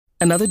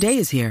Another day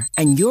is here,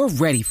 and you're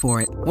ready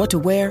for it. What to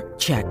wear?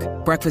 Check.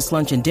 Breakfast,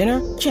 lunch, and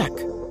dinner? Check.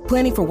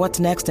 Planning for what's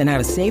next and how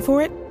to save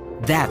for it?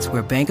 That's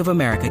where Bank of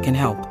America can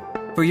help.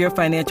 For your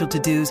financial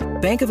to-dos,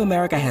 Bank of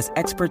America has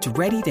experts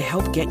ready to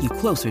help get you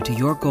closer to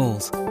your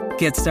goals.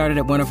 Get started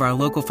at one of our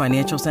local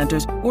financial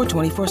centers or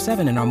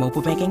 24/7 in our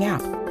mobile banking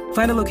app.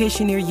 Find a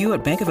location near you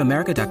at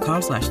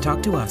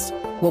bankofamerica.com/talktous.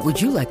 What would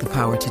you like the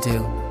power to do?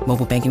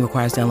 Mobile banking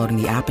requires downloading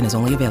the app and is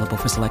only available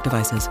for select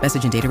devices.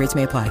 Message and data rates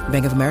may apply.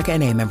 Bank of America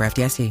N.A., member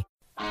FDIC.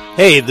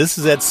 Hey, this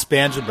is Ed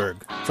Spangenberg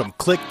from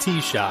Click Tea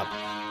Shop.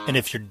 And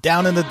if you're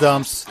down in the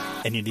dumps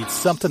and you need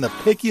something to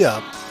pick you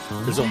up,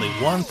 there's only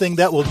one thing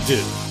that will do.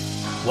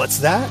 What's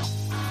that?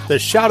 The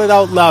Shout It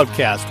Out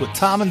Loudcast with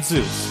Tom and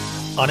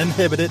Zeus.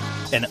 Uninhibited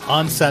and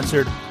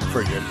uncensored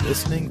for your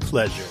listening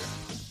pleasure.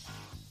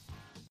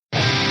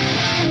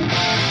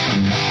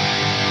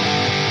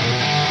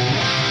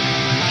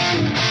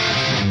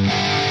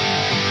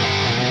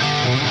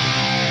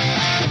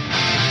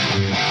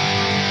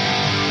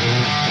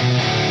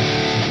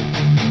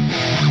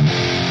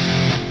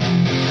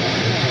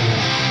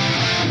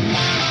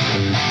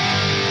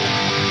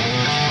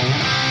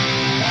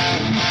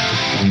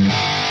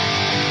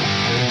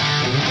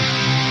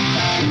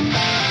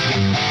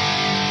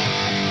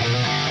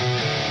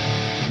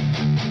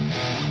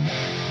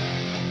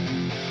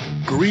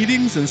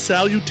 Greetings and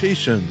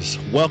salutations.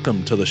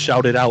 Welcome to the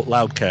Shout It Out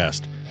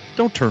Loudcast.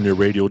 Don't turn your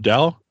radio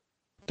dial.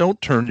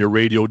 Don't turn your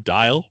radio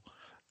dial.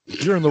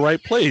 You're in the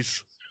right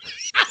place.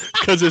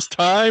 Because it's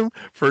time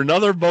for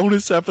another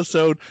bonus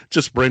episode.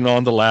 Just bring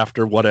on the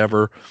laughter,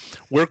 whatever.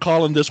 We're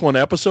calling this one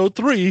episode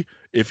 3.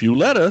 If you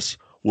let us,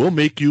 we'll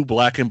make you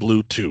black and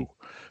blue too.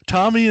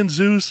 Tommy and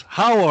Zeus,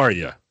 how are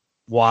you?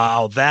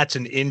 Wow, that's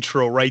an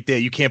intro right there.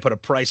 You can't put a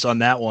price on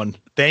that one.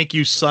 Thank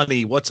you,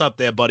 Sonny. What's up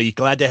there, buddy?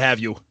 Glad to have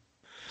you.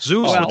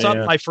 Zeus, what's up,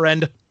 my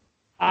friend?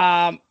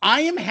 I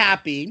am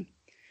happy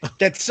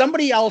that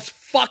somebody else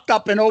fucked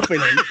up an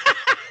opening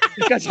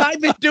because I've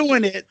been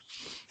doing it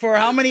for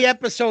how many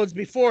episodes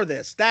before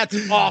this? That's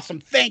awesome.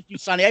 Thank you,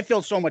 Sonny. I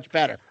feel so much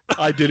better.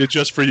 I did it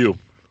just for you.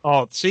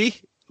 Oh, see?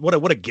 What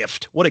a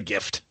gift. What a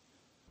gift.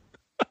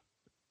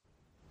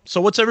 So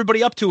what's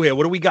everybody up to here?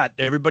 What do we got?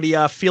 Everybody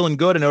feeling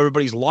good and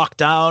everybody's locked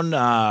down?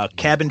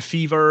 Cabin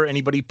fever?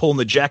 Anybody pulling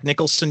the Jack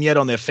Nicholson yet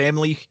on their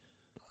family?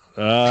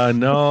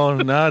 No,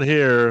 not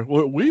here.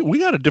 We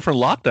got a different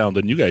lockdown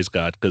than you guys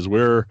got because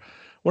we're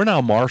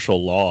now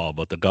martial law,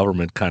 but the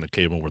government kind of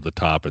came over the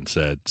top and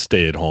said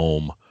stay at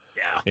home.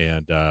 Yeah.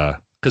 And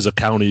because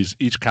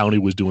each county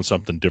was doing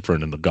something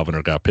different, and the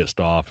governor got pissed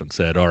off and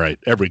said, "All right,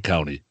 every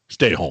county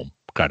stay home,"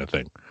 kind of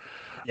thing.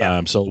 Yeah.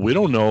 So we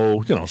don't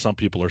know. You know, some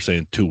people are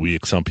saying 2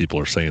 weeks, some people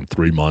are saying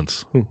 3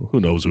 months.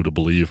 Who knows who to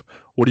believe?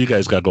 What do you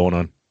guys got going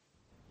on?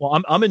 Well,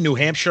 I'm in New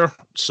Hampshire,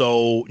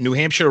 so New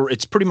Hampshire,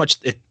 it's pretty much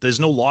there's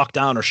no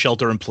lockdown or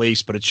shelter in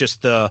place, but it's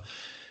just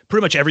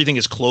pretty much everything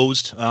is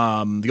closed.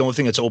 The only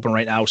thing that's open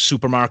right now,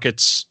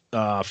 supermarkets,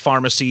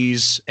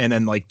 pharmacies, and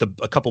then like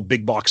a couple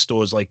big box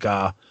stores like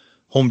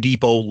Home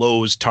Depot,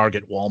 Lowe's,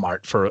 Target,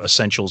 Walmart for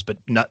essentials, but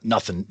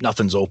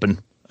nothing's open.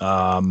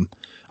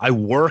 I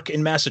work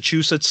in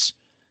Massachusetts.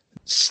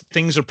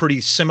 Things are pretty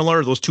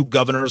similar. Those two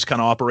governors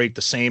kind of operate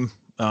the same.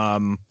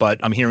 But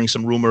I'm hearing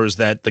some rumors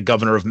that the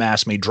governor of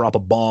Mass may drop a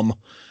bomb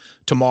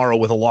tomorrow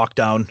with a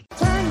lockdown.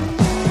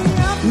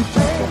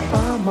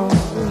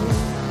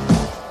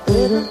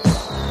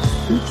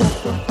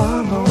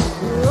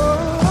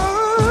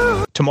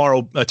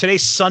 Tomorrow,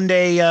 today's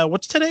Sunday.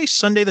 What's today?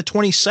 Sunday the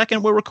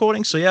 22nd we're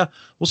recording. So yeah,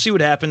 we'll see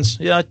what happens.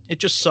 Yeah, it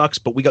just sucks,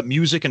 but we got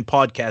music and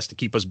podcasts to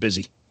keep us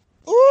busy.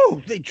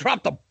 Ooh, they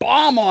dropped a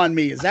bomb on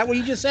me. Is that what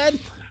you just said?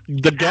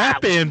 The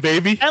Gap Band,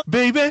 baby.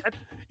 Baby,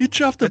 you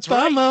dropped the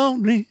bomb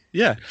on me.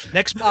 Yeah.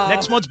 Next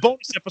month's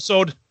bonus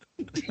episode.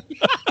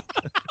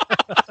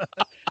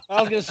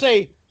 I was going to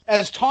say,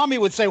 as Tommy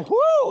would say,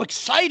 whoo,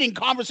 exciting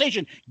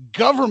conversation.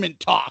 Government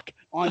talk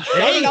on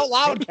Shout It Out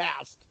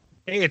Loudcast.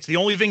 Hey, it's the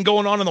only thing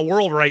going on in the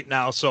world right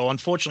now, so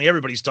unfortunately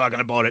everybody's talking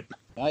about it.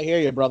 I hear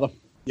you, brother.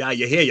 Yeah,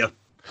 you hear you.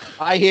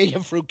 I hear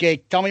you,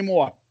 fruitcake. Tell me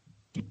more.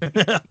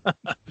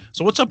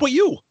 So what's up with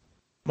you?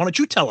 Why don't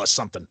you tell us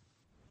something?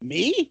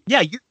 Me? Yeah,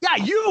 you. Yeah,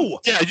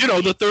 you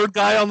know, the third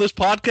guy on this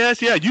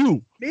podcast. Yeah,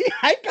 you. Me?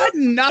 I got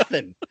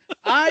nothing.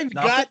 I've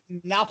got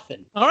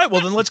nothing. All right,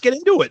 well then let's get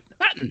into it.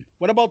 Nothing.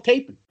 What about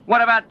taping?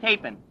 What about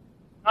taping?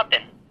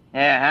 Nothing.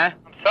 Yeah, huh?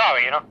 I'm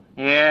sorry,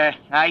 Yeah,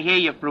 I hear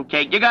you,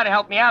 fruitcake. You gotta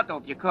help me out, though,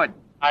 if you could.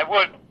 I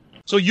would.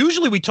 So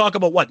usually we talk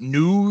about what,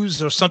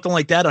 news or something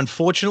like that.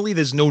 Unfortunately,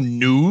 there's no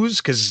news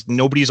because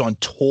nobody's on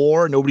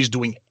tour. Nobody's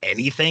doing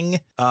anything.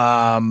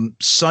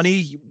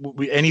 Sonny,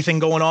 anything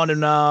going on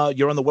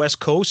you're on the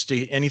West Coast?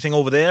 Anything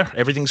over there?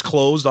 Everything's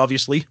closed,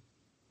 obviously.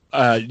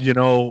 You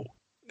know,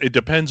 it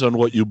depends on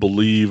what you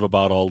believe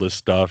about all this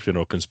stuff, you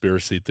know,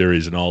 conspiracy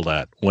theories and all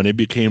that. When it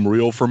became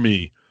real for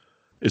me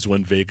is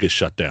when Vegas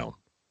shut down.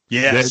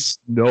 Yes.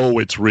 They know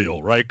it's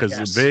real, right? Because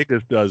Yes.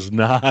 Vegas does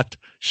not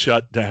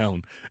shut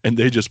down, and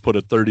they just put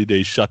a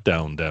 30-day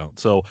shutdown down.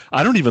 So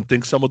I don't even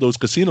think some of those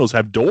casinos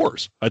have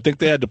doors. I think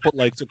they had to put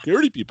like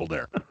security people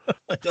there.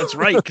 That's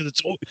right, because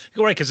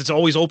it's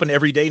always open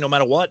every day, no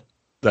matter what.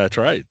 That's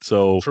right.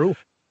 So True.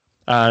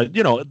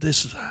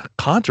 This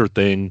concert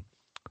thing,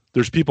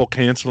 there's people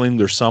canceling,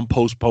 there's some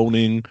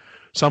postponing.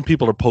 Some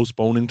people are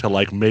postponing to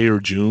like May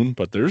or June,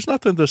 but there's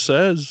nothing that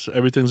says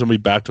everything's going to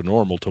be back to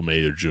normal till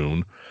May or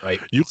June. Right.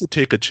 You could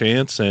take a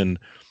chance and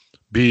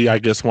be, I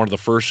guess, one of the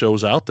first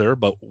shows out there,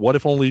 but what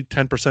if only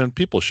 10% of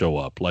people show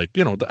up? Like,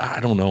 I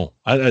don't know.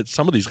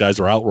 Some of these guys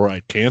are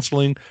outright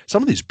canceling.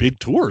 Some of these big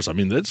tours, I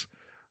mean, there's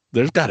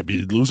got to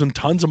be losing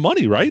tons of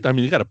money, right? I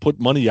mean, you got to put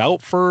money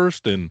out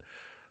first, and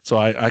so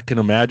I can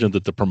imagine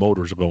that the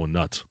promoters are going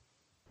nuts.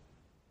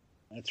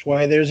 That's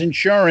why there's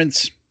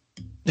insurance.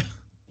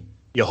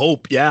 You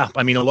hope, yeah.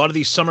 I mean, a lot of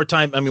these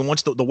summertime. I mean,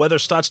 once the weather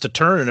starts to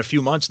turn in a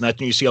few months, and that's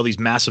when you see all these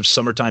massive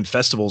summertime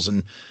festivals,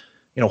 and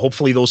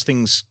hopefully those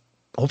things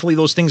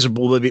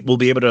will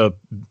be able to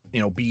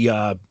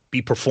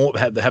be perform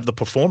have the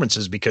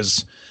performances,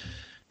 because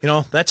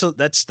that's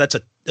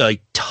a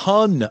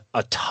ton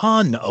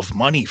of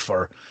money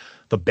for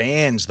the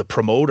bands, the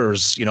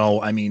promoters.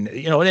 I mean,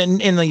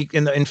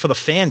 and for the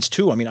fans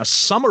too. I mean, a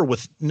summer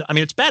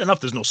it's bad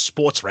enough there's no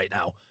sports right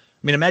now.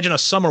 I mean, imagine a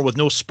summer with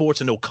no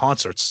sports and no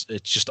concerts.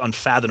 It's just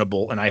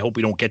unfathomable, and I hope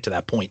we don't get to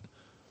that point.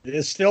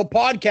 There's still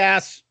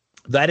podcasts.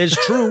 That is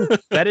true.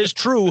 That is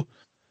true.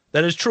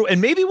 That is true.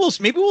 And maybe we'll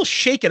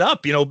shake it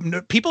up.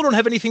 People don't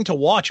have anything to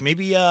watch.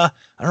 Maybe I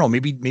don't know.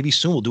 Maybe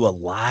soon we'll do a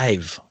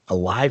live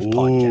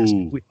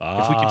podcast.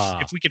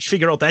 If we could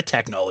figure out that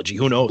technology,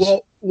 who knows?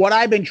 Well, what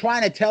I've been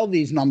trying to tell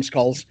these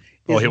numbskulls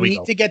is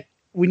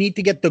we need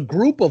to get the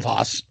group of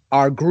us,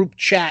 our group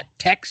chat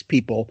text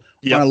people,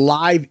 on a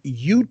live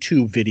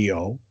YouTube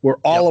video where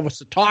all of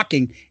us are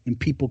talking and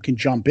people can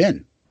jump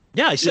in.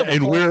 Yeah, I said,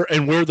 and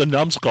we're the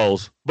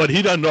numbskulls, but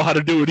he doesn't know how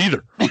to do it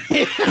either.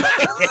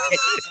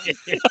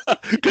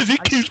 Because he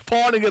keeps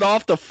pawning it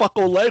off the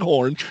fucko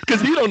Leghorn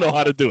because he don't know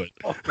how to do it.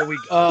 Oh, here we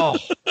go. Oh,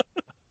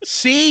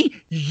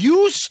 see,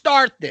 you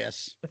start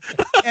this,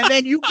 and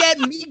then you get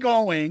me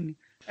going,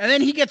 and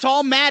then he gets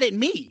all mad at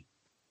me.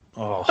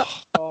 Oh,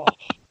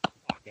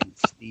 fucking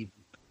Steven.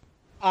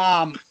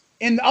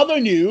 In other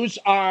news,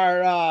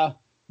 the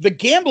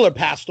gambler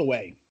passed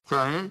away.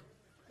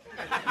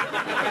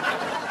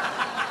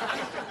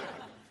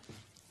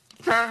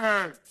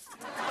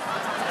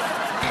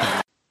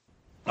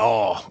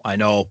 Oh, I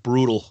know.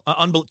 Brutal.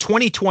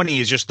 2020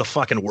 is just the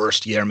fucking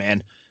worst year,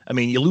 man. I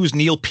mean, you lose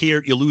Neil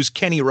Peart, you lose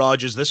Kenny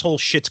Rogers. This whole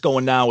shit's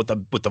going now with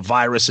the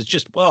virus. It's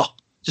just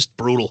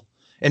brutal.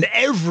 And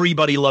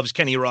everybody loves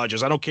Kenny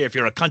Rogers. I don't care if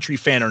you're a country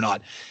fan or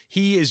not.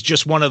 He is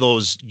just one of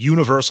those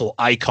universal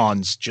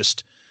icons. Too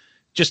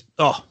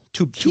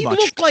much. He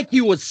looked like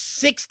he was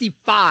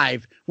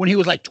 65 when he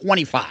was like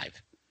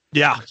 25.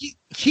 Yeah.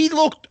 He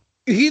looked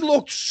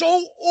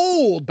so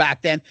old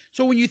back then.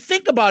 So when you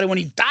think about it, when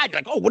he died, you're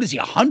like, oh, what is he,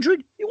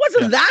 100? He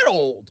wasn't that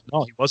old.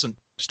 No, he wasn't.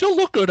 Still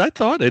look good, I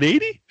thought, at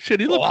 80. Shit,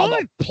 he looked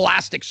fine.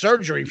 Plastic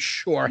surgery,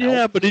 sure.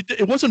 Yeah, but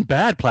it wasn't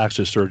bad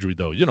plastic surgery,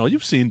 though.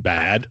 You've seen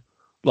bad.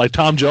 Like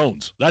Tom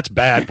Jones. That's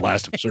bad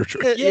plastic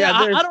surgery.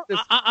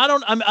 I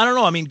don't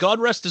know. I mean, God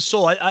rest his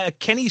soul.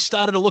 Kenny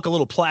started to look a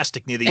little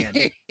plastic near the end.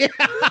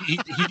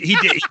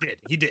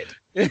 He did.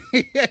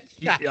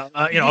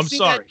 I'm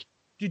sorry.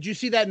 Did you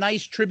see that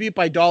nice tribute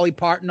by Dolly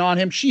Parton on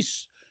him?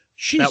 She's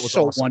so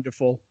awesome.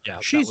 Wonderful. Yeah,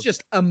 she's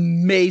just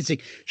amazing.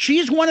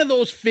 She's one of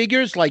those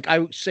figures, like I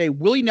would say,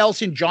 Willie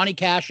Nelson, Johnny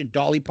Cash, and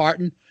Dolly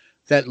Parton,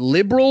 that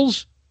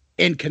liberals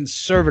and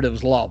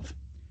conservatives love.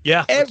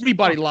 Yeah,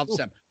 everybody loves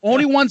them.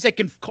 Only ones that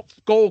can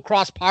go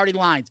across party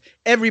lines.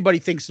 Everybody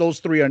thinks those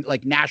three are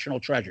like national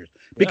treasures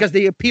because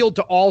they appeal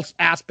to all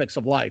aspects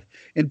of life.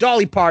 And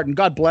Dolly Parton,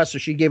 God bless her,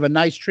 she gave a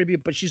nice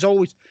tribute. But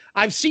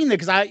I've seen it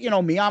because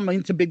I'm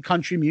into big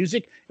country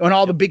music, and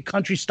all the big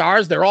country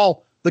stars, they're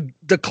all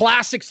the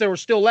classics that were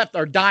still left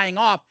are dying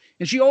off.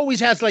 And she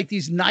always has like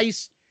these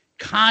nice,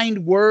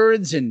 kind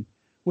words and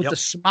with the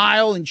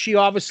smile. And she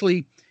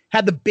obviously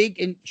had the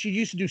big, and she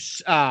used to do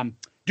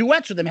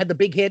duets with them, had the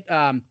big hit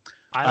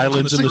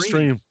Islands in the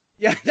Stream.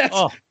 Yeah,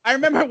 I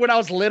remember when I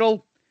was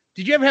little.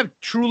 Did you ever have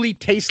Truly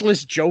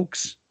Tasteless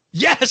Jokes?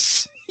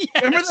 Yes.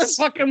 Remember the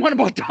fucking one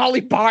about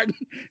Dolly Parton?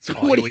 So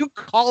what do you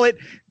call it?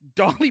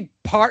 Dolly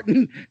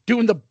Parton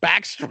doing the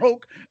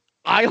backstroke,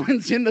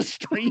 Islands in the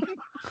Stream.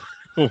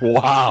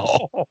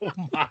 Wow. Oh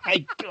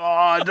my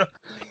God.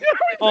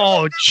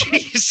 Oh,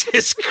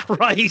 Jesus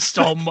Christ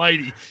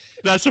almighty.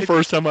 That's the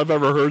first time I've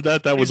ever heard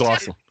that. That was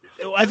awesome.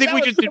 I think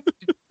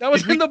that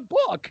was in the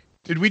book.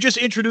 Did we just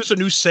introduce a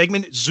new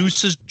segment,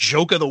 Zeus's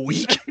Joke of the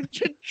Week?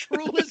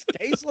 Truest,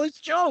 tasteless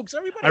jokes.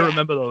 Everybody. I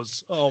remember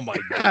those. Oh my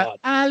God.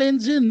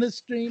 Islands in the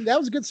Stream. That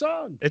was a good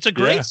song. It's a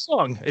great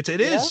song. It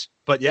is.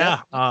 But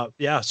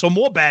so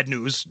more bad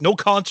news. No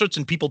concerts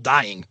and people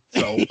dying.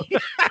 So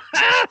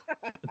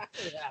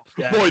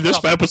boy,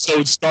 this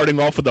episode's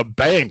starting off with a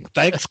bang.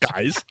 Thanks,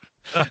 guys.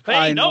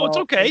 Hey, no, it's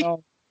okay.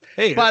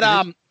 Hey, But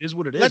it is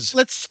what it is.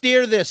 let's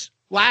steer this.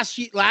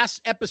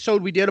 Last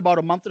episode we did about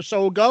a month or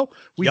so ago,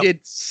 we Yep.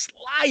 did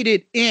Slide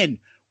It In.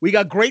 We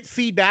got great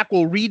feedback.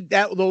 We'll read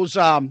those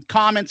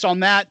comments on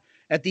that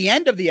at the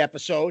end of the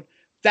episode.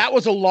 That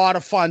was a lot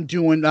of fun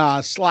doing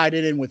Slide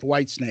It In with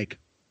Whitesnake.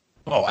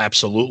 Oh,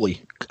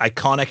 absolutely.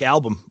 Iconic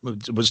album.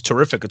 It was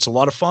terrific. It's a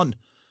lot of fun.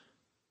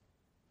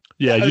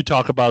 Yeah, you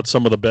talk about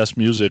some of the best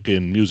music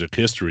in music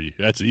history.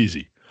 That's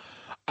easy.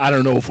 I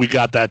don't know if we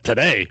got that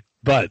today,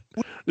 but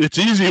it's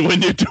easy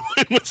when you do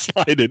it with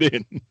Slide It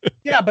In.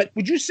 Yeah, but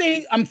would you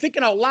say, I'm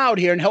thinking out loud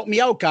here and help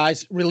me out,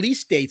 guys,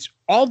 release dates,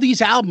 all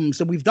these albums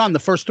that we've done, the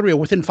first three are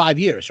within 5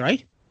 years,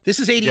 right? This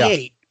is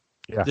 88.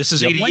 Yeah. This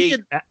is When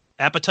 88.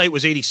 Appetite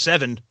was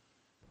 87.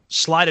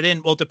 Slide It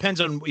In. Well, it depends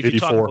on if you're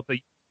talking 84. about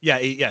the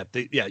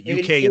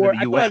UK 84.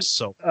 and the US.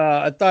 So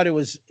I thought it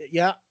was,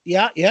 yeah.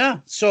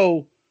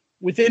 So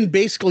within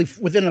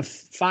a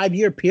 5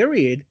 year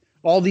period,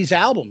 all these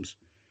albums.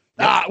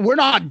 We're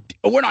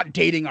not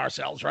dating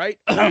ourselves, right?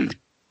 hey,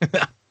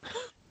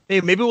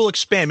 maybe we'll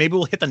expand. Maybe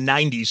we'll hit the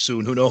 90s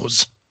soon. Who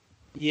knows?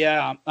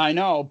 Yeah, I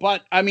know.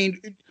 But I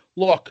mean,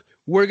 look,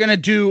 we're gonna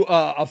do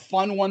a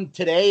fun one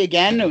today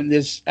again, and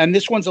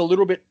this one's a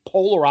little bit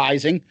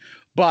polarizing,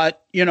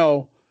 but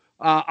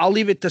I'll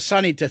leave it to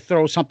Sonny to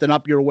throw something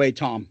up your way,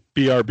 Tom.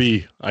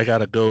 BRB, I got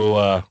to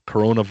go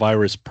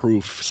coronavirus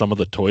proof some of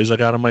the toys I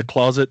got in my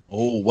closet.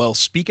 Oh, well,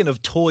 speaking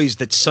of toys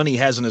that Sonny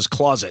has in his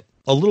closet,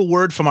 a little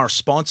word from our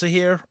sponsor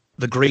here,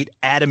 the great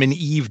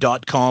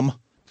AdamandEve.com.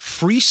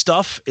 Free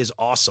stuff is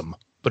awesome,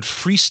 but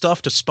free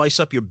stuff to spice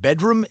up your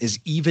bedroom is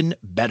even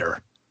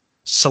better.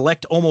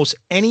 Select almost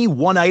any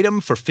one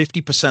item for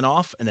 50%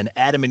 off, and then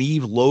Adam and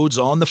Eve loads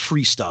on the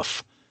free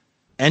stuff.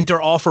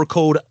 Enter offer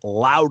code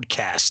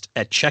LOUDCAST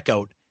at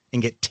checkout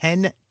and get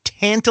 10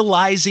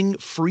 tantalizing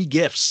free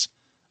gifts.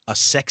 A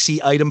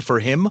sexy item for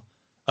him,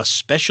 a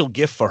special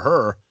gift for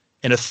her,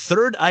 and a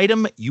third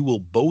item you will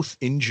both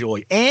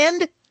enjoy.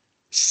 And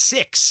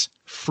 6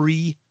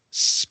 free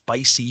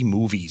spicy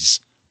movies.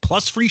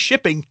 Plus free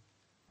shipping.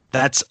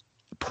 That's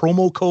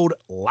promo code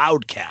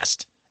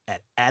LOUDCAST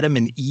at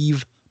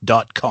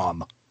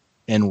AdamandEve.com.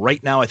 And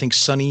right now, I think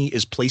Sonny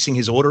is placing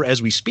his order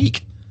as we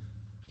speak.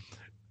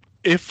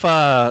 If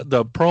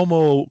the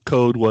promo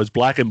code was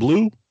black and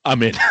blue,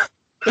 I'm in.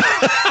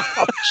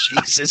 Oh,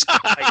 Jesus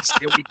Christ.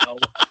 Here we go.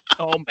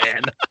 Oh,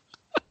 man.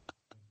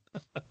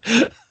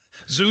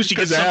 Zeus, you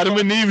got Because Adam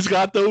and Eve's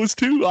got those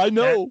too. I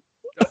know.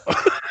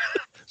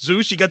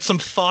 Zeus, you got some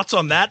thoughts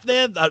on that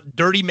there?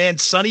 Dirty man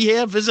Sonny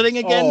here visiting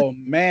again? Oh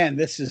man,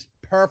 this is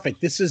perfect.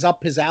 This is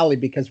up his alley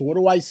because what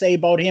do I say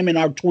about him in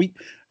our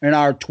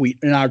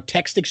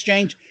text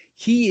exchange?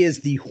 He is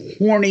the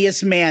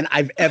horniest man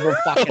I've ever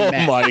fucking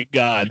met. Oh my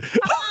God.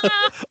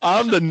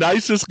 I'm the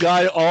nicest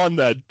guy on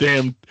that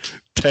damn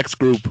text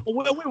group.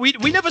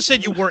 We never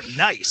said you weren't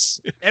nice.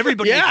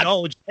 Everybody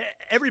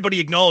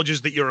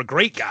acknowledges that you're a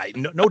great guy.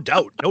 No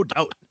doubt.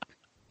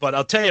 But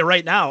I'll tell you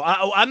right now,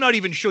 I'm not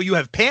even sure you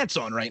have pants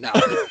on right now.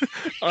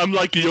 I'm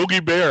like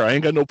Yogi Bear. I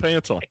ain't got no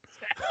pants on.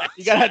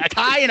 You got a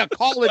tie and a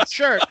collared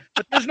shirt,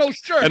 but there's no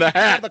shirt. And a You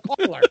have hat. the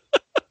collar.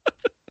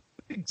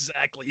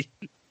 Exactly.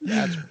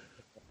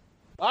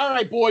 All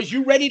right, boys,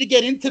 you ready to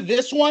get into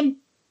this one?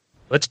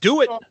 Let's do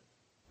it.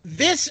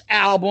 This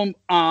album,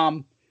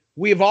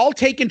 we have all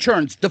taken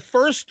turns. The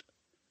first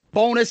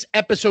bonus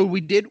episode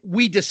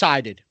we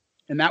decided,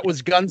 and that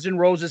was Guns N'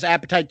 Roses'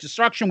 Appetite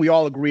Destruction. We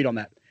all agreed on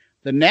that.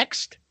 The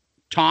next,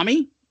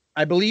 Tommy,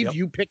 I believe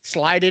you picked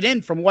Slide It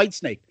In from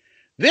Whitesnake.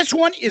 This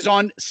one is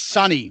on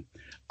Sonny.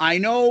 I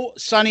know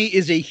Sonny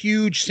is a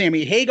huge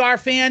Sammy Hagar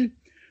fan.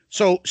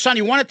 So,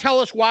 Sonny, want to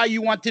tell us why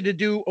you wanted to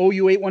do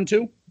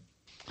OU812?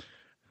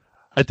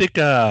 I think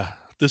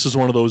this is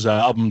one of those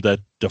albums that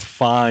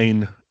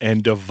define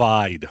and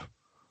divide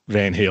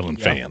Van Halen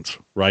fans,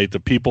 right? The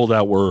people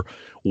that were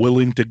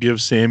willing to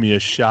give Sammy a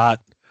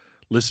shot,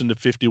 listen to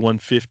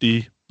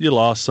 5150, you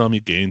lost some, you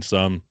gained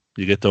some.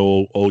 You get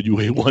to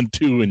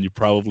OU812 and you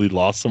probably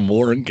lost some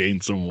more and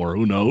gained some more.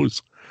 Who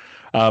knows?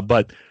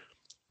 But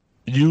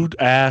you'd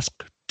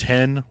ask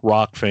 10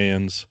 rock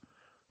fans,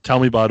 tell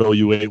me about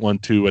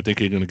OU812. I think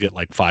you're going to get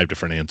like 5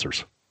 different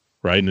answers,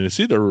 right? And it's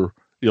either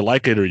you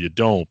like it or you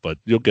don't, but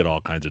you'll get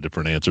all kinds of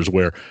different answers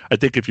where I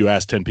think if you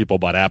ask 10 people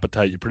about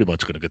Appetite, you're pretty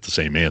much going to get the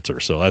same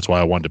answer. So that's why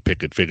I wanted to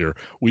pick it, figure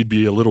we'd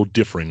be a little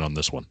differing on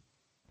this one.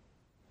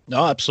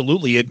 No,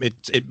 absolutely.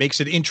 It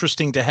makes it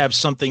interesting to have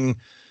something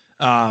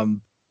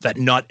that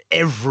not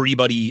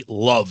everybody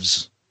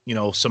loves,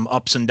 some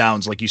ups and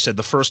downs. Like you said,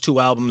 the first 2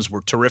 albums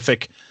were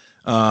terrific.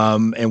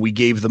 And we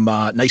gave them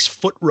nice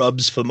foot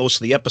rubs for most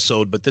of the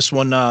episode, but this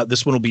one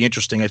will be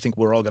interesting. I think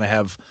we're all going to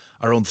have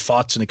our own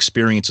thoughts and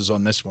experiences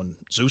on this one.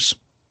 Zeus?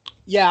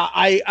 Yeah,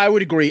 I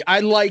would agree. I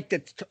like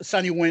that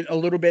Sonny went a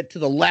little bit to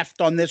the left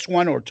on this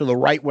one or to the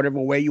right, whatever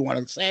way you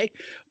want to say.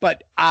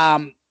 But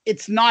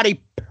it's not a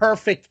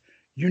perfect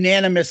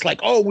unanimous, like,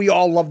 oh, we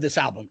all love this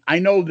album. I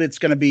know that's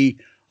going to be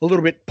a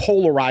little bit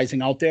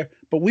polarizing out there,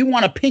 but we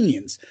want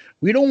opinions.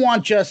 We don't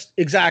want just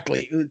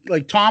exactly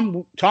like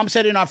Tom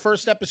said in our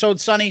first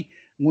episode, Sonny,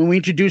 when we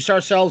introduce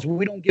ourselves,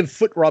 we don't give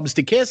foot rubs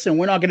to Kiss, and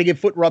we're not going to give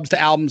foot rubs to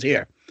albums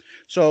here.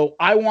 So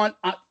I want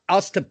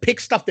us to pick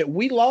stuff that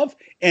we love,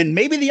 and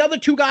maybe the other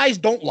two guys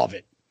don't love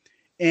it.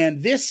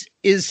 And this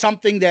is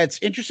something that's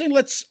interesting.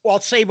 I'll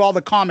save all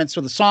the comments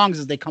for the songs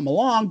as they come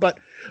along, but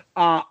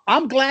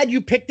I'm glad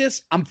you picked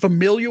this. I'm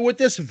familiar with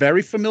this,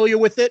 very familiar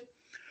with it.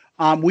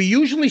 We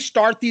usually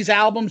start these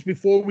albums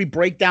before we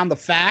break down the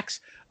facts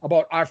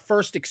about our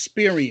first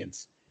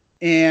experience.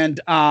 And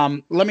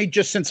let me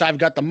just, since I've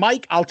got the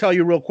mic, I'll tell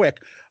you real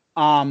quick.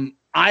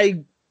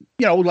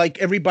 Like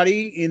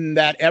everybody in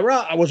that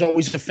era, I was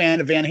always a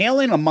fan of Van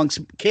Halen amongst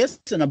Kiss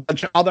and a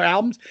bunch of other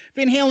albums.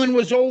 Van Halen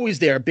was always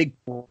there, a big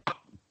rock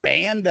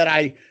band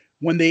that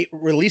when they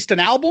released an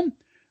album,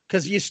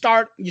 because you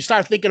start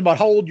thinking about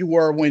how old you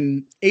were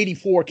when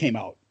 84 came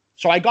out.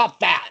 So I got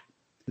that.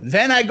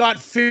 Then I got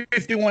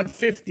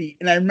 5150,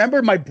 and I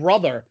remember my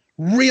brother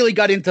really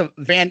got into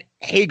Van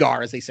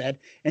Hagar, as they said,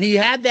 and he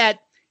had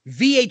that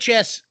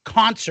VHS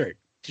concert.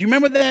 Do you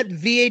remember that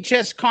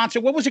VHS concert?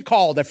 What was it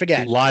called? I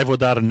forget. Live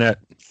Without a Net.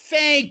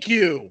 Thank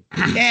you.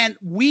 And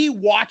we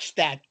watched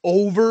that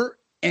over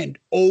and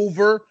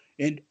over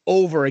and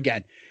over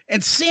again.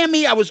 And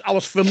Sammy, I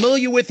was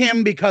familiar with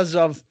him because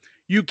of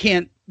I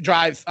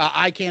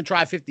Can't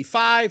Drive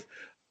 55.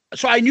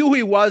 So I knew who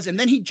he was. And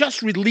then he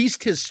just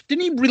released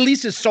didn't he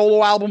release his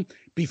solo album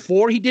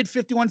before he did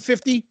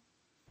 5150?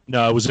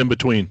 No, it was in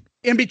between.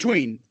 In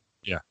between.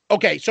 Yeah.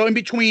 Okay, so in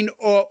between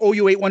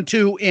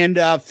OU812 and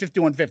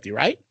 5150,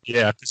 right?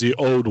 Yeah, because he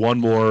owed one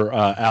more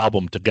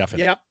album to Geffen.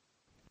 Yep.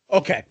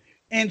 Okay.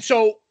 And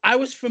so I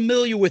was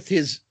familiar with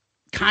his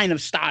kind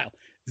of style.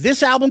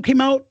 This album came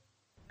out,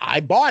 I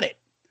bought it.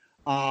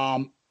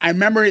 I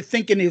remember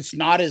thinking it's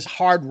not as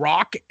hard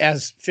rock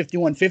as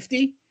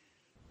 5150,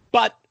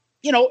 but,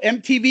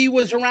 MTV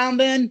was around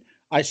then.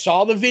 I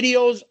saw the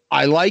videos.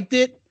 I liked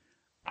it.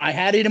 I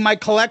had it in my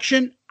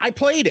collection. I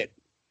played it.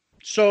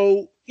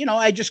 So,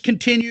 I just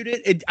continued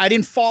it. I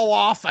didn't fall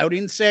off. I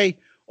didn't say,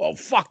 oh,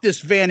 fuck this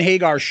Van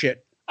Hagar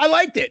shit. I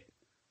liked it.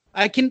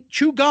 I can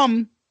chew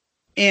gum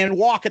and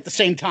walk at the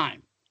same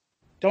time.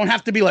 Don't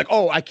have to be like,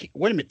 oh,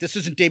 wait a minute. This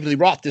isn't David Lee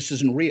Roth. This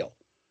isn't real.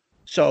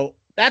 So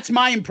that's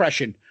my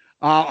impression.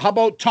 How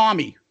about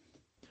Tommy?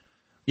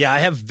 Yeah, I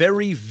have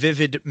very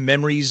vivid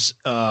memories.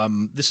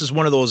 This is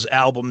one of those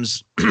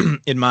albums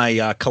in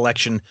my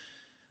collection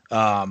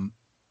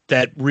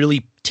that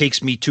really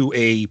takes me to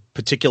a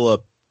particular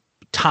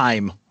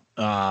time.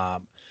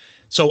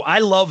 So I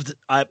loved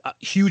a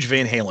huge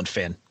Van Halen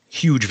fan.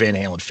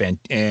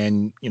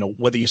 And,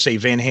 whether you say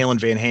Van Halen,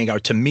 Van Hagar,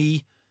 to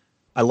me,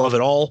 I love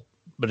it all,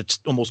 but it's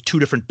almost two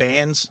different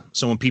bands.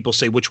 So when people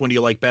say, which one do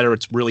you like better?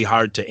 It's really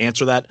hard to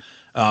answer that.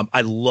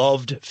 I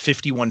loved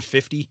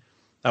 5150.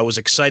 I was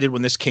excited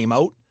when this came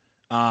out.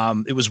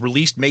 It was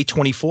released May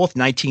 24th,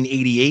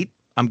 1988.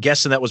 I'm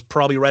guessing that was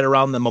probably right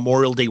around the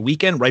Memorial Day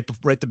weekend, right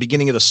at the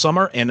beginning of the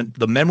summer. And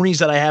the memories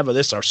that I have of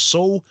this are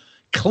so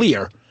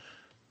clear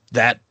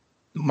that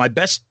my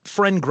best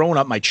friend growing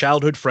up, my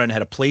childhood friend,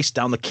 had a place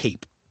down the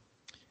Cape.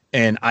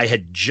 And I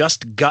had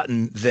just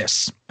gotten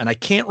this. And I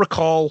can't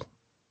recall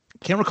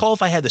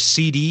if I had the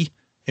CD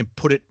and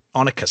put it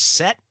on a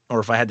cassette or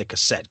if I had the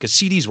cassette. Because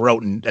CDs were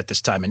out at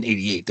this time in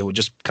 88. They were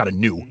just kind of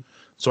new.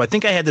 So I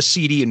think I had the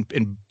CD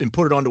and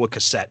put it onto a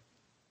cassette.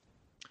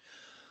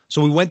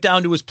 So we went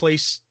down to his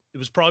place. It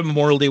was probably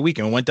Memorial Day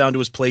weekend. We went down to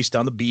his place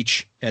down the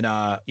beach. And,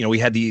 we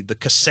had the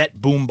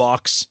cassette boom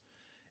box.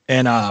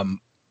 And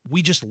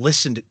we just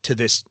listened to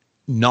this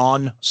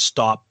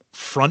non-stop,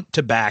 front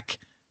to back,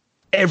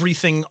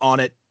 everything on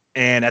it.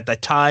 And at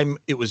that time,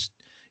 it was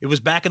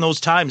back in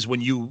those times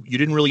when you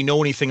didn't really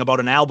know anything about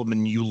an album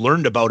and you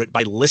learned about it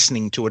by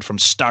listening to it from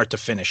start to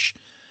finish.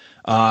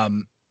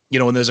 And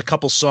there's a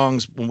couple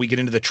songs when we get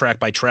into the track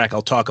by track,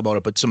 I'll talk about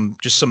it, but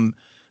some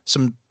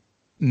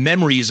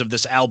memories of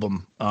this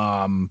album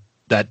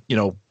that,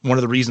 one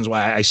of the reasons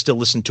why I still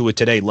listen to it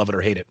today, love it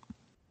or hate it.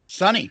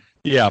 Sonny.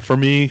 Yeah, for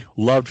me,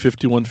 loved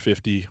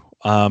 5150.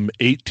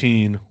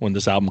 18 when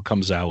this album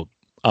comes out.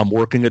 I'm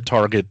working at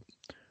Target,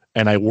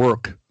 and I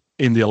work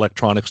in the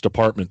electronics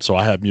department, so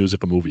I have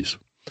music and movies.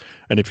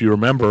 And if you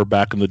remember,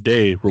 back in the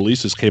day,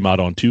 releases came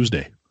out on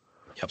Tuesday.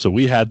 Yep. So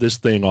we had this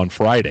thing on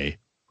Friday,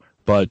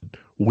 but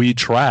we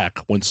track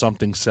when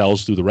something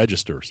sells through the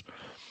registers.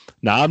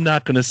 Now, I'm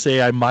not going to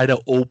say I might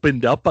have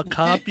opened up a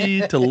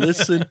copy to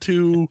listen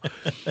to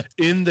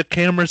in the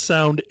Camera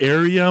Sound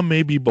area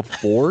maybe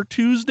before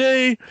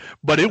Tuesday,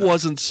 but it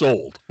wasn't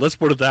sold. Let's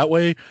put it that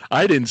way.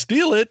 I didn't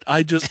steal it.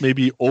 I just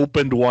maybe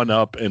opened one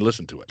up and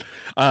listened to it.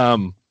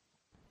 I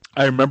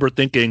remember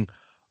thinking,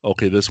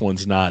 okay, this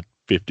one's not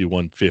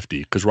 5150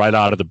 because right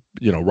out of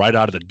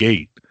the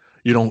gate,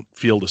 you don't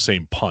feel the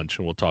same punch,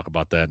 and we'll talk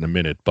about that in a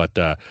minute. But,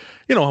 Van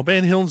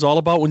Halen's all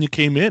about when you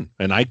came in,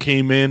 and I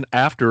came in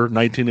after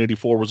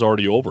 1984 was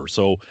already over.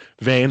 So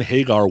Van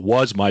Hagar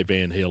was my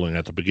Van Halen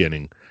at the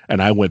beginning,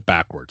 and I went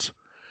backwards.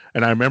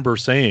 And I remember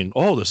saying,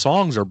 oh, the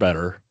songs are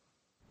better,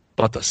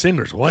 but the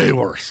singer's way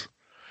worse.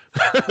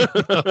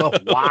 Oh,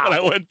 wow. And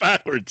I went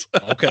backwards.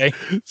 Okay.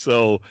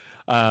 So,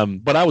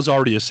 but I was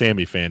already a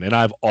Sammy fan, and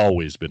I've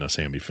always been a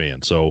Sammy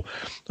fan. So,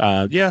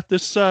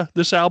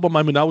 this album,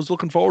 I mean, I was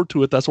looking forward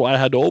to it. That's why I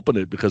had to open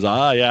it, because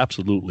I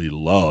absolutely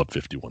love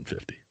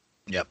 5150.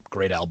 Yep.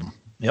 Great album.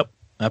 Yep.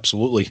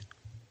 Absolutely.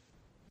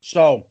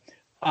 So,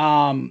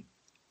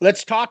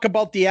 let's talk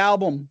about the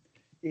album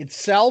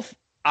itself.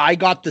 I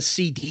got the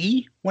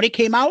CD when it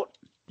came out.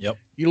 Yep.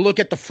 You look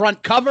at the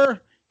front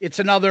cover, it's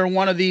another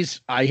one of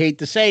these, I hate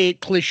to say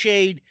it,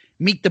 cliched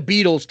Meet the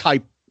Beatles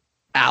type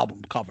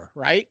album cover,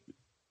 right?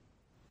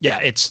 Yeah,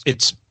 it's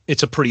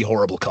a pretty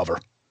horrible cover.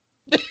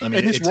 I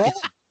mean, it's wrong.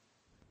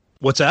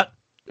 What's that?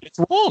 It's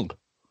wrong.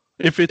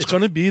 If it's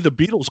going to be the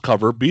Beatles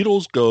cover,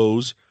 Beatles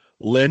goes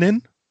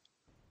Lennon,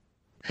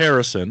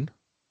 Harrison,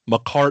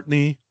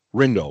 McCartney,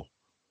 Ringo.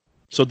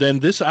 So then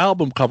this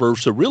album cover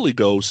should really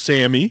go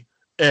Sammy,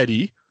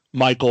 Eddie,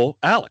 Michael,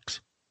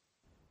 Alex.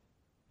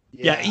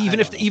 Yeah, even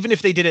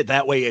if they did it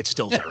that way, it's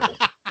still terrible.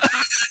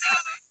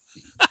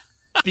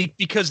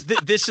 Because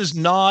this is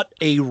not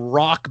a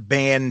rock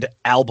band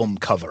album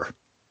cover.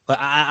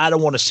 I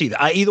don't want to see that.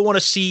 I either want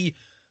to see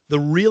the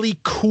really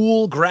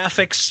cool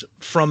graphics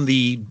from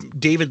the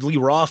David Lee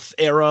Roth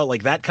era,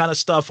 like that kind of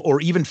stuff,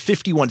 or even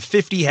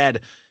 5150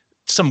 had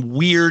some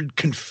weird,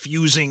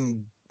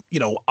 confusing,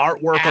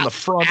 artwork on the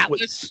front.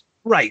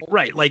 Right.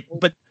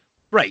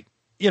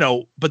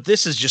 But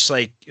this is just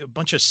like a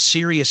bunch of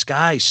serious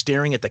guys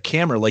staring at the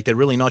camera like they're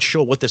really not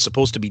sure what they're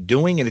supposed to be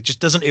doing. And it just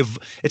doesn't,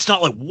 it's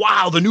not like,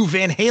 wow, the new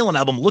Van Halen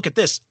album, look at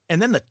this.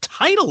 And then the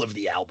title of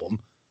the album.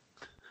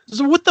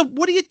 So what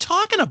are you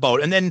talking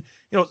about? And then,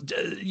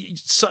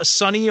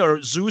 Sonny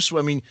or Zeus,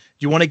 I mean, do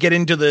you want to get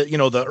into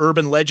the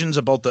urban legends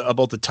about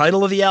the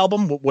title of the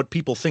album, what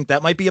people think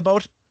that might be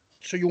about?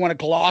 So you want to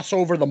gloss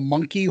over the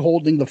monkey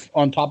holding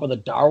on top of the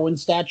Darwin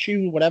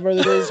statue, whatever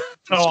it is?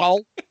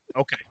 Oh,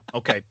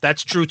 okay,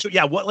 that's true too.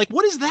 Yeah,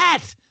 what is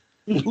that?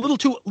 A little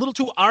too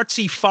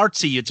artsy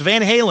fartsy. It's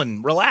Van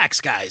Halen. Relax,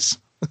 guys.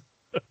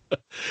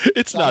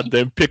 It's not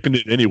them picking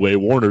it anyway.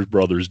 Warner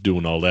Brothers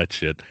doing all that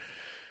shit.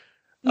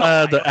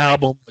 The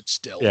album, but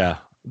still, yeah,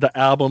 the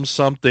album.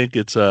 Some think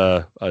it's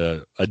a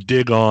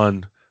dig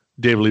on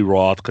David Lee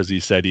Roth because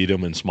he said "Eat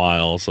 'em and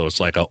smile," so it's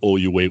like a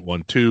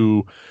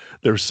OU812.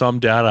 There's some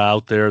data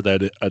out there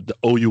that the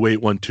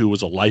OU812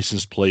 was a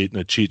license plate in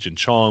a Cheech and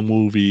Chong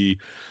movie.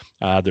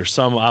 There's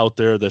some out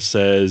there that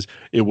says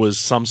it was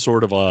some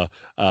sort of a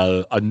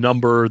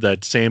number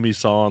that Sammy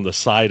saw on the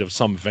side of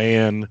some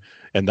van,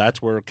 and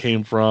that's where it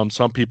came from.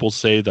 Some people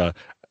say the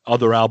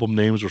other album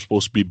names were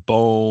supposed to be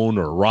Bone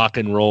or Rock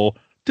and Roll.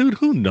 Dude,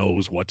 who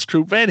knows what's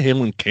true? Van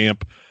Halen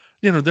camp,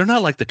 they're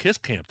not like the Kiss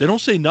camp. They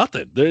don't say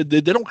nothing. They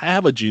don't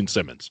have a Gene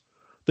Simmons.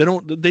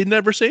 They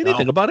never say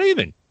anything about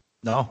anything.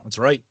 No, that's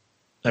right.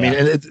 I mean,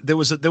 and there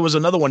was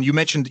another one. You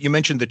mentioned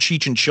the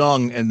Cheech and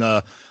Chong and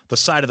the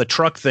side of the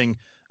truck thing.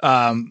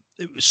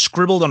 It was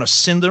scribbled on a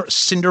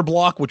cinder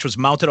block, which was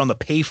mounted on the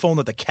payphone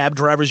that the cab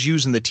drivers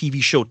use in the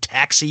TV show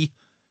Taxi.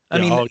 I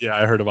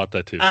I heard about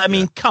that too. I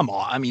mean, come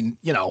on. I mean,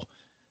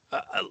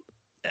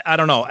 I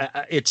don't know.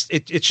 It's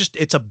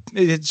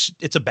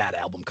a bad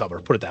album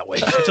cover. Put it that way.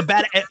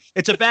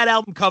 It's a bad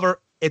album cover.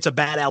 It's a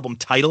bad album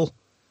title.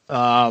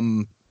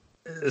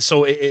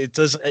 So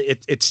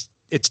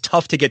it's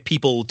tough to get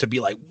people to be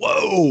like,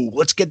 whoa,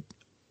 let's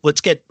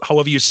get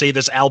however you say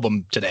this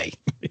album today.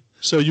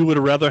 So you would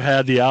have rather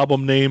had the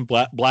album name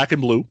Black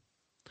and Blue,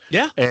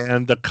 yeah,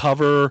 and the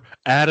cover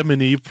Adam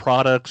and Eve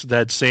products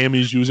that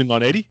Sammy's using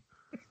on Eddie.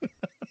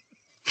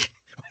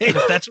 Hey,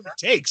 if that's what it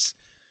takes.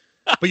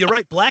 But you're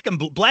right, Black and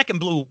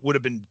Blue would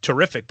have been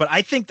terrific. But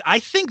I think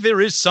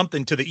there is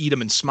something to the Eat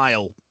 'em and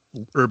smile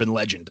urban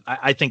legend.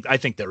 I think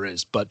there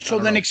is. But so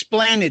then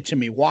explain it to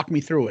me. Walk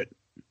me through it.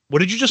 What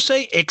did you just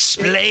say?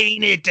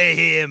 Explain it to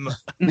him.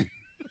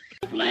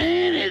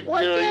 Explain it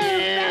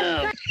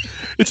to him.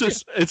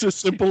 It's as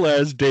simple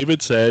as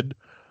David said,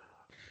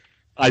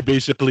 I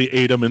basically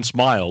ate him and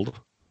smiled.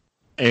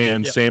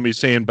 And Sammy's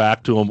saying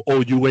back to him,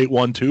 oh, you ate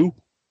one too?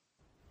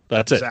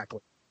 That's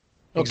exactly.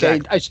 Okay,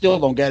 exactly. I still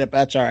don't get it, but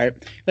that's all right.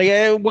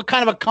 Like, what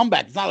kind of a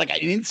comeback? It's not like an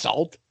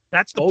insult.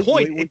 That's the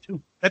point.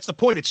 That's the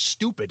point. It's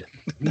stupid.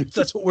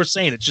 That's what we're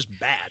saying. It's just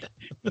bad.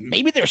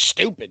 Maybe they're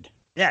stupid.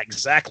 Yeah,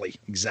 exactly.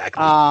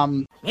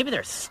 Maybe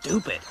they're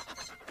stupid.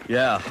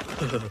 Yeah.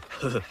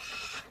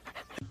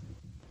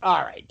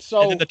 All right.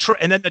 So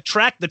and then the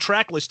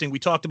track listing, we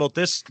talked about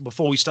this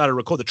before we started to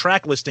record. The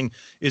track listing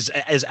is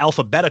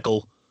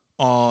alphabetical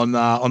on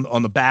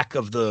the back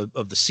of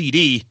the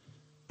CD.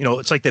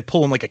 It's like they're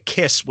pulling like a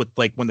Kiss with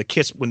like when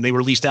they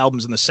released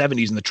albums in the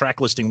 70s and the track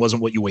listing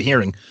wasn't what you were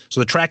hearing. So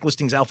the track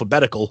listing is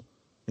alphabetical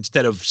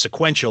instead of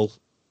sequential.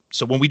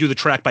 So when we do the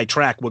track by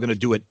track, we're going to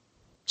do it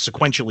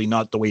sequentially,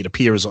 not the way it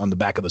appears on the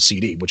back of the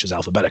CD, which is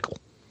alphabetical.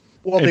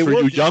 Well, and for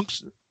you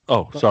youngsters,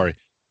 sorry.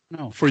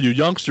 No. For you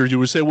youngsters, you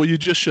would say, well, you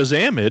just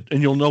Shazam it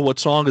and you'll know what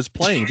song is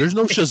playing. There's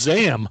no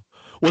Shazam.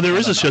 Well, there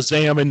is a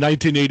Shazam in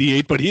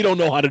 1988, but he don't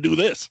know how to do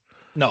this.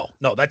 No,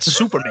 that's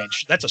Superman.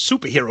 That's a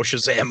superhero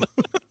Shazam.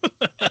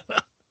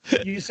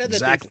 You said that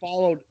Exactly.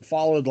 they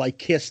followed like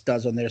Kiss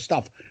does on their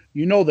stuff.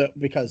 You know that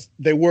because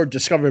they were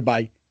discovered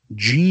by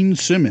Gene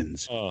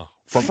Simmons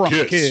From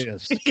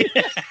Kiss.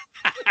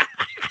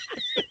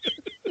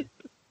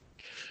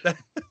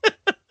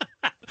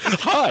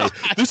 Hi,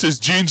 this is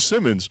Gene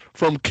Simmons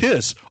from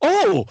Kiss.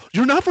 Oh,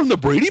 you're not from the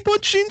Brady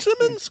Bunch, Gene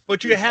Simmons?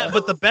 But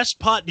the best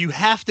part, you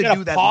have to You gotta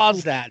do that. pause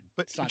little- that.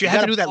 But son. you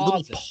have to do gotta that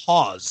little pause it.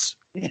 pause.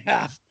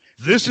 Yeah.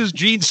 This is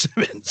Gene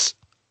Simmons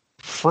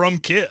from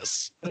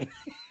Kiss.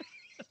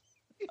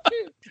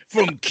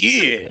 From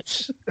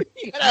Kiss.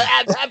 You gotta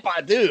add that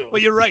part too.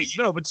 Well, you're right.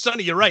 No, but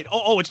Sonny, you're right.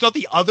 Oh, it's not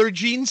the other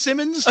Gene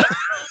Simmons?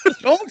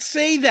 Don't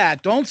say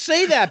that. Don't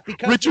say that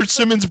because Richard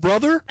Simmons'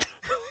 brother?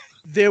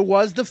 there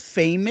was the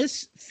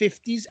famous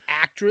 50s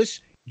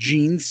actress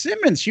Gene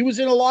Simmons. She was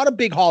in a lot of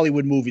big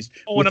Hollywood movies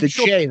with and the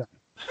Che.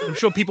 I'm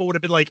sure people would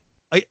have been like,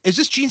 is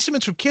this Gene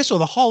Simmons from Kiss or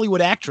the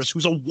Hollywood actress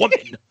who's a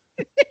woman?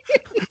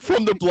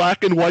 From the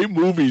black and white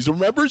movies.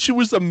 Remember, she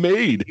was the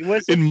maid She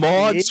was a in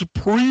Maude's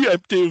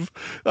preemptive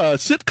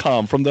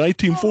sitcom from the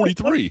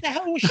 1943. What the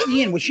hell was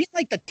she in? Was she in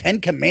like the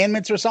 10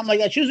 Commandments or something like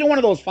that? She was in one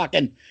of those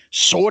fucking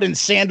sword and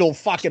sandal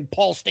fucking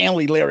Paul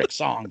Stanley lyric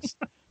songs.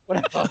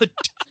 Whatever.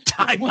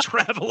 Time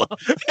traveler.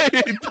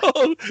 Hey,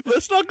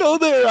 let's not go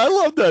there. I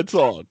love that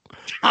song.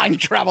 Time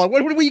traveler.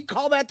 What would we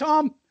call that,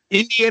 Tom?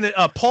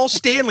 Paul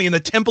Stanley in the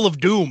Temple of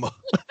Doom.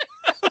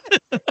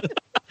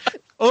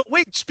 Oh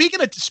wait!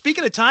 Speaking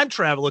of time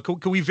traveler,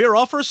 can we veer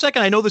off for a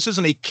second? I know this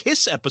isn't a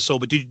Kiss episode,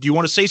 but do you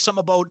want to say something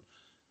about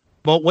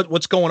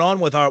what's going on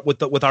with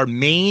our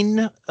main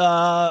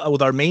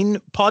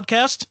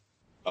podcast?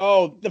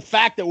 Oh, the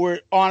fact that we're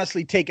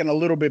honestly taking a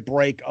little bit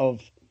break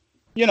of,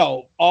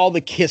 all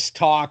the Kiss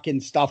talk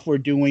and stuff we're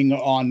doing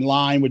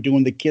online. We're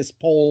doing the Kiss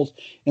polls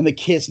and the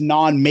Kiss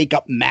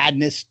non-makeup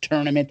madness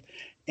tournament.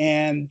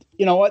 And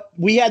you know what?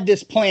 We had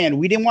this plan.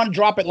 We didn't want to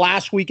drop it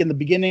last week in the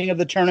beginning of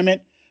the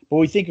tournament, but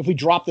we think if we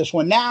drop this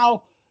one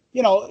now,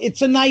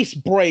 it's a nice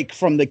break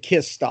from the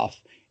Kiss stuff.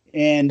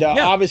 And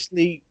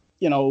obviously,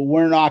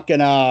 we're not going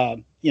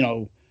to,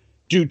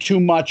 do too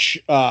much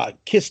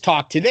Kiss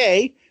talk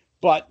today,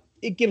 but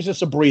it gives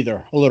us a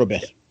breather a little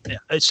bit. Yeah,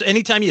 it's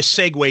anytime you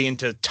segue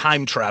into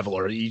time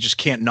traveler, you just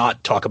can't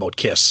not talk about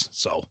Kiss.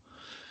 So,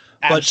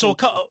 but so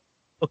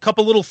a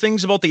couple little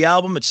things about the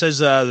album. It says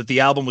that the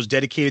album was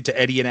dedicated to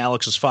Eddie and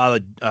Alex's father.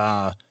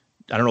 I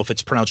don't know if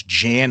it's pronounced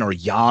Jan or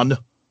Jan,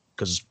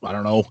 because I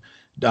don't know.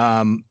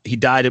 He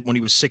died when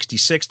he was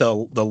 66. The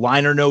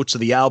liner notes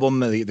of the album,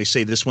 they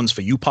say this one's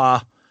for you,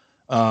 Pa.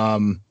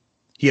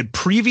 He had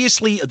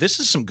previously, this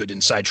is some good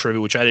inside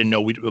trivia, which I didn't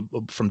know,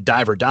 from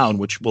Diver Down,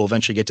 which we'll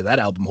eventually get to that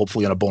album,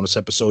 hopefully on a bonus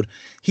episode.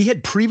 He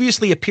had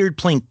previously appeared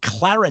playing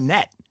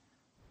clarinet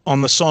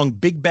on the song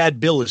Big Bad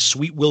Bill is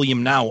Sweet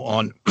William Now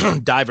on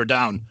Diver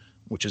Down,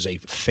 which is a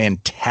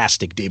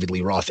fantastic David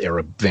Lee Roth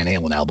era Van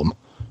Halen album.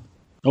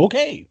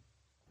 Okay.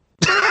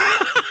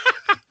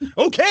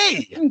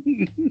 Okay. I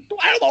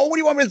don't know. What do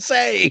you want me to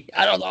say?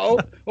 I don't know.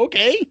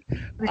 Okay.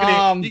 You're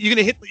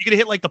gonna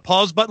hit like the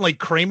pause button like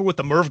Kramer with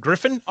the Merv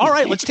Griffin. All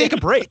right, let's take a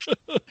break.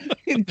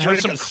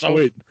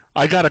 Wait,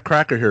 I got a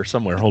cracker here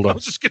somewhere. Hold I on.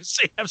 was just gonna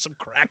say have some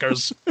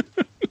crackers.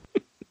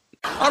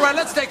 All right,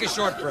 let's take a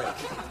short break.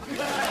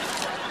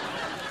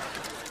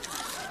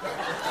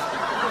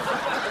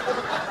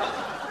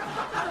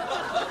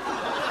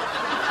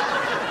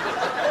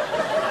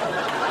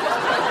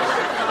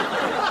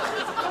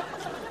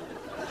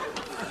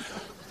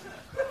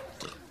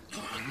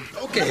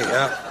 Okay,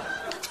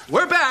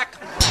 we're back.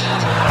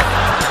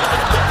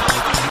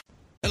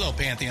 Hello,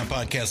 Pantheon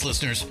Podcast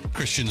listeners.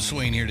 Christian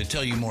Swain here to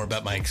tell you more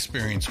about my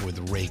experience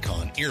with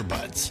Raycon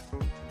earbuds.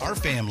 Our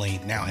family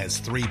now has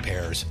 3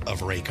 pairs of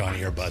Raycon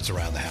earbuds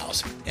around the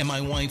house, and my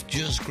wife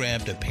just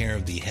grabbed a pair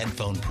of the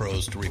Headphone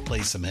Pros to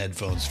replace some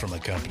headphones from a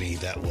company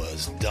that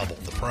was double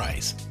the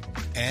price.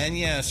 And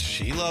yes,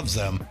 she loves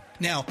them.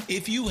 Now,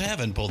 if you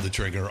haven't pulled the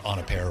trigger on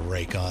a pair of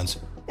Raycons,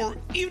 or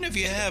even if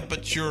you have,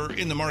 but you're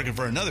in the market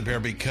for another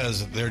pair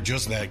because they're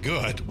just that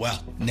good,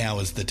 well, now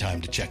is the time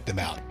to check them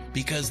out,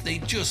 because they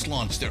just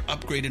launched their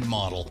upgraded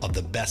model of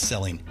the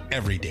best-selling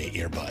everyday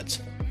earbuds.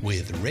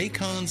 With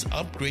Raycon's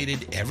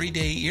upgraded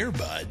everyday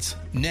earbuds,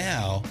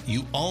 now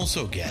you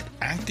also get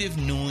active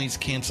noise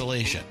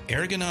cancellation,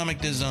 ergonomic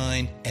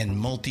design, and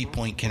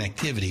multi-point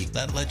connectivity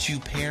that lets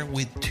you pair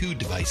with 2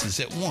 devices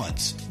at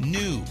once.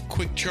 New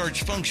quick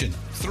charge function,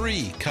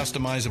 3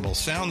 customizable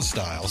sound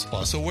styles,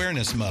 plus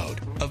awareness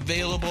mode.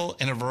 Available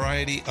in a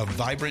variety of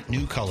vibrant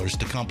new colors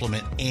to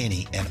complement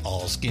any and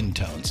all skin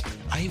tones.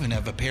 I even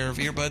have a pair of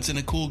earbuds in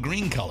a cool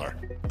green color.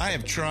 I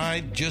have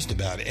tried just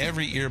about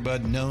every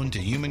earbud known to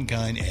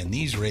humankind, and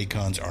these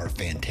Raycons are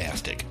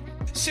fantastic.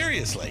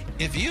 Seriously,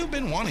 if you've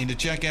been wanting to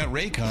check out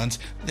Raycons,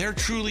 there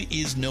truly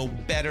is no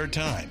better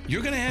time.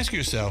 You're going to ask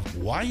yourself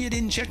why you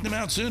didn't check them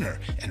out sooner,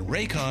 and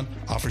Raycon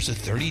offers a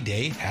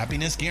 30-day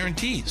happiness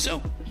guarantee. So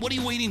what are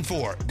you waiting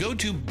for? Go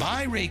to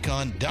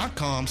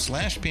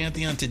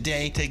buyraycon.com/Pantheon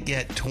today to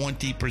get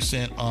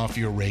 20% off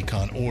your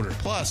Raycon order,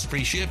 plus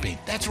free shipping.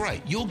 That's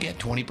right, you'll get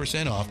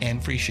 20% off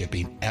and free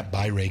shipping at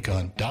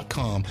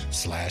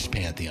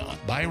buyraycon.com/Pantheon.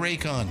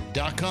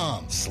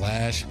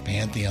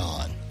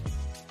 buyraycon.com/Pantheon.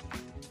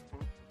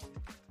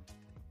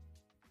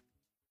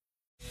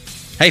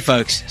 Hey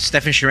folks,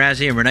 Stefan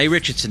Shirazi and Renee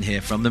Richardson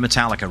here from the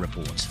Metallica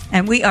Report.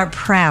 And we are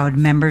proud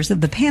members of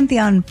the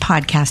Pantheon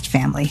podcast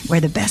family, where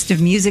the best of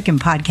music and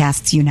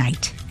podcasts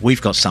unite. We've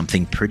got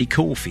something pretty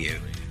cool for you.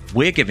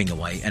 We're giving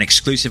away an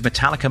exclusive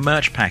Metallica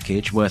merch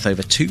package worth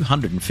over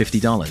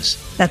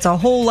 $250. That's a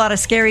whole lot of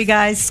Scary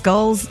Guys,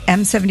 Skulls,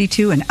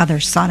 M72, and other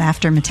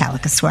sought-after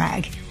Metallica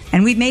swag.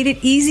 And we've made it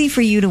easy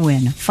for you to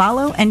win.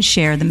 Follow and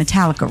share the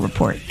Metallica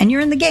Report, and you're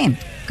in the game.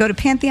 Go to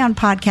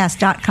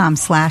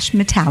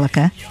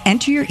pantheonpodcast.com/Metallica,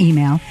 enter your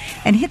email,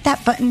 and hit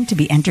that button to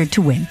be entered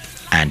to win.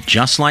 And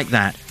just like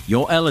that,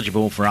 you're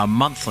eligible for our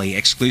monthly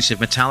exclusive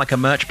Metallica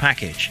merch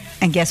package.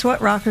 And guess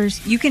what,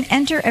 rockers? You can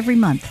enter every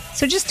month,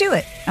 so just do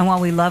it. And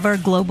while we love our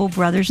global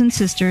brothers and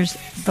sisters,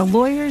 the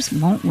lawyers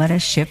won't let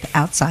us ship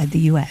outside the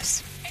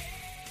U.S.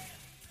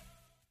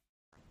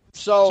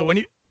 So when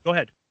you go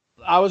ahead.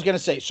 I was going to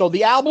say, so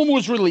the album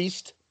was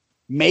released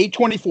May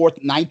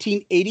 24th,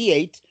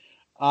 1988.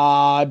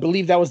 I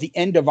believe that was the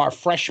end of our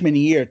freshman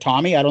year,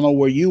 Tommy. I don't know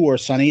where you were,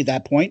 Sonny, at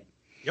that point.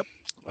 Yep.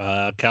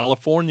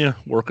 California,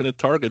 working at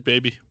Target,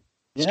 baby.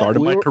 Yeah, Started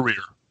my career.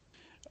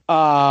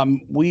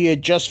 We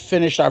had just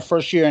finished our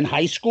first year in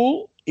high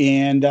school,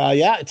 and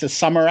it's a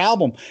summer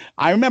album.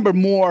 I remember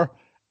more.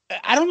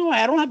 I don't know.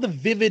 I don't have the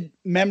vivid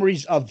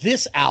memories of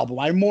this album.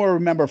 I more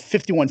remember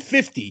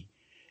 5150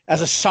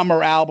 as a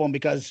summer album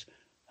because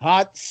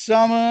hot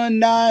summer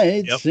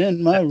nights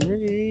in my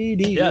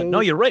radio. Yeah,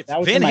 no, you're right. That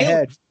was in my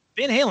head.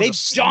 Van Halen. They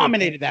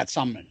dominated that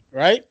summer,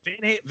 right?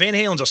 Van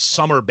Halen's a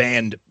summer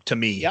band to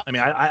me. Yep. I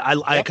mean,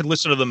 I could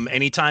listen to them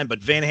anytime, but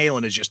Van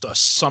Halen is just a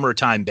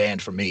summertime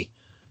band for me.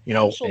 You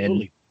know,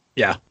 Absolutely. And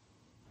yeah.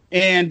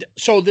 And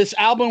so this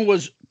album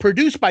was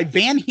produced by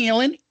Van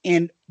Halen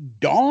and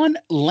Don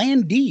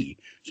Landee.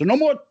 So no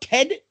more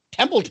Ted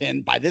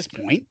Templeton by this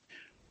point.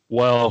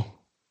 Well,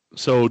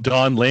 so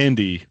Don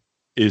Landee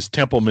is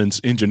Templeman's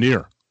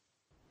engineer.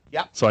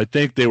 Yeah. So I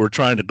think they were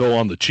trying to go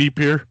on the cheap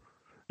here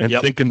and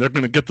thinking they're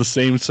going to get the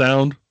same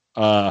sound.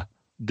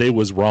 They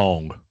was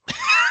wrong.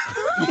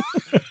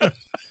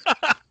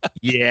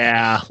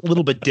 Yeah, a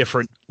little bit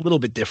different.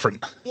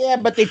 Yeah,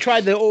 but they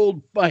tried the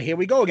old, here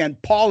we go again,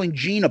 Paul and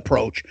Gene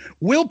approach.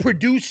 We'll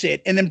produce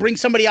it and then bring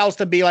somebody else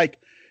to be like,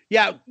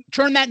 yeah,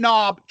 turn that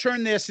knob,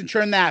 turn this and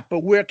turn that, but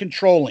we're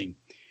controlling.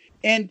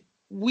 And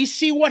we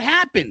see what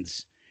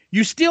happens.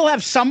 You still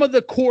have some of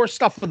the core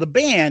stuff of the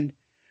band,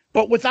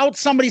 but without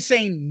somebody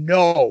saying,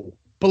 no,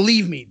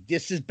 believe me,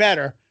 this is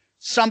better.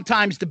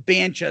 Sometimes the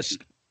band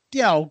just,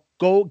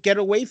 go get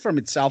away from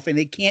itself and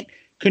they can't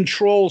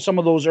control some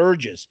of those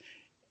urges.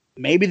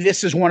 Maybe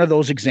this is one of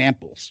those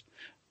examples.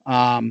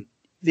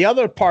 The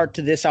other part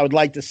to this I would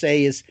like to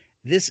say is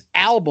this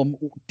album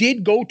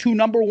did go to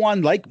number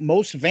one, like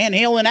most Van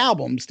Halen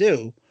albums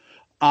do.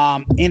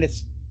 And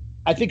it's,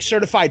 I think,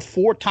 certified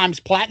 4 times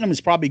platinum. Has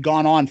probably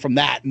gone on from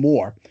that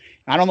more.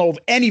 I don't know of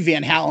any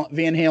Van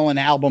Halen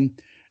album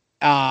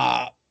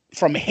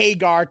from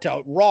Hagar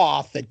to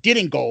Roth that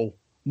didn't go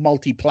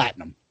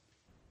multi-platinum.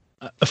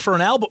 For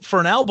an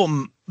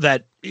album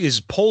that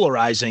is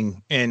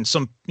polarizing and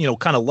some,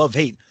 kind of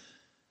love-hate,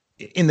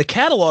 in the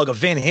catalog of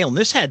Van Halen,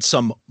 this had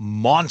some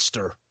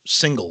monster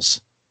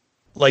singles,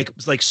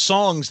 like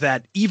songs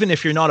that even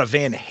if you're not a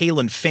Van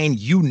Halen fan,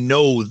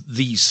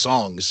 these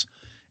songs.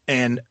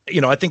 And,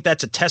 I think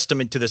that's a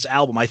testament to this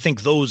album. I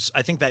think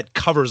that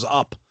covers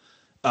up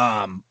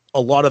a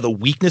lot of the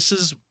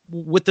weaknesses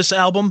with this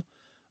album.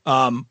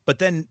 But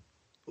then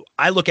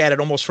I look at it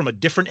almost from a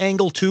different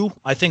angle too.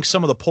 I think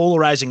some of the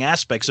polarizing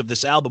aspects of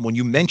this album, when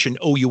you mention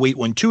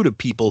OU812 to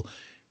people,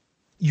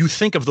 you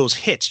think of those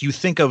hits. You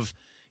think of,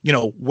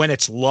 When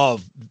It's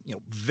Love,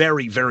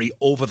 very, very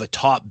over the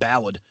top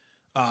ballad.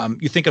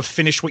 You think of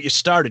Finish What You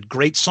Started,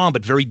 great song,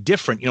 but very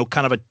different,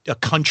 kind of a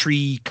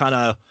country kind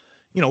of,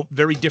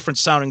 very different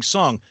sounding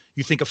song.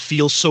 You think of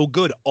Feel So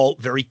Good, all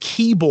very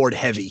keyboard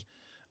heavy.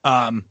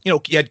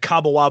 You had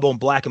Cabo Wabo and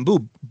Black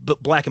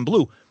and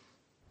Blue.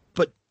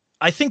 But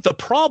I think the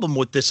problem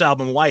with this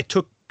album, why it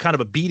took kind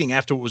of a beating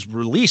after it was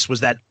released, was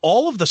that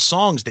all of the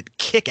songs that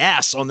kick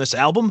ass on this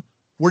album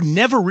were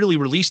never really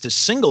released as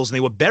singles, and they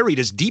were buried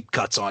as deep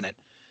cuts on it.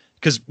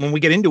 Because when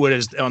we get into it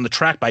as on the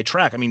track by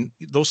track, I mean,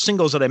 those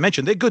singles that I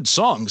mentioned, they're good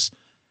songs,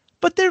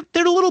 but they're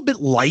a little bit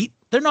light.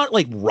 They're not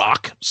like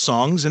rock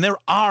songs, and there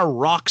are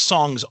rock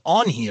songs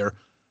on here,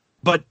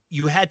 but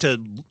you had to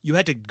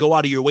go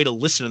out of your way to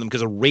listen to them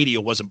because the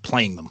radio wasn't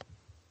playing them.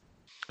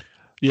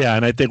 Yeah,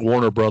 and I think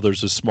Warner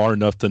Brothers is smart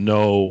enough to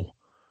know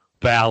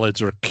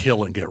ballads are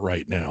killing it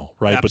right now,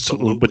 right?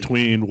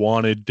 Between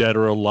Wanted Dead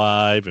or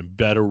Alive and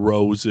Bed of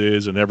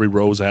Roses and Every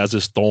Rose Has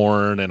Its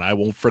Thorn and I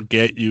Won't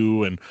Forget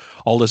You and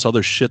all this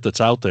other shit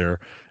that's out there.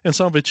 And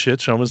some of it's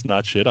shit, some of it's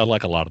not shit. I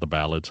like a lot of the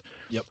ballads.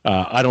 Yep.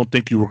 I don't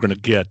think you were going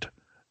to get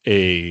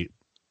a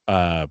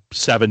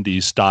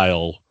 70s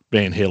style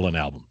Van Halen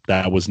album.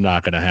 That was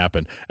not going to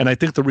happen. And I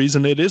think the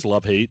reason it is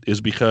love-hate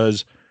is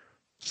because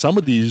some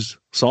of these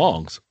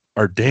songs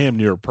are damn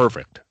near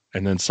perfect.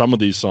 And then some of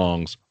these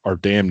songs are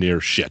damn near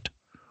shit,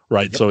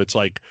 right? Yep. So it's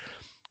like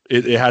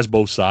it has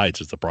both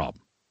sides is the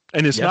problem.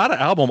 And it's not an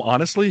album,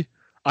 honestly.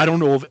 I don't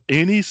know of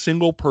any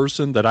single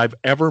person that I've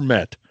ever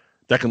met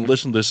that can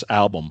listen to this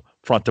album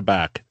front to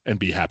back and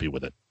be happy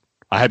with it.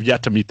 I have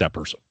yet to meet that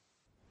person.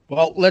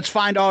 Well, let's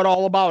find out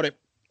all about it.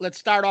 Let's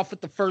start off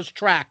with the first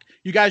track.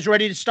 You guys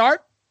ready to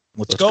start?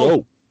 Let's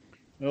go.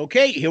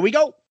 Okay, here we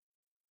go.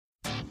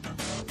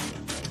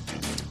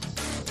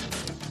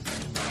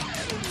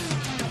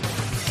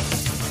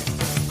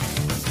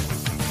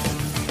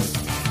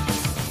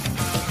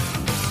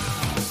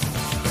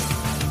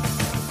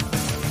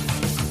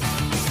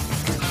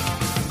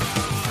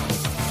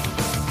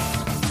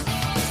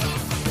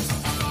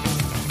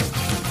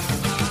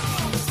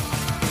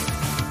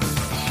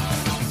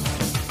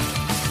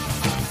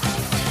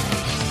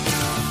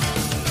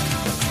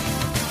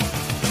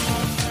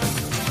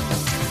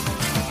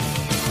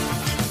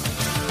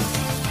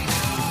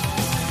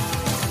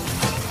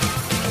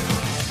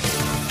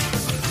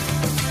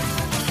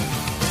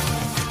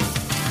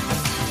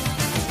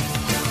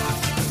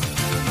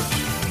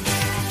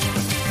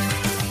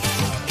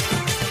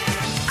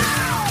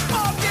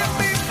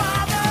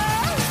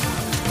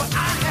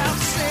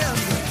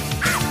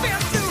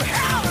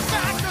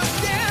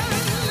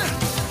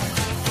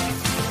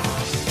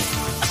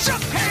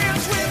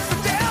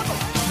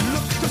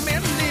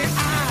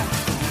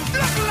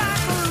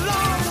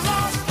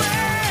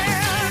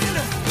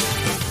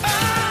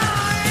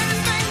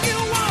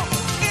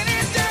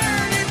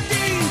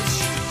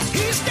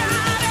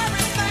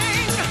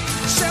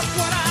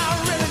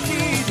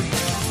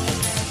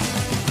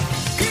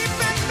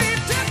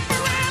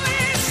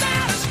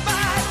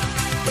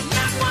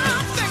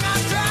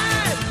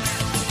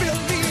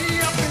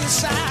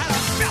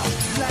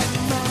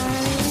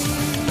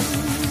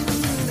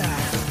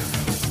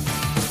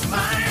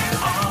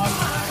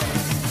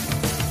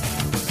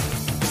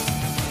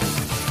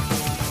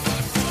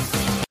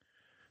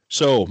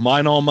 So,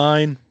 Mine All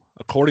Mine,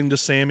 according to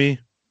Sammy,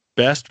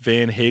 best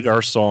Van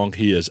Hagar song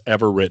he has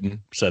ever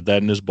written. Said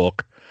that in his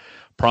book.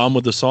 Problem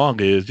with the song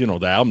is, the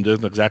album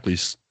doesn't exactly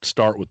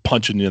start with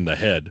punching you in the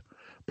head,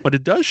 but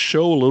it does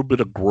show a little bit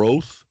of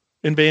growth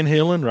in Van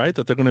Halen, right?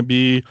 That they're going to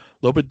be a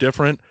little bit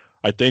different.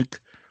 I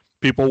think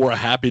people were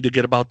happy to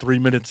get about 3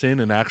 minutes in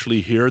and actually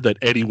hear that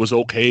Eddie was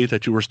okay,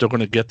 that you were still going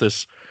to get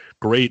this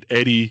great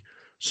Eddie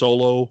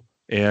solo.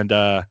 And,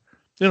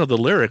 the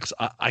lyrics,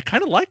 I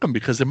kind of like them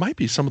because they might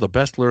be some of the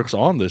best lyrics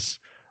on this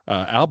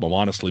album,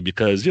 honestly,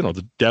 because,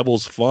 the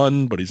devil's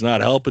fun, but he's not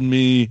helping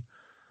me.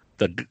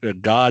 The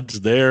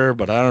God's there,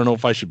 but I don't know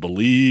if I should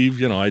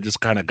believe, I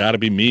just kind of got to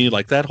be me.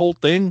 Like that whole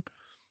thing,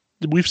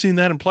 we've seen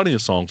that in plenty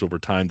of songs over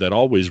time that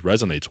always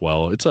resonates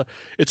well. It's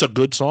a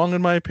good song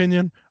in my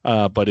opinion,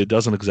 but it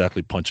doesn't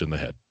exactly punch in the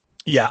head.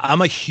 Yeah,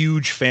 I'm a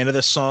huge fan of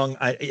this song.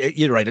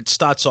 You're right. It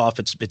starts off,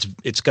 it's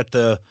got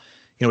the,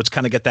 it's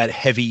kind of got that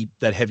heavy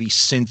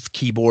synth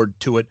keyboard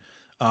to it.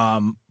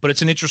 But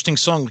it's an interesting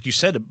song, like you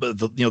said.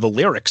 The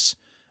lyrics,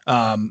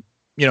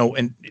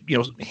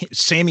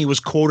 Sammy was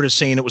quoted as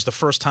saying it was the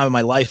first time in my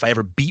life I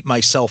ever beat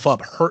myself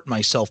up, hurt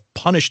myself,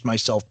 punished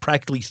myself,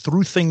 practically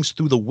threw things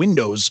through the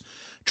windows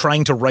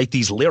trying to write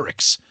these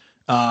lyrics.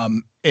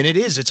 And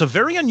it's a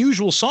very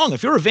unusual song.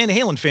 If you're a Van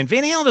Halen fan,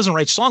 Van Halen doesn't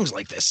write songs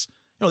like this.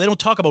 They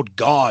don't talk about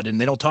God and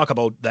they don't talk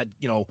about that,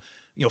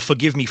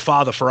 forgive me,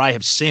 Father, for I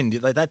have sinned.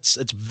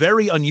 It's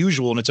very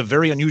unusual, and it's a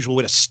very unusual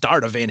way to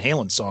start a Van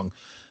Halen song.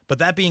 But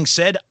that being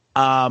said,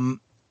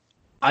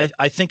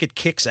 I think it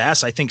kicks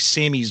ass. I think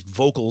Sammy's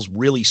vocals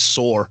really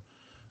soar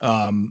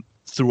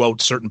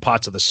throughout certain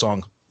parts of the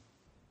song.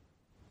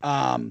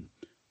 A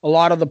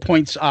lot of the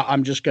points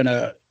I'm just going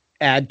to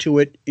add to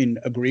it and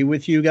agree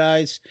with you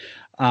guys.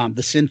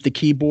 The synth, the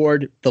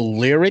keyboard, the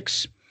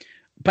lyrics.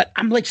 But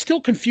I'm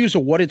still confused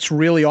of what it's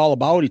really all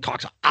about. He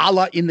talks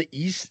Allah in the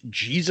East,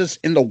 Jesus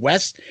in the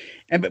West.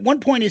 And at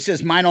one point he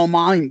says, Mine All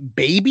Mine,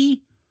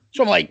 baby.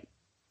 So I'm like,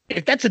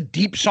 if that's a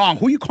deep song,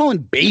 who are you calling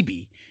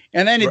baby?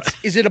 And then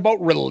is it about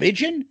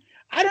religion?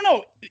 I don't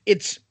know.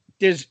 It's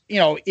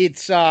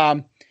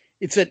an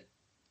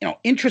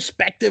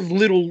introspective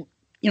little,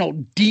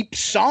 deep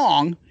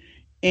song.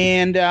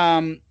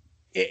 And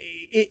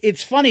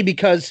it's funny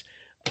because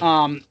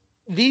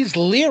these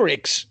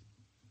lyrics,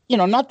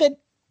 not that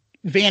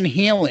Van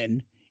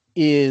Halen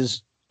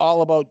is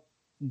all about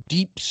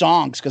deep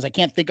songs, because I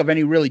can't think of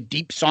any really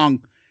deep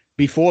song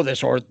before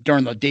this or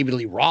during the David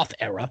Lee Roth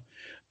era.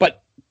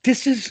 But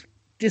this is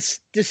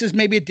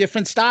maybe a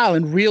different style,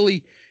 and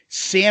really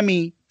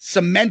Sammy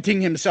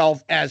cementing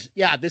himself as,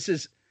 this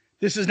is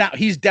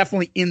He's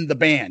definitely in the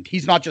band.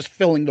 He's not just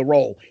filling the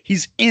role.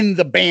 He's in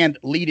the band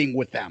leading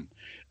with them.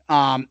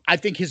 I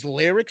think his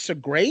lyrics are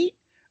great.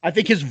 I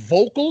think his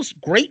vocals,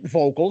 great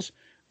vocals.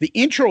 The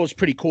intro is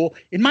pretty cool.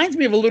 It reminds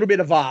me of a little bit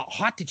of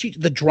Hot to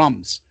Cheat, the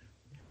drums.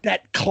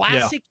 That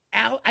classic,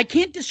 I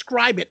can't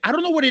describe it. I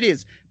don't know what it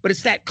is, but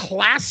it's that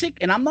classic,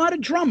 and I'm not a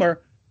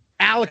drummer,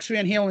 Alex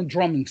Van Halen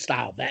drumming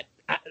style.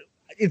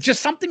 It's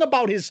just something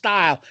about his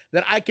style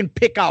that I can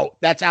pick out.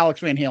 That's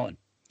Alex Van Halen.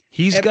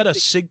 He's got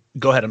a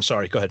Go ahead. I'm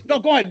sorry. Go ahead. No,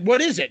 go ahead. What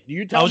is it?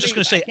 You tell me. I was just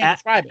going to say,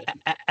 describe it.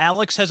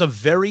 Alex has a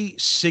very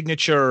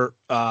signature.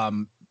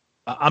 I'm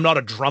not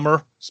a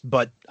drummer,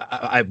 but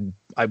I've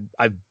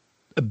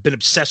been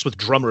obsessed with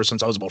drummers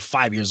since I was about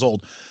 5 years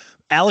old.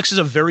 Alex is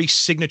a very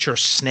signature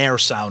snare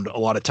sound a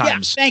lot of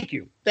times. Yeah, thank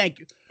you.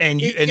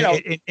 And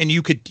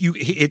you could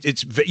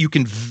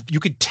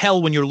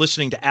tell when you're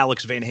listening to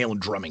Alex Van Halen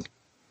drumming.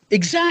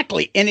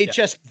 Exactly. And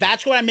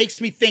that's what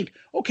makes me think,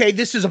 okay,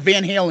 this is a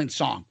Van Halen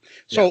song.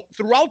 So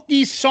throughout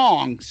these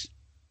songs,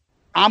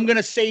 I'm going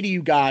to say to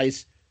you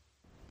guys,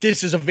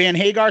 this is a Van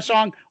Hagar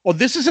song, or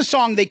this is a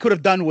song they could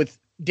have done with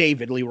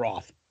David Lee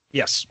Roth.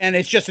 Yes. And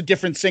it's just a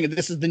different singer.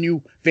 This is the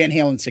new Van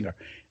Halen singer.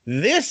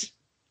 This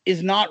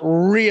is not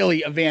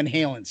really a Van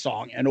Halen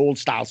song, an old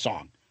style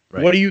song.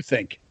 Right. What do you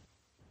think?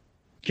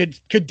 Could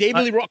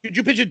David Lee Roth, could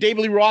you picture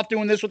David Lee Roth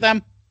doing this with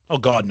them? Oh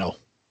God, no.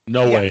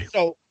 No way.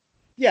 So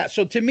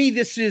to me,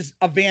 this is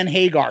a Van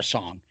Hagar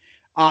song.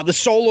 The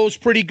solo's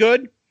pretty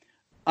good.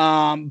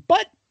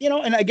 But,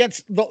 and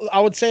I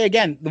would say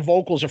again, the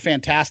vocals are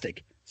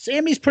fantastic.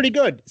 Sammy's pretty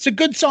good. It's a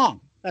good song.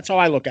 That's how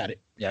I look at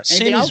it. Yeah.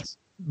 Anything else?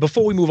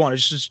 Before we move on,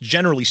 it's just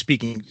generally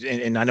speaking,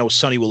 and I know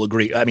Sonny will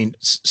agree. I mean,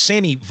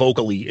 Sammy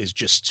vocally is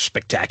just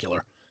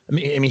spectacular. I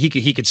mean,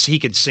 he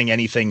could sing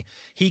anything.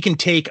 He can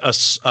take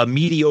a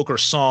mediocre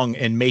song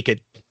and make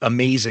it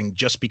amazing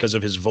just because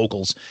of his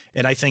vocals.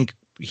 And I think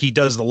he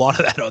does a lot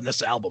of that on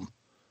this album.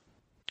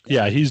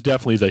 Yeah, he's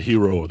definitely the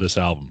hero of this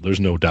album. There's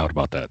no doubt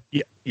about that.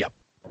 Yeah. Yep.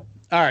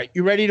 All right,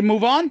 you ready to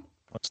move on?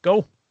 Let's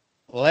go.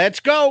 Let's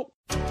go.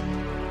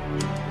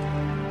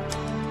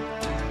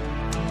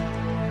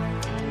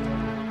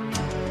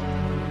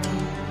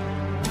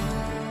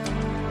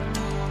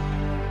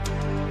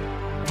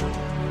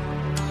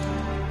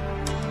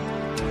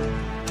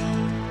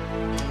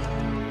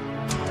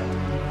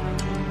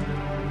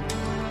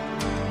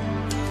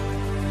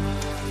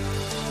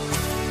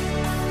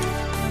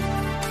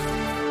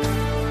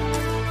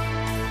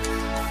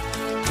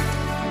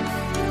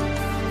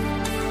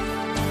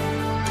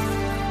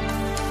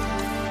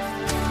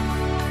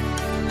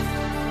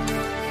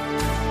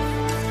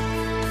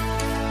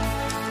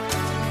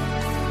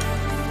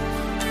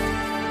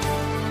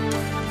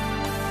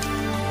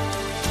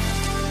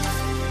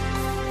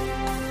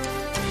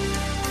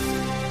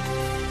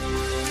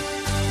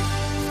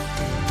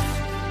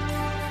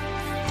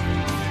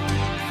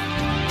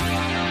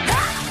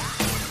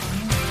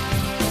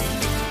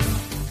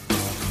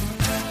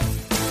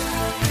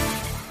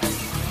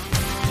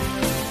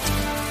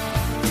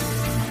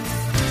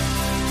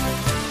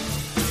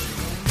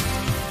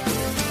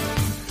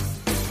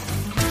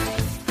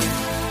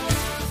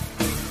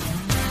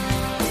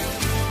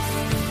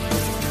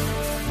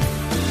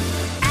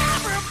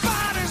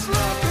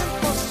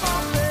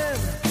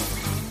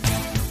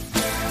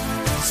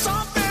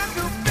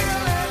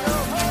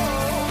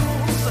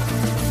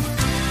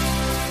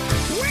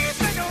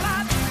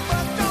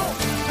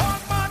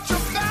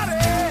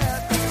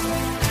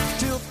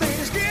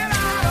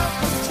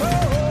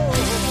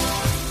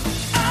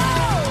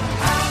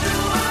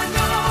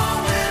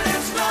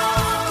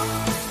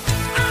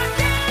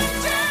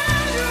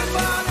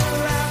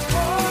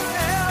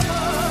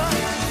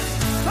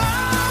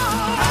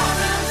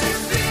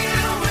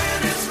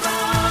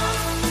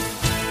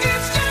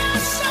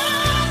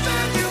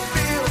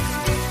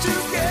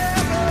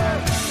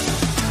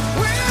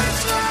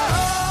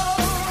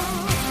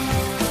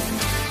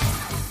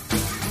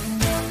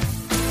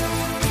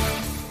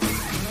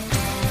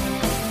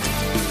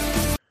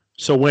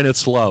 So When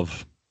It's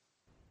Love,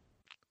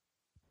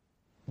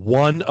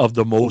 one of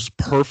the most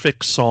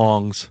perfect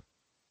songs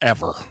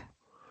ever.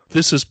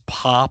 This is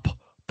pop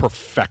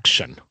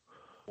perfection.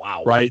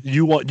 Wow. Right?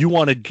 You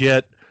want to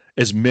get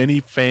as many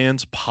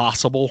fans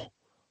possible.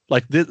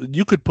 Like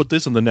you could put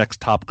this in the next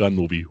Top Gun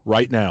movie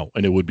right now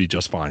and it would be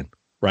just fine.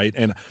 Right?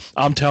 And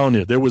I'm telling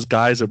you, there was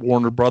guys at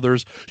Warner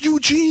Brothers,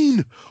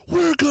 Eugene,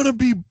 we're going to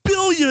be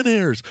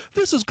billionaires.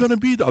 This is going to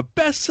be the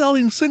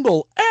best-selling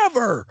single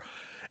ever.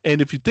 And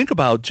if you think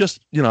about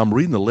just, I'm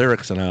reading the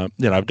lyrics and,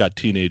 I've got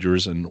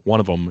teenagers and one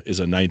of them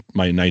is my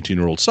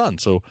 19-year-old son.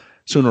 So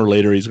sooner or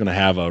later he's going to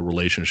have a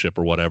relationship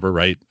or whatever,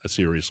 right? A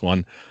serious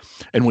one.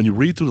 And when you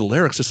read through the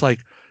lyrics, it's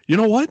like, you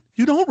know what?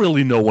 You don't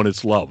really know when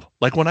it's love.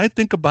 Like when I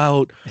think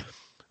about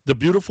the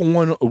beautiful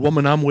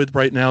woman I'm with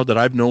right now that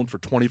I've known for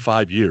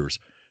 25 years,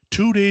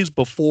 2 days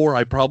before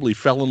I probably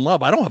fell in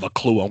love, I don't have a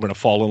clue I'm going to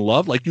fall in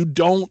love. Like you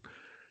don't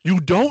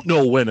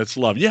know when it's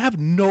love. You have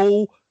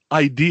no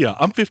idea.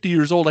 I'm 50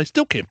 years old. I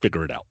still can't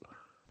figure it out.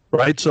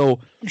 Right. So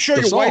I'm sure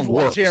your wife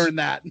was hearing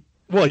that.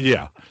 Well,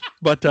 yeah,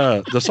 but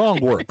the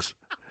song works.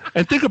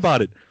 And think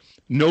about it.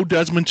 No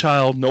Desmond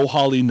Child, no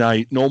Holly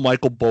Knight, no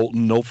Michael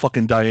Bolton, no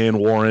fucking Diane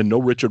Warren,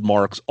 no Richard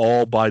Marx,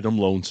 all by them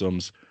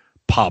lonesomes.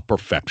 Pop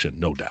perfection,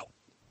 no doubt.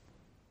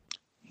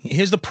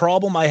 Here's the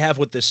problem I have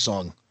with this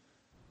song.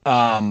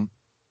 I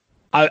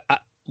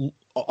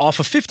off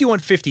of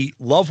 5150,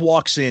 Love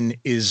Walks In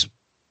is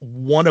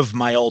one of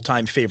my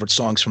all-time favorite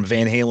songs from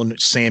Van Halen,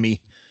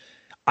 Sammy.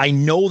 I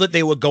know that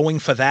they were going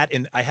for that,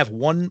 and I have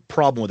one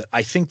problem with it.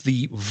 I think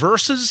the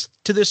verses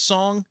to this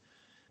song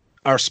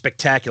are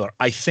spectacular.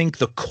 I think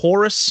the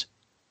chorus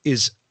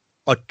is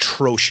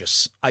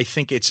atrocious. I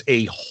think it's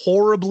I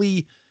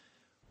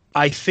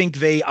think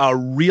they are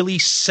really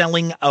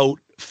selling out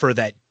for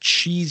that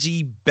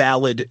cheesy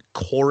ballad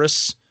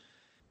chorus,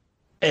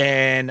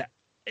 and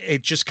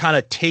it just kind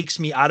of takes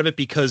me out of it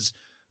because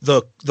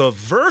the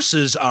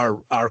verses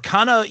are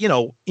kind of,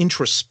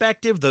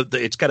 introspective.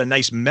 It's got a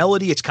nice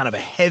melody. It's kind of a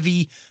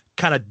heavy,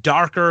 kind of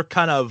darker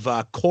kind of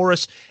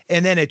chorus,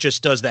 and then it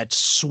just does that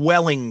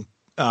swelling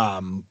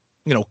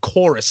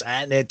chorus,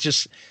 and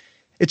it's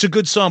a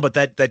good song, but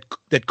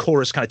that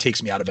chorus kind of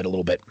takes me out of it a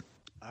little bit.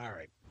 All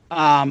right.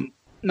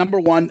 Number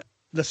one,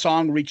 the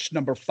song reached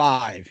number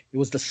 5. It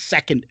was the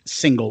second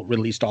single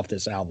released off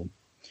this album.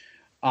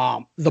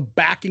 The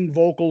backing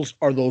vocals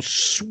are those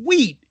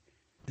sweet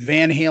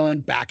Van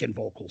Halen backing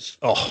vocals.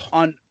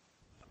 Oh,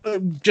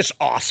 just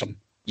awesome.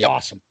 Yep.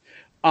 Awesome.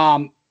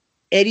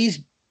 Eddie's,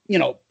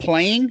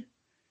 playing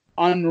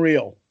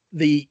unreal.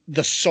 The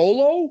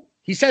solo,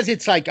 he says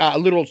it's like a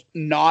little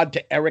nod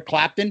to Eric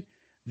Clapton.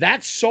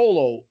 That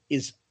solo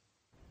is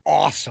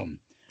awesome.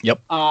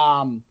 Yep.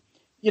 I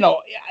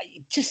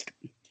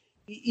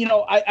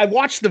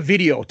watched the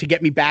video to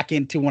get me back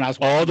into when I was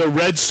watching. Oh, the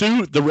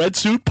red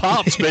suit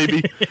pops,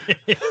 baby.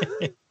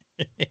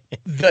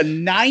 The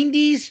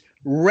 90s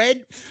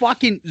red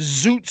fucking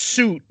zoot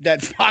suit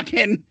that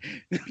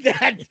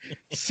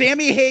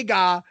Sammy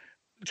Hagar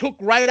took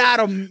right out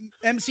of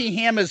MC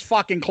Hammer's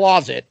fucking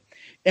closet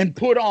and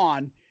put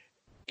on.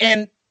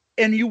 And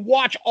you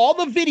watch all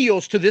the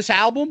videos to this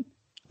album,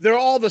 they're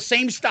all the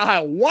same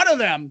style. One of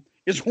them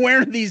is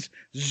wearing these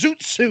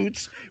zoot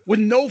suits with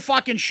no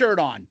fucking shirt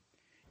on,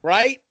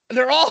 right?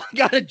 They're all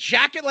got a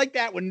jacket like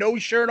that with no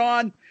shirt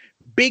on,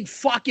 big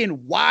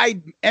fucking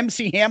wide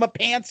MC Hammer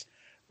pants.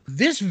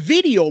 This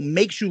video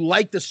makes you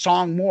like the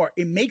song more.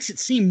 It makes it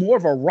seem more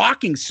of a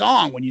rocking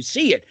song when you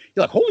see it.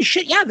 You're like, holy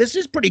shit, yeah, this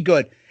is pretty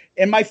good.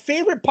 And my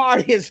favorite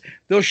part is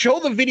they'll show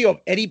the video of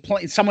Eddie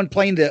someone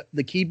playing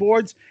the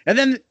keyboards. And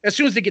then as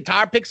soon as the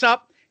guitar picks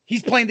up,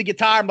 he's playing the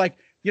guitar. I'm like,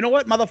 you know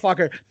what,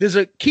 motherfucker? There's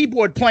a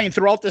keyboard playing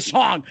throughout the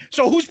song.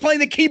 So who's playing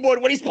the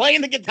keyboard when he's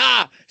playing the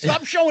guitar?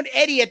 Stop showing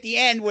Eddie at the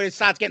end where it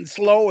starts getting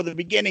slow, or the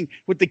beginning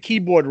with the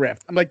keyboard riff.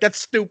 I'm like, that's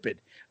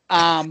stupid.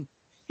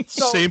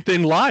 Same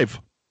thing live.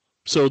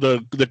 So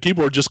the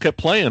keyboard just kept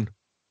playing.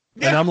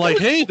 Yeah, and I'm like,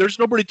 hey, there's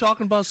nobody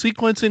talking about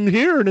sequencing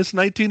here, and it's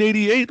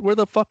 1988. Where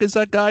the fuck is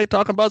that guy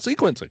talking about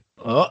sequencing?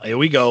 Oh, here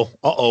we go.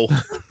 Uh-oh.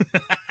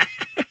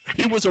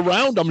 He was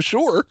around, I'm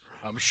sure.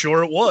 I'm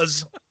sure it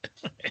was.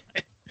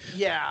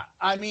 Yeah,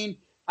 I mean,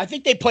 I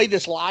think they played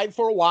this live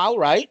for a while,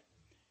 right?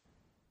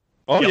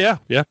 Oh, yep.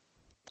 Yeah.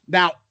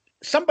 Now,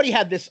 somebody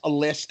had a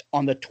list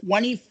on the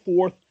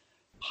 24th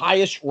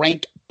highest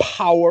ranked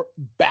power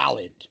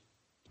ballad.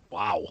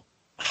 Wow.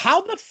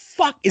 How the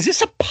fuck is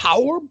this a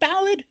power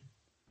ballad?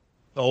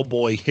 Oh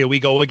boy, here we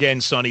go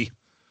again, Sonny.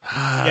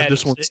 Yeah,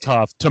 this one's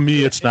tough. To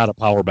me, it's not a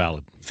power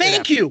ballad.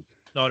 Thank you.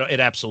 No, it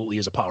absolutely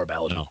is a power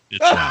ballad. No,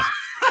 it's not.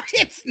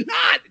 It's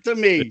not to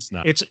me. It's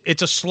not.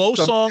 It's a slow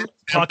song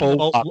talking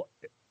about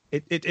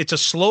it's a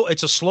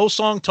slow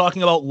song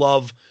talking about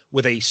love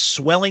with a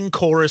swelling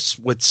chorus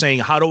with saying,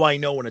 how do I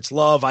know when it's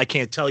love? I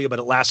can't tell you, but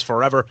it lasts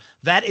forever.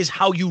 That is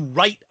how you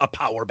write a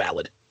power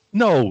ballad.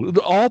 No,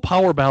 all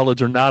power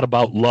ballads are not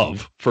about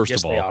love, first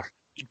of all. Yes,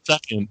 they are.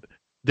 Second,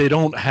 they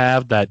don't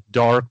have that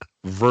dark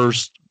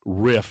verse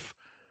riff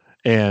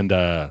and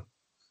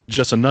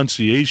just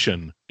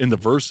enunciation in the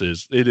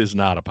verses. It is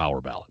not a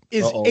power ballad.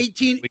 Is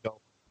 18...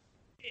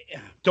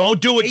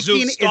 Don't do it, 18,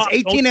 Zeus. Stop.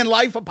 Is 18 in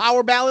Life a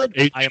power ballad?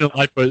 18 in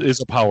Life is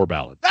a power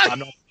ballad.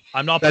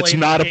 I'm not That's playing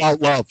not about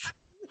love.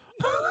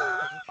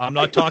 I'm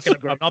not talking.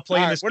 I'm not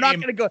playing this We're game. not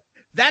going to go.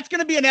 That's going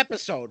to be an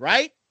episode,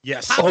 right?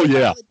 Yes. Power yeah.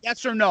 ballad,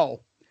 yes or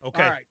no?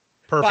 Okay. All right.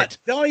 Perfect. But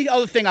the only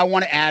other thing I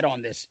want to add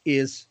on this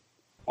is,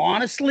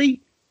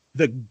 honestly,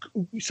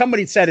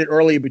 somebody said it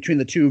earlier between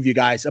the two of you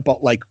guys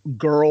about like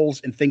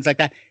girls and things like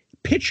that.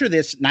 Picture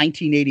this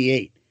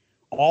 1988.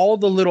 All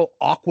the little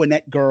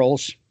Aquanet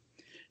girls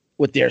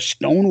with their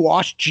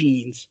stonewashed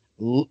jeans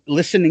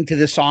listening to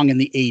this song in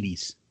the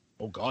 80s.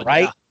 Oh, God.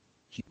 Right?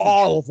 Yeah.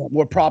 All of them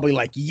were probably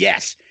like,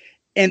 yes.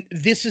 And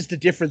this is the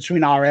difference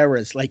between our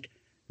eras. Like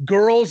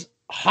girls,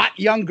 hot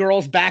young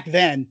girls back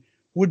then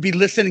would be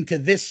listening to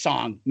this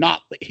song,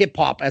 not hip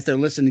hop as they're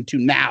listening to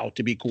now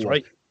to be cool. That's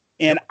right.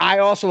 And I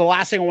also, the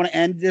last thing I want to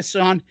end this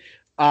on,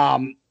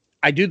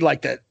 I do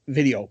like the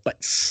video,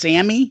 but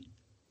Sammy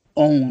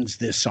owns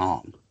this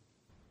song.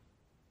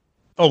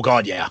 Oh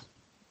God, yeah,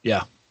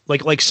 yeah.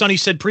 Like Sonny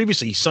said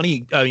previously,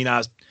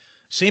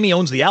 Sammy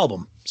owns the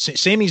album.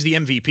 Sammy's the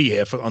MVP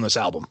here on this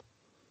album.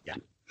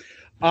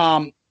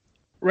 Yeah.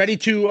 Ready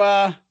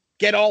to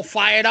get all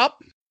fired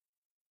up?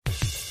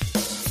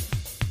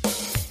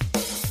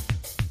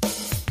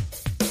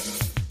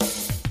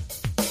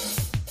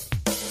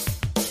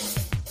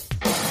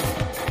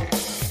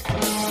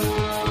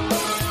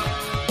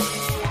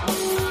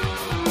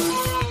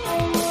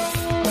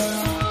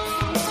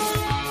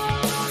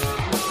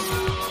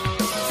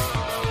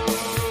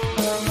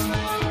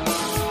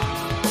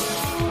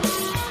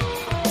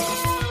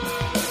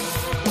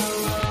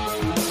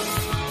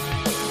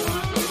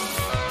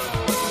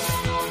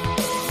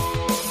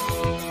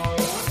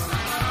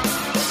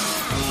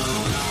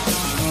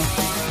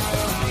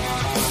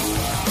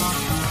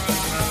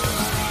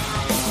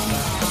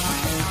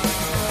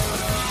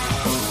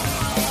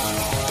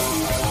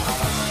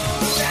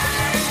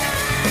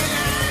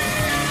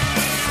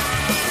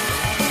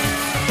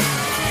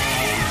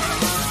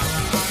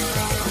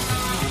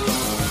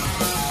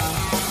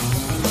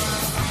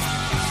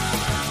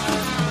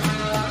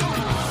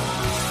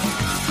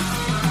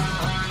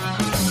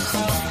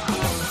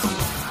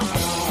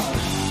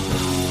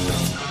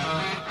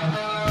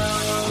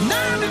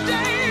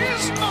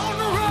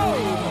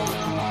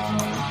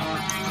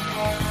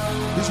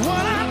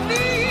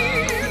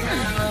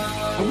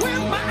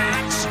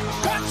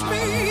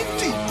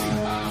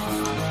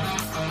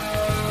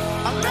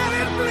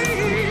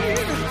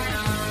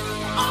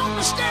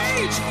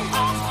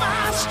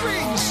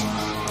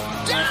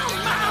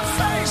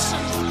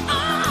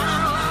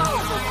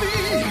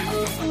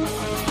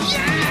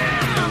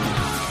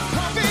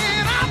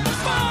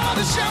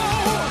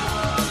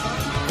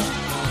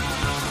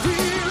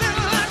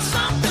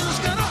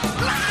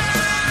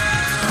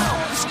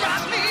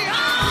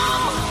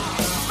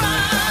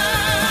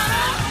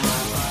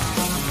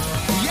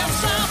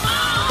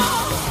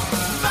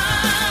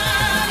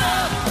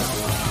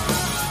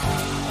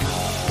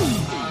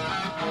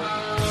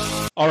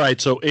 All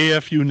right, so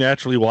AFU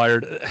Naturally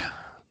Wired.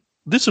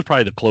 This is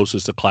probably the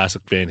closest to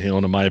classic Van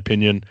Halen, in my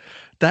opinion.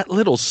 That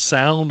little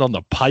sound on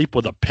the pipe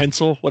with a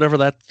pencil, whatever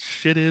that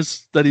shit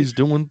is that he's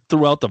doing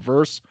throughout the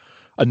verse,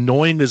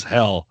 annoying as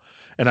hell.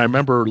 And I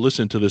remember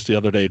listening to this the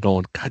other day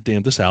going, God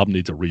damn, this album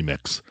needs a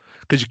remix.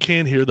 Because you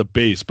can't hear the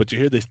bass, but you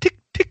hear this tick,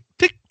 tick,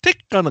 tick,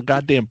 tick on the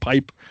goddamn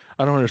pipe.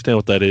 I don't understand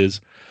what that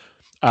is.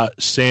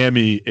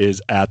 Sammy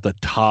is at the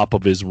top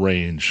of his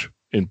range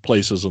in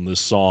places on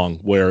this song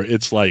where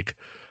it's like,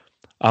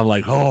 I'm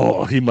like,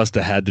 oh, he must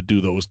have had to do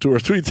those 2 or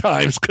 3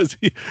 times because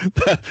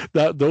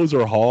those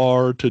are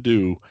hard to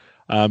do.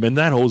 And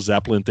that whole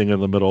Zeppelin thing in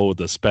the middle with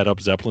the sped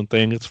up Zeppelin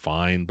thing, it's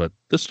fine, but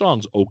this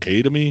song's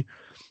okay to me.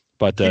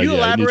 But it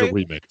needs a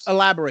remix.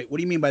 Elaborate. What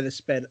do you mean by the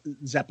sped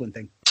Zeppelin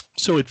thing?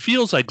 So it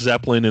feels like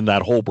Zeppelin in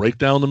that whole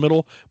breakdown in the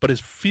middle, but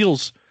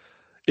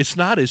it's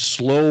not as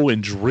slow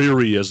and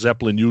dreary as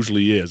Zeppelin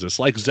usually is. It's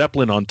like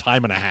Zeppelin on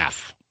time and a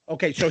half.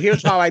 Okay, so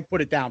here's how I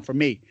put it down for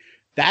me.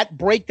 That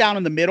breakdown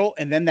in the middle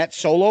and then that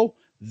solo,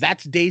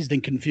 that's Dazed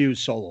and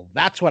Confused solo.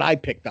 That's what I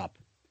picked up.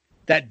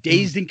 That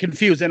Dazed and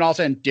Confused, and all of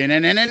a sudden,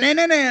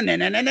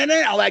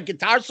 all that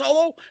guitar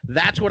solo,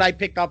 that's what I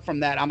picked up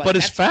from that. I'm like, but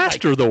it's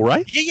faster though,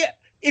 right? Yeah.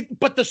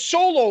 But the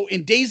solo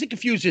in Dazed and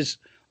Confused is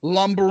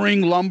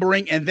lumbering,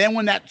 and then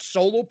when that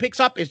solo picks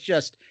up, it's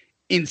just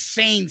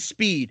insane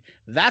speed.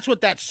 That's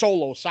what that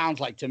solo sounds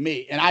like to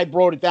me. And I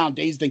wrote it down,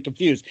 Dazed and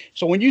Confused.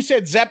 So when you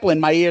said Zeppelin,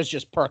 my ears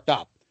just perked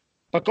up.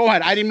 But go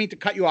ahead. I didn't mean to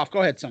cut you off.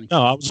 Go ahead, Sonny.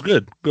 No, that was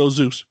good. Go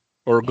Zeus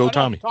or go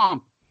Tommy.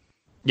 Tom.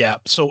 Yeah.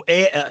 So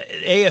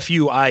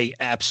AFU, I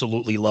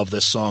absolutely love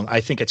this song. I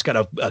think it's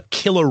got a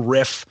killer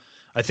riff.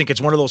 I think it's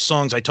one of those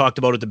songs I talked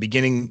about at the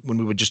beginning when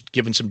we were just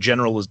giving some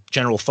general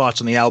thoughts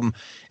on the album.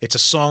 It's a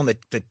song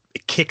that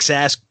kicks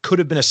ass. Could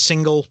have been a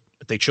single,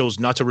 but they chose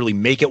not to really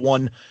make it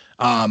one.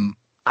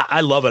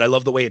 I love it. I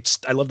love the way it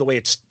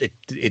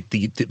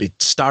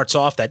starts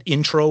off. That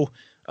intro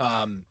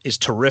is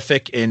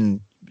terrific. And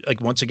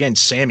like, once again,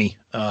 Sammy,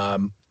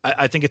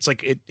 I think it's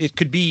like, it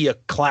could be a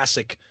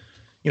classic,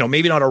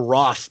 maybe not a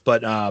Roth,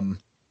 but,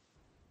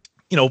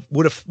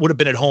 would have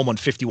been at home on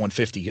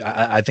 5150.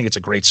 I think it's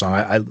a great song.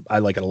 I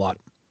like it a lot.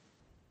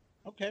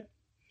 Okay.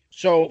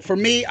 So for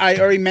me, I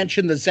already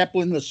mentioned the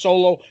Zeppelin, the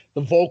solo,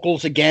 the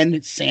vocals again,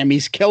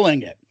 Sammy's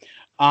killing it.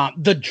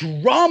 The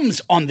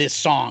drums on this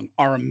song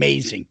are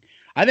amazing.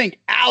 I think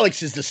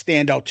Alex is the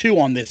standout too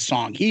on this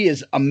song. He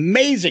is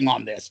amazing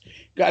on this.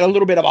 Got a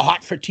little bit of a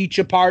Hot for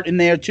Teacher part in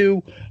there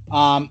too.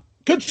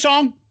 Good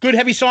song, good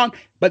heavy song.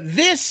 But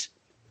this,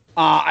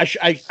 I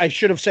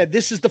should have said,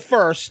 this is the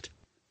first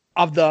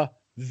of the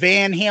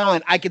Van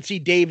Halen. I could see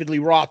David Lee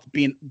Roth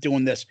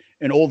doing this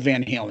in old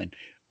Van Halen.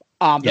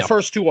 The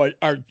first two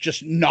are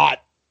just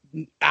not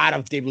out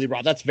of David Lee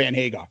Roth. That's Van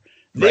Hagar.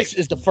 This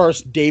is the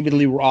first David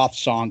Lee Roth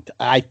song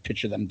I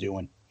picture them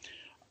doing.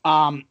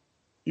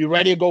 You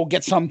ready to go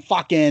get some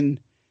fucking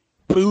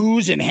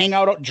booze and hang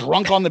out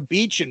drunk on the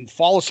beach and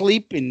fall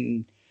asleep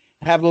and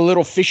have the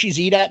little fishies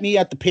eat at me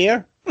at the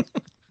pier?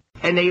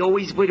 And they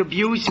always would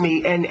abuse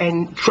me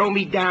and throw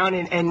me down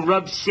and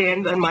rub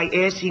sand on my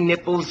assy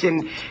nipples,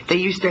 and they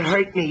used to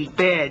hurt me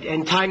bad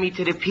and tie me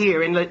to the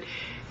pier and let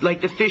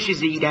like the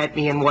fishes eat at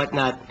me and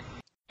whatnot.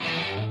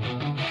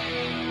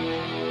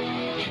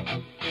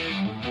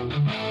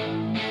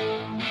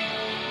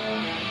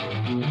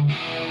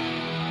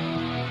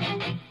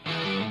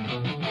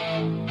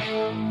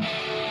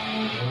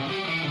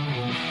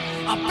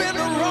 I've been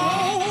to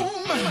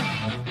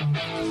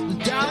Rome,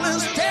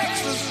 Dallas,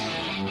 Texas.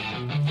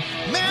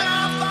 Man,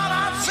 I thought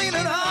I'd seen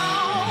it all.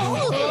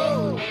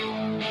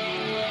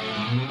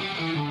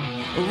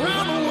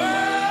 Around the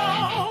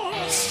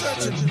world,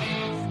 searching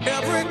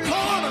every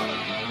corner.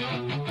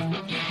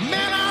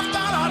 Man, I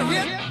thought I'd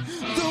hit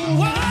the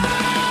wall.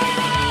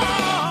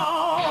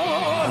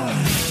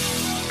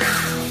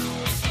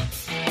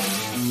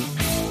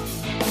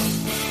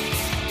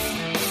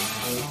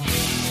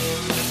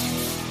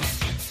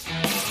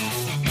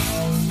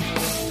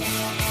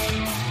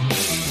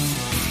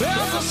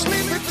 There's a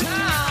sleepy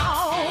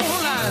town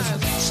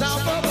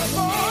south of the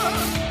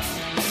border.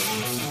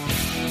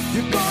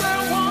 You go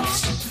there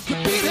once, you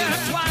be there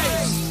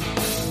twice.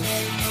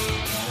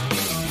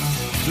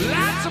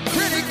 Lots of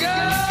pretty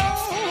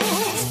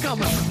girls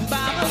coming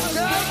by the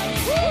stuff.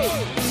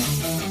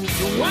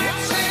 The white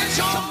sand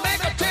sure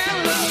make a town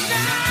look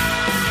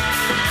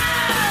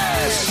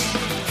nice.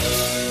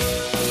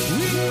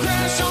 We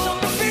crash on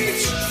the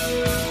beach.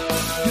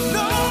 You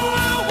know I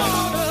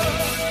wanna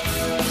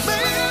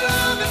make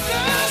love in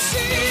the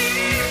sea.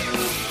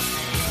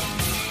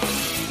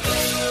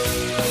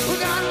 We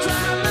got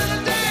traveling to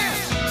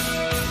dance,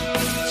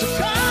 so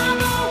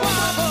come on,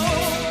 wobble.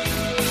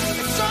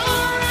 It's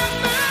alright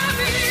by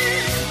me.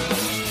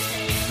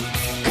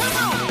 Come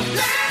on,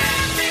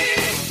 let me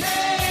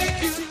take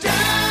you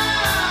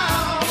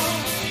down.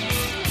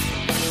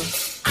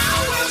 I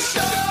will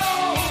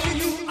show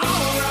you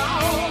all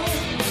around.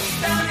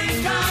 Down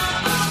in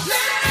Cabo,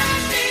 let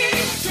me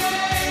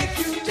take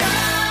you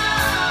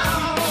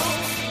down.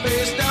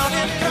 Face down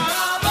in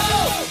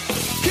Cabo,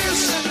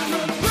 kissing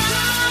the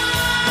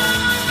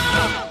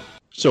ground.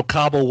 So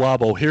Cabo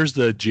Wabo, here's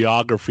the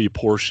geography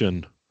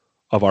portion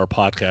of our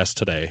podcast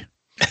today.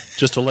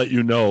 Just to let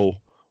you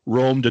know,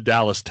 Rome to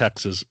Dallas,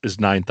 Texas is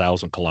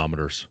 9,000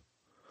 kilometers.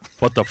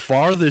 But the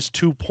farthest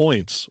 2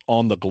 points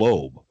on the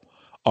globe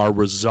are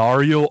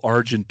Rosario,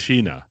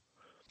 Argentina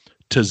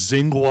to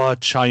Tsinghua,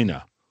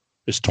 China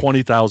is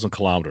 20,000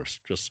 kilometers.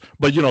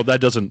 But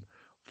that doesn't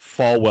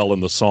fall well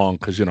in the song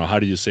because, how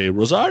do you say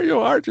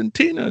Rosario,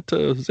 Argentina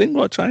to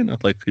Tsinghua, China?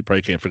 Like, you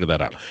probably can't figure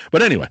that out.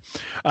 But anyway,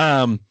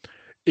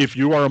 if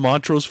you are a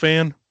Montrose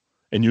fan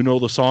and you know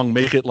the song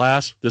Make It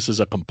Last, this is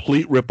a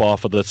complete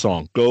ripoff of that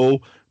song. Go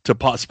to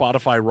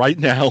Spotify right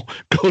now,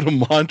 go to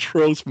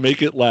Montrose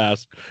Make It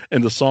Last,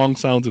 and the song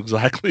sounds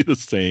exactly the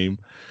same.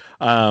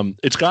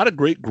 It's got a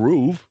great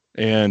groove,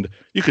 and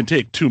you can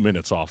take 2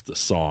 minutes off the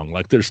song.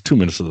 Like, there's 2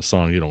 minutes of the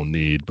song you don't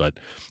need, but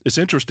it's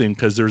interesting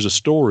because there's a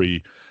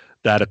story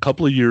that a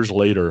couple of years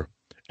later,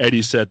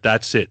 Eddie said,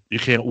 that's it. You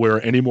can't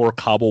wear any more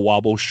Cabo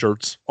Wabo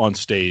shirts on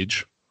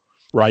stage,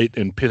 right?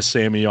 And piss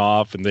Sammy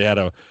off, and they had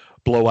a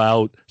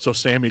blowout. So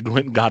Sammy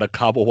went and got a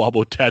Cabo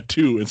Wabo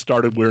tattoo and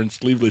started wearing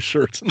sleeveless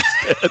shirts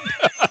instead.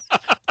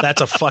 That's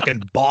a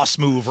fucking boss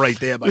move right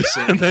there by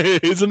Sammy.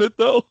 Isn't it,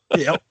 though?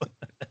 Yep.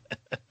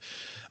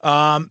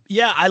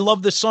 Yeah, I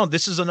love this song.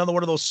 This is another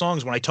one of those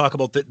songs when I talk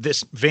about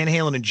this Van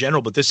Halen in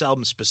general, but this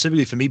album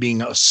specifically for me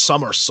being a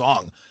summer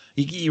song.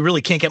 You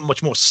really can't get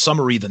much more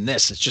summery than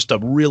this. It's just a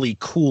really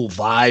cool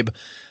vibe.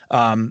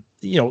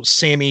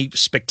 Sammy,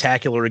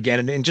 spectacular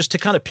again. And just to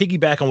kind of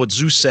piggyback on what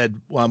Zeus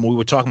said when we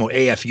were talking about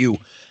AFU,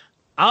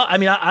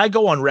 I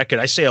go on record.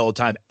 I say all the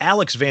time,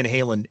 Alex Van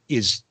Halen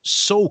is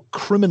so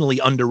criminally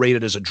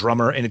underrated as a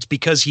drummer, and it's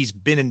because he's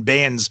been in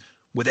bands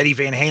with Eddie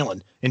Van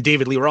Halen and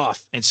David Lee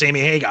Roth and Sammy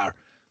Hagar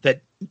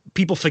that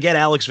people forget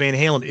Alex Van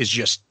Halen is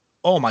just,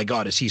 oh my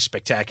God, is he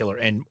spectacular.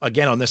 And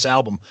again, on this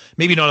album,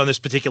 maybe not on this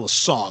particular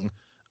song,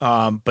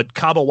 but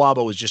Cabo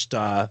Wabo is just,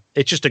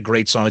 it's just a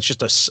great song. It's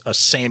just a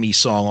Sammy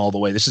song all the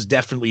way. This is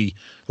definitely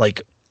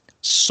like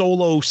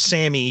solo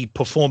Sammy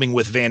performing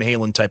with Van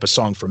Halen type of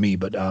song for me.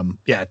 But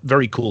yeah,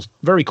 very cool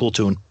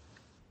tune.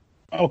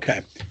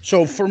 Okay.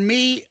 So for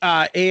me,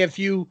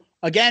 AFU,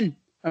 again,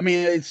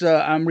 it's,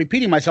 I'm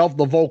repeating myself,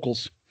 the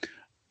vocals.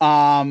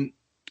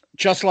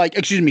 Just like,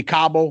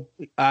 Cabo.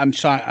 I'm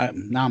sorry.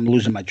 Now I'm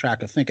losing my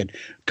track of thinking.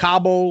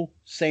 Cabo,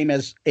 same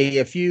as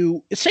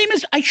AFU. Same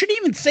as, I shouldn't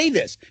even say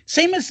this.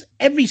 Same as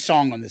every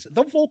song on this.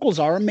 The vocals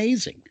are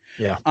amazing.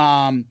 Yeah.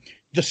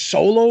 The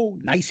solo,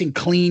 nice and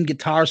clean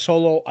guitar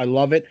solo. I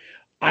love it.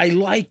 I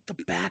like the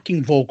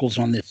backing vocals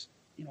on this.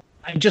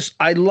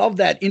 I love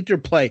that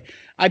interplay.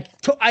 I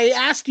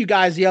asked you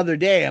guys the other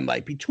day, I'm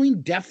like,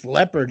 between Def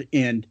Leppard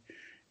and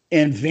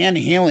Van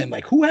Halen,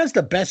 like, who has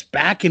the best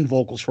backing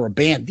vocals for a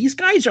band? These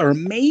guys are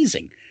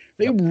amazing.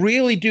 They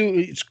really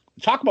do.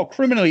 Talk about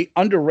criminally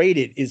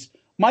underrated is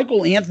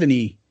Michael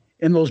Anthony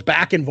in those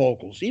backing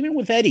vocals, even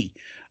with Eddie.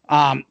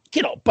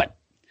 But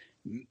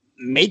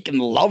Making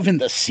Love in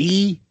the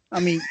Sea.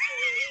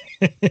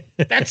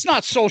 That's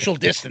not social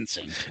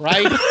distancing,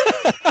 right?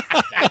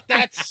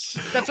 That's a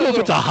Well, if little,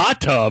 it's a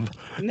hot tub,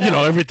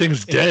 No.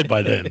 everything's dead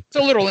by then. it's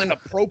a little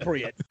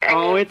inappropriate.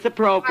 Oh, it's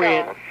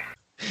appropriate.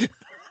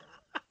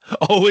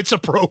 Oh, it's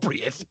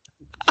appropriate.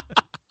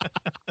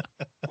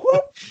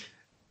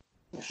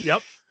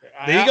 Yep.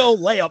 There you go.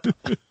 Layup.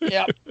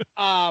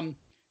 Yep.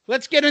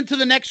 Let's get into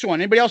the next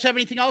one. Anybody else have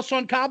anything else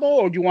on Cabo,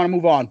 or do you want to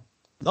move on?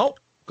 Nope.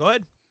 Go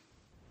ahead.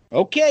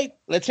 Okay,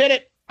 let's hit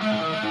it.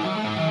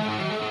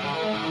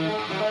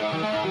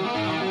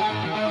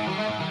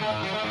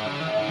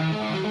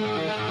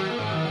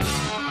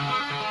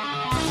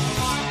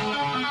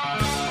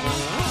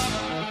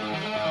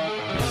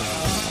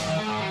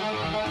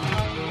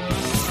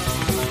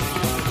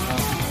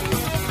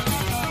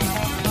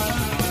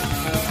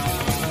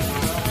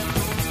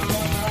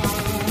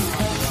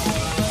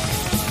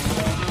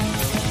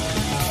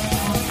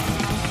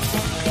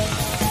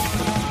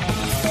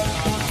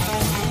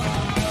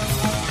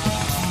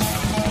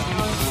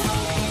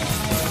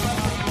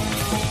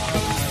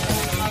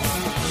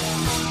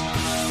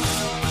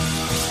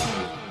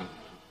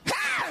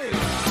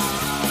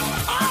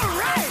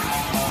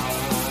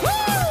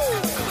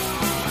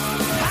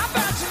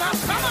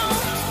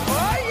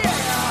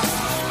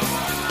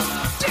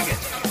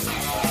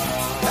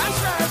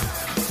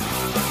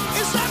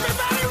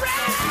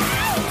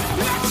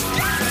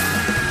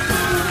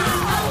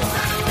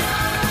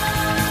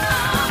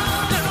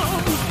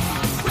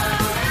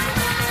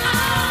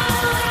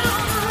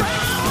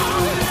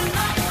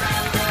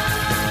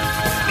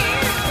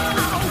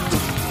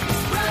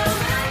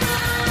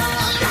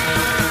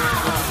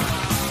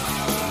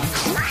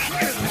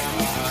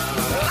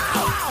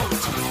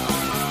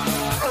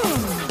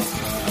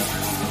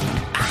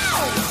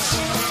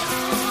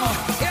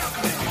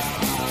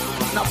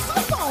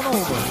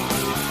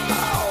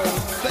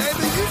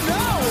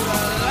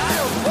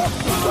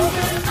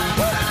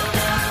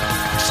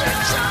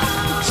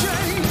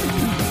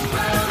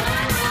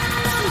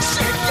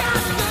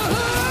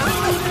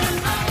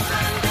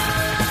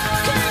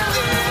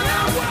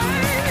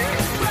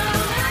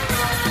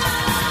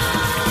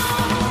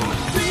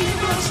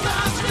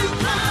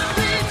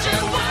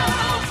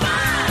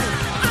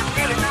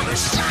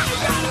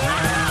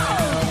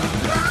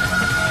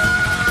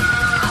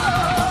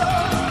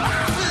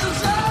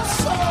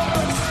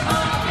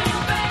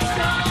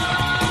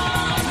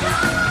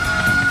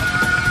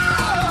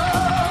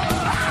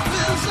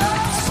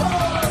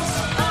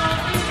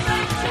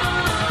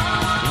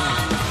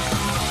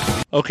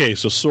 Okay,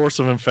 so source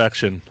of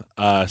infection.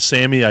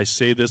 Sammy, I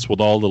say this with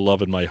all the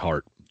love in my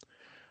heart.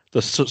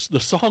 The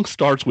song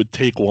starts with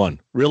take one.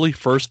 Really?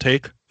 First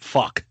take?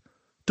 Fuck.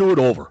 Do it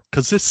over.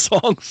 Because this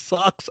song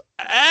sucks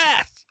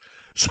ass.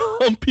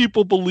 Some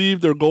people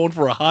believe they're going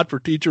for a Hot for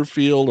Teacher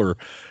feel or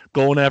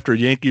going after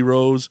Yankee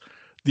Rose.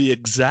 The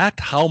exact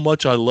how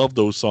much I love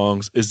those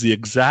songs is the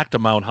exact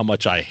amount how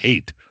much I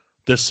hate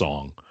this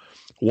song.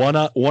 One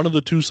of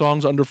the two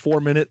songs under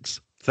 4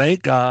 minutes,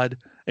 thank God.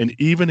 And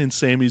even in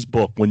Sammy's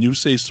book, when you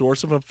say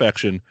source of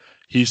infection,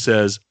 he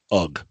says,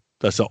 ugh.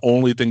 That's the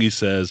only thing he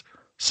says.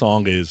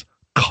 Song is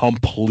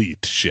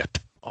complete shit.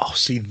 Oh,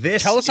 see,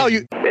 this. Tell us how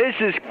you. This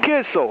is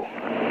Kissel.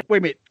 Wait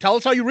a minute. Tell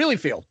us how you really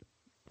feel.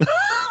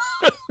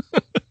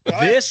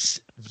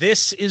 This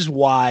is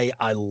why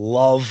I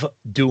love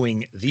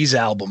doing these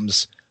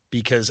albums,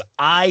 because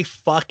I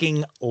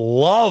fucking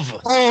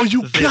love. Oh,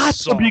 you this got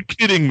song. to be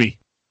kidding me.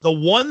 The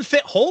one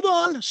thing. Hold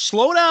on.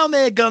 Slow down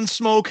there,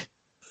 Gunsmoke.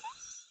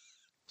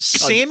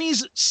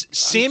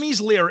 Sammy's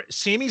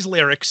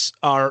lyrics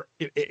are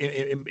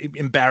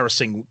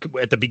embarrassing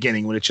at the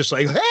beginning when it's just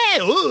like, hey,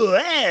 ooh,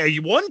 hey,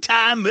 one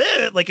time,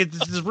 like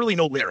there's really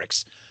no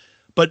lyrics.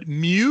 But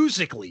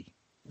musically,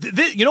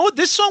 you know what?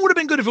 This song would have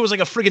been good if it was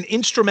like a friggin'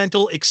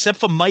 instrumental, except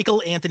for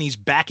Michael Anthony's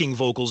backing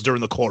vocals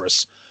during the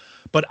chorus.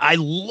 But I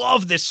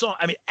love this song.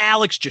 I mean,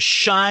 Alex just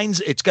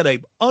shines. It's got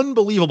an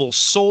unbelievable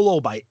solo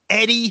by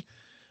Eddie.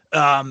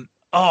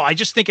 I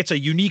just think it's a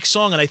unique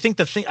song, and I think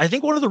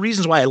one of the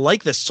reasons why I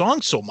like this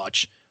song so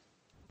much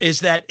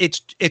is that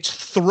it's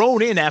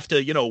thrown in after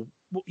you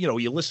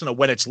listen to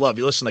When It's Love,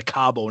 you listen to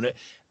Cabo, and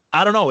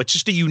I don't know, it's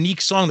just a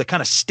unique song that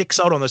kind of sticks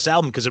out on this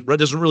album because it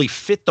doesn't really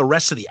fit the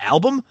rest of the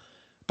album.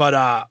 But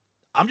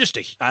I'm just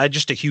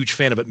a huge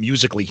fan of it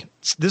musically.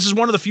 This is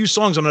one of the few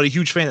songs I'm not a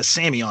huge fan of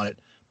Sammy on it,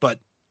 but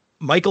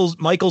Michael's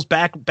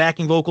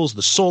backing vocals,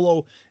 the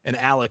solo, and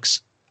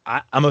Alex,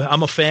 I'm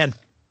a fan.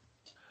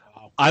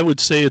 I would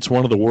say it's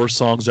one of the worst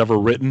songs ever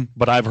written,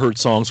 but I've heard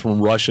songs from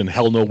Rush and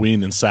Hell No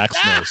Ween and Sax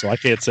No, so I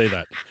can't say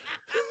that.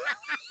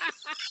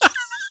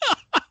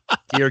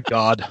 Dear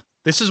God,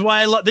 this is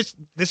why I love this.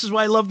 This is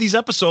why I love these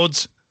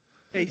episodes.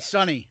 Hey,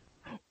 Sonny,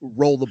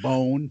 roll the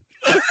bone.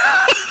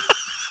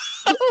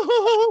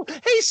 Oh,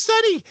 hey,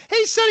 Sonny,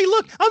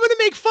 look, I'm going to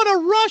make fun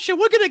of Rush, and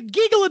we're going to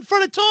giggle in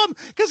front of Tom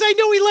because I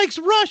know he likes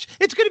Rush.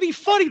 It's going to be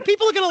funny.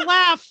 People are going to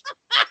laugh.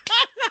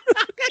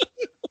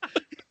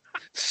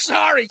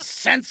 Sorry,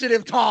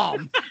 sensitive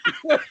Tom.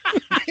 Where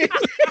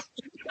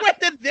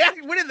did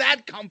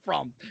that come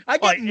from? I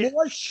get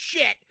more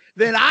shit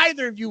than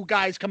either of you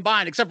guys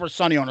combined, except for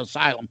Sonny on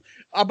Asylum,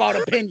 about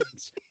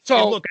opinions. So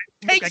Hey, look,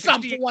 take I can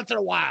some see- for once in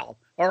a while.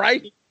 All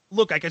right.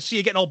 Look, I can see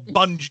you getting all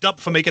bunged up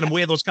for making him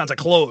wear those kinds of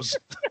clothes.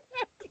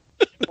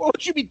 What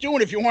would you be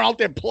doing if you weren't out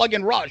there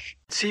plugging Rush?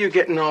 See you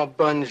getting all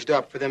bunged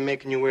up for them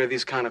making you wear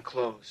these kind of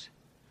clothes.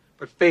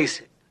 But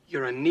face it,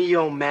 you're a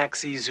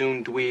neo-maxi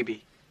zoom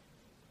dweeby.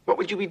 What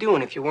would you be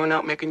doing if you weren't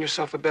out making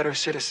yourself a better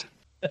citizen?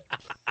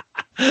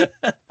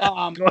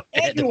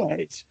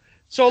 Anyways,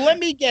 so let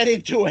me get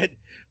into it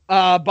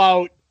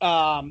about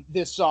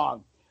this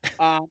song.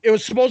 It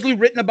was supposedly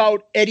written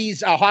about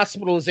Eddie's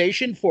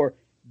hospitalization for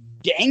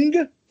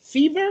dengue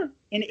fever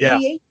in Yeah.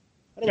 '88.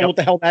 I don't know what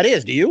the hell that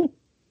is. Do you?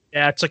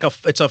 Yeah, I think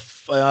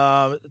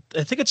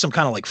it's some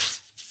kind of like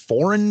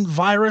foreign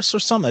virus or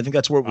something. I think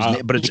that's where it was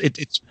named, but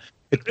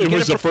It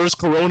was the first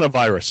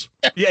coronavirus.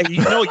 Yeah,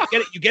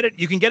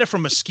 you can get it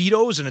from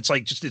mosquitoes, and it's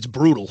like it's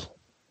brutal.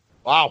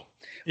 Wow.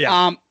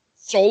 Yeah.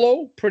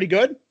 Solo, pretty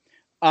good.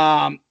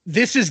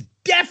 This is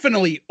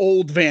definitely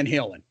old Van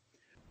Halen.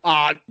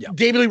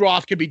 David Lee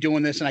Roth could be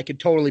doing this, and I could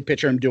totally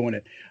picture him doing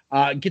it.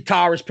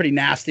 Guitar is pretty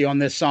nasty on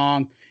this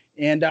song.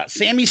 And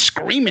Sammy's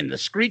screaming, the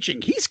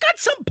screeching. He's got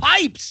some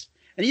pipes,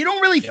 and you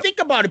don't really think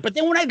about it. But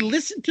then when I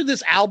listen to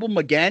this album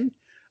again,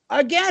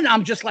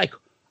 I'm just like,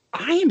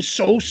 I am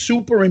so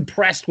super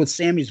impressed with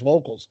Sammy's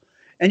vocals.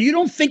 And you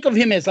don't think of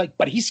him as like,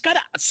 but he's got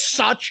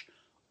such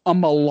a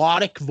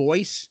melodic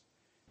voice.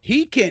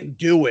 He can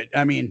do it.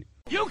 I mean,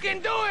 You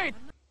can do it!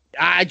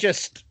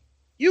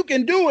 you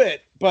can do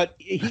it. But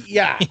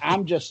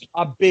I'm just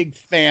a big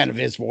fan of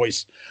his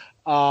voice.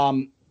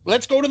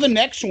 Let's go to the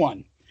next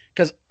one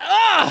because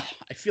I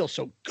feel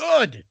so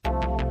good.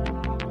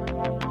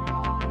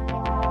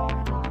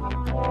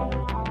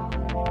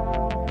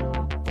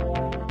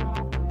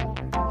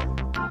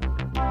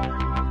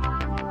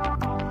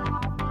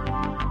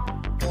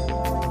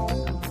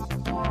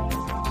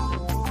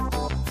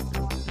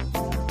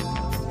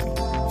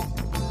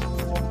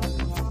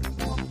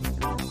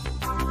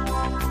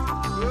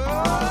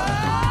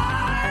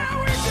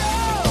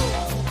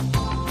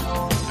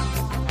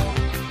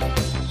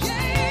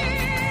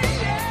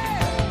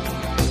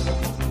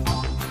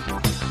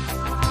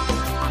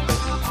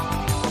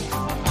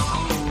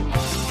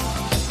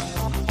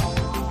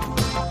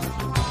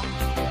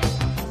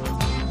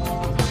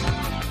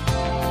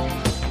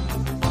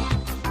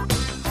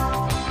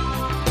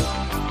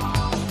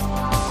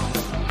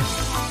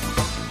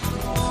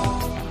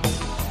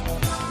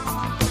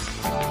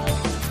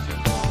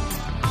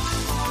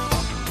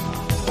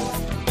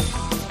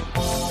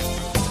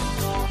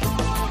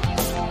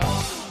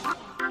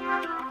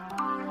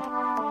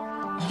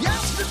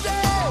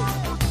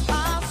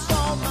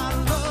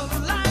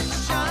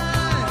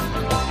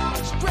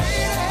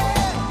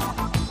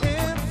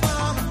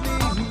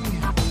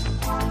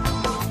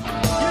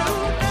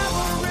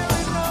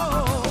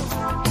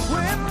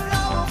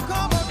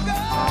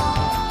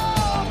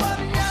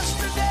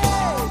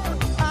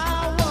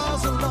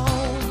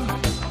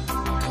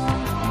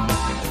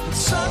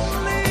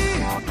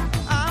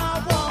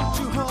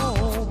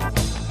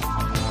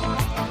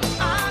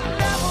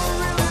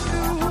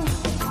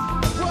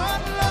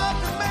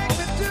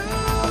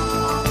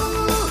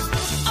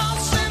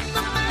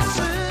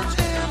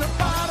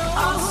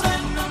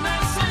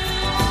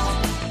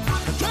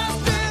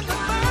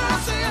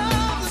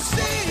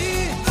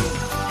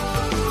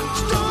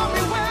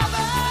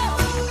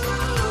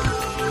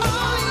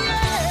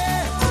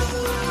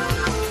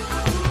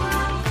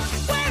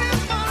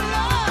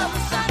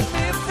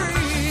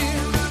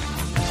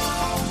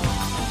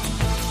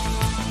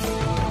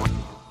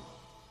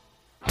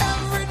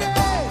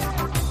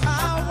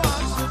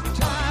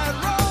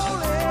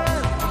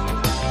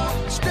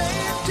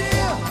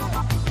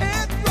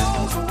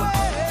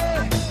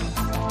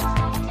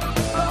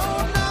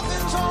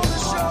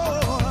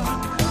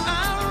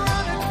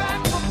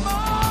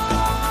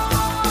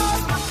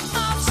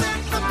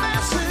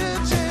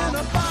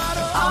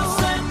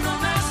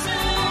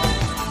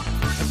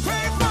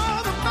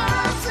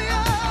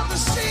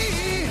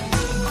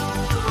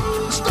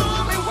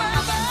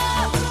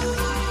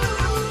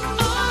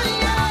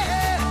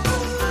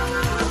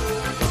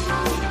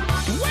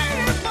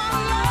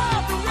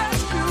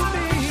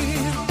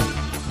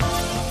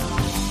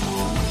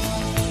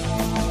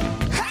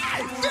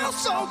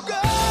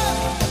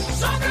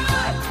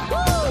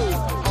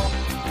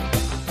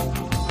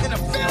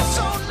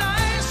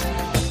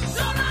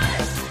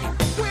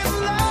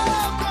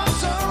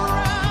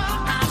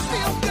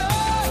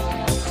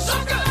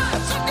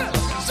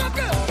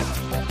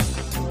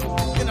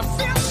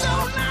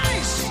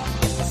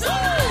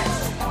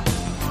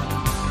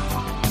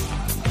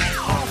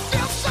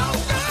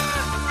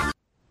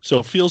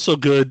 So Feels So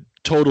Good,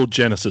 total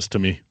Genesis to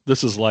me.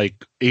 This is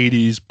like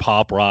 80s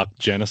pop rock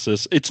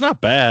Genesis. It's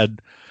not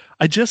bad.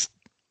 I just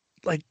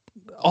like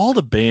all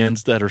the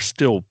bands that are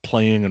still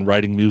playing and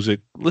writing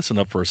music. Listen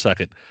up for a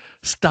second.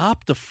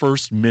 Stop the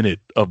first minute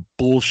of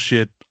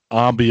bullshit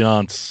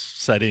ambiance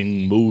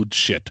setting mood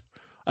shit.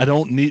 I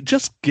don't need,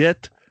 just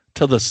get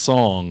to the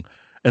song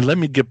and let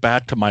me get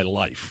back to my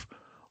life.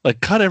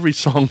 Like, cut every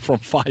song from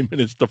 5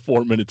 minutes to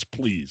 4 minutes,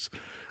 please.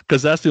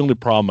 Because that's the only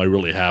problem I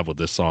really have with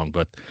this song.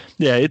 But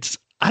yeah,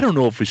 I don't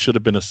know if it should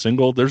have been a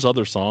single. There's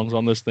other songs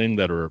on this thing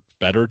that are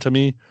better to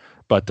me.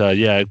 But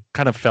yeah, it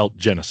kind of felt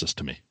Genesis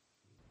to me.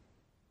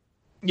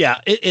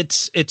 Yeah,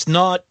 it's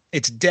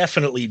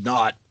definitely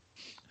not.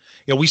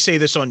 You know, we say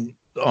this on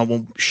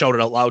Shout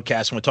It Out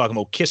Loudcast when we're talking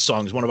about Kiss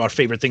songs. One of our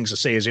favorite things to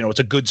say is, it's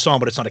a good song,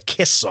 but it's not a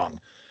Kiss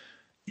song.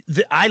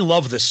 I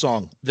love this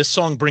song. This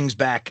song brings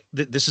back.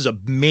 This is a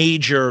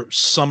major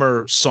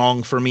summer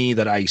song for me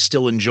that I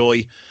still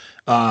enjoy.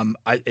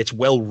 It's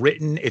well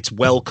written. It's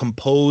well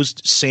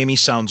composed. Sammy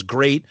sounds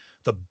great.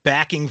 The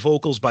backing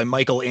vocals by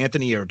Michael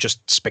Anthony are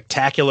just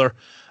spectacular.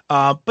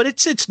 But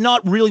it's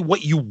not really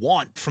what you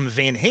want from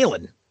Van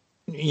Halen.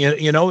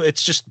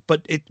 It's just,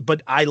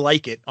 but I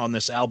like it on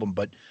this album.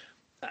 But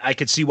I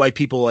could see why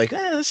people are like,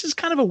 this is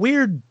kind of a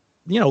weird,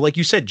 like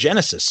you said,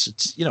 Genesis.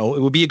 It's, it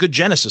would be a good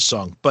Genesis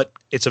song, but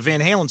it's a Van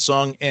Halen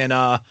song, and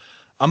I'm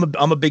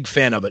a big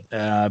fan of it.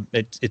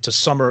 It's a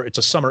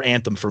summer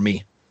anthem for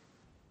me.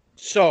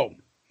 So,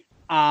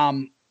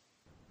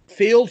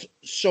 Feels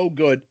So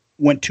Good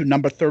went to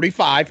number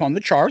 35 on the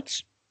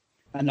charts.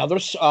 Another,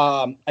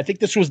 I think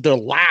this was their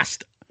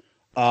last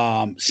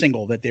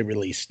single that they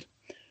released.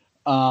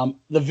 The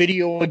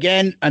video,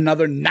 again,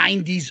 another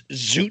 90s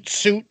zoot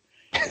suit.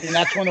 And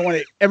that's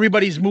when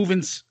everybody's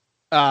moving.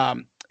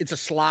 It's a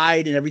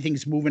slide and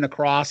everything's moving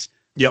across.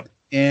 Yep.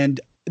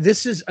 And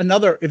this is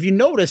another, if you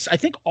notice, I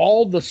think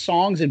all the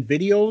songs and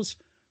videos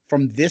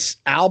from this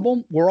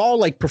album were all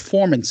like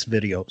performance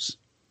videos.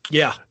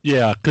 Yeah.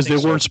 Yeah, because they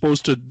weren't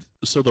supposed to.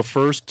 So the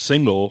first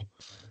single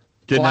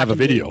didn't have a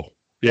video.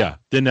 Yeah,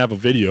 didn't have a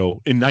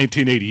video in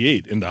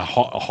 1988 in the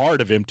heart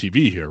of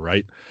MTV here,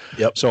 right?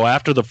 Yep. So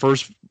after the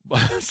first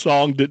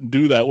song didn't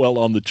do that well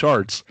on the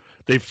charts,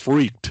 they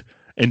freaked,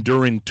 and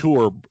during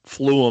tour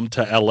flew them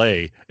to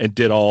LA and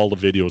did all the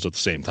videos at the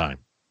same time.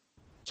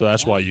 So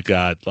that's why you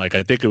got, I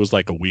think it was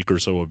like a week or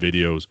so of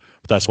videos,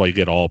 but that's why you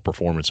get all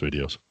performance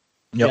videos.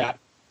 Yep.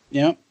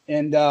 Yeah.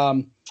 And,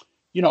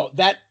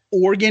 that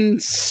organ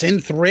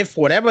synth riff,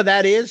 whatever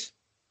that is,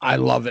 I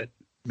love it.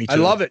 Me too. I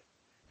love it.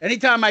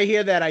 Anytime I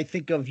hear that, I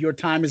think of Your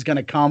Time Is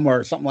Gonna Come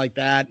or something like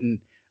that.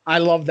 And I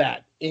love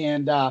that.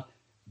 And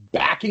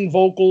backing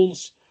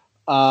vocals,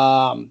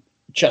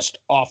 just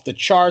off the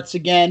charts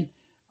again.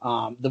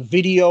 The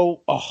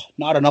video,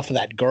 not enough of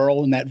that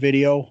girl in that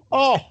video.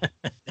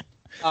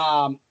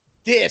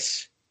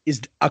 This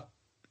is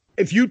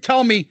if you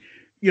tell me,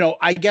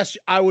 I guess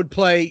I would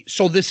play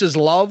So This Is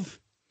Love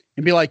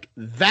and be like,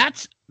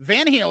 that's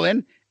Van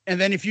Halen. And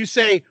then if you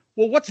say,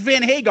 well, what's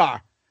Van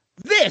Hagar?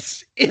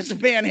 This is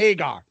Van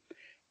Hagar.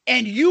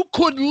 And you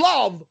could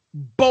love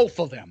both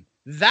of them.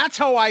 That's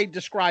how I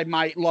describe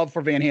my love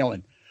for Van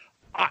Halen.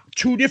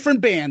 Two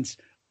different bands.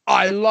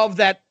 I love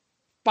that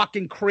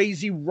fucking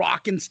crazy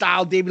rockin'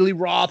 style, David Lee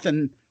Roth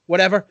and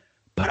whatever.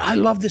 But I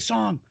love this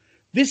song.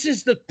 This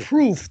is the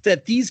proof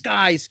that these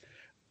guys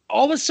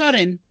all of a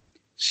sudden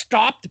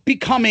stopped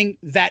becoming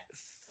that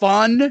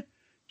fun,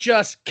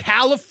 just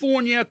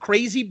California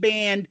crazy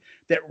band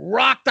that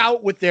rocked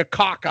out with their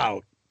cock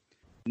out.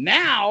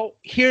 Now,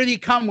 here they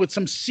come with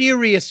some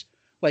serious,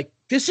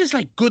 this is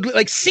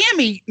good,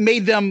 Sammy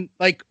made them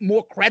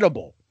more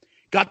credible.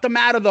 Got them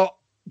out of the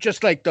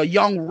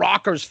young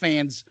rockers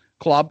fans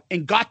club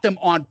and got them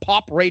on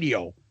pop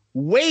radio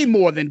way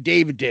more than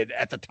David did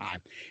at the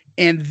time.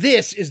 And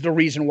this is the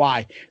reason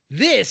why.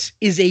 This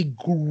is a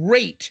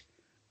great,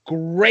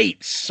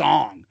 great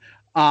song.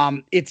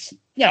 It's,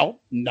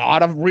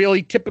 not a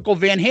really typical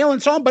Van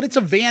Halen song, but it's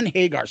a Van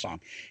Hagar song.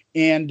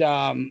 And,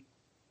 I'm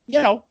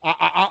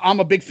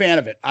a big fan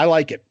of it. I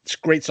like it. It's a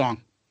great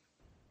song.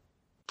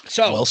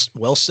 So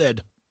well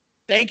said.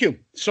 Thank you.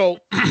 So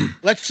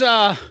let's,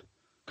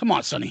 come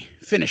on, Sonny,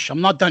 finish.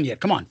 I'm not done yet.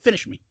 Come on,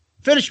 finish me.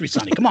 Finish me,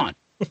 Sonny. Come on.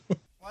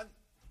 1,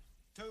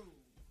 2,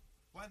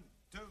 1,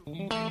 2.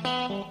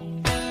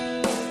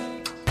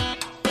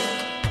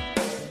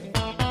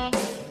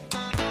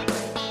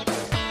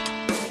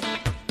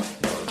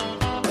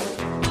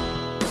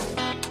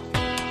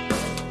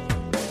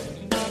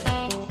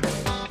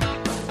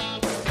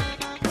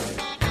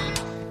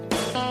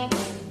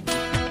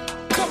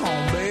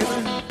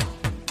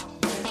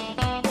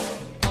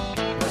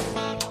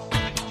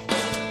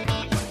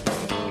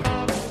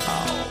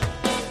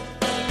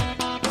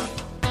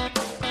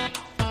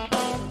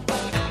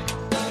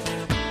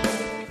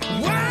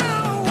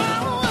 Wow,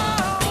 wow.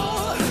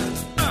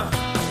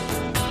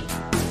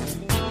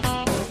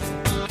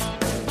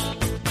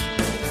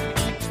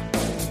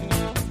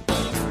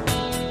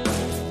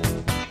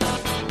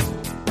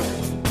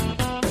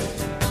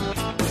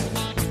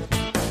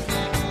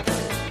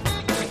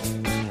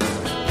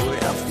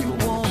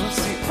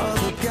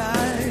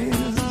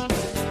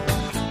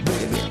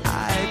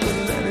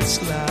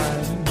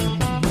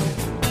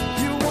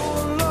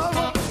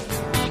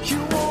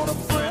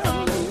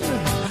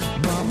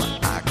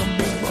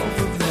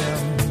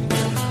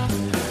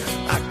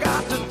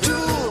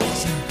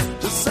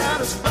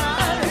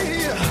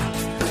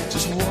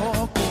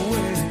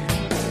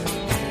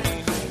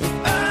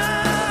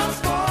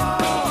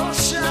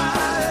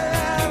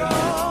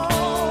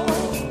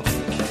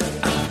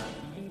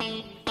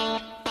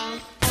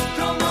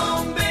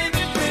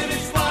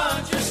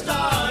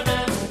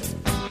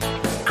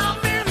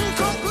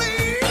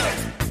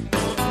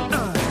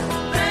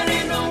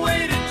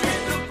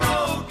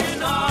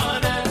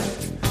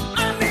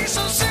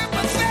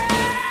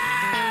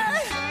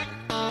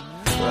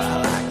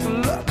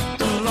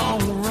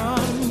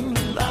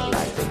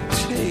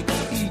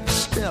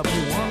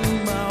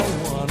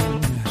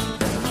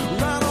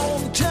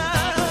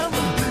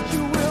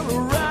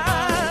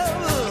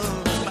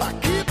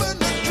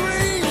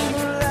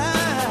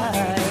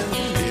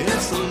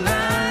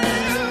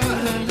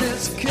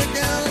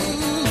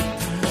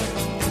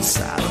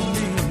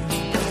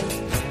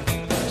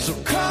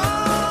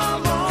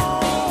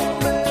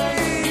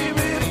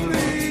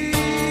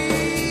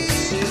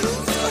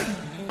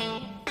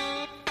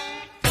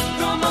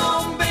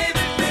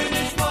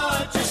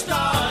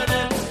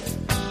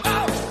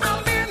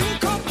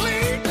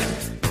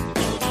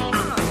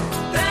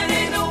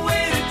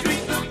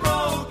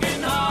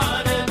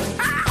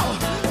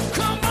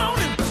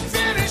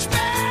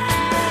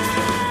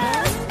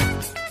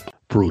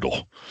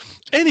 brutal.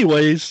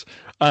 Anyways,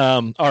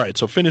 all right,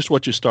 so finish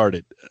what you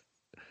started.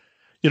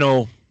 You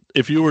know,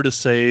 if you were to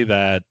say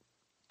that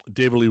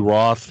David Lee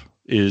Roth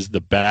is the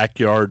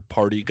backyard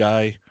party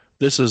guy,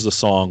 this is the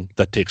song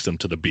that takes them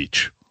to the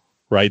beach,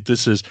 right?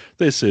 This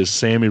is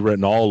Sammy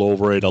written all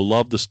over it. I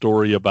love the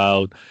story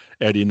about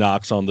Eddie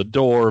knocks on the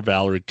door,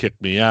 Valerie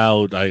kicked me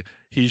out.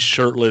 He's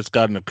shirtless,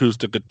 got an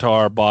acoustic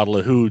guitar, bottle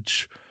of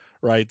hooch,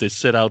 right? They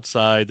sit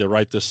outside, they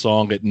write this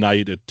song at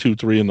night at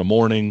 2-3 in the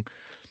morning.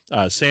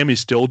 Sammy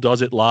still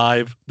does it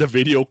live. The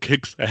video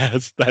kicks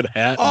ass. That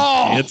hat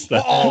and pants.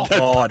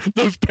 God.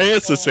 Those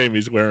pants that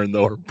Sammy's wearing,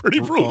 though, are pretty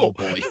brutal. Oh,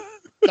 boy.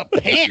 The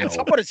pants?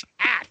 How about his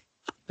hat?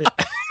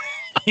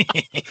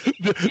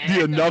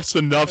 the enough's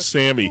enough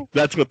Sammy.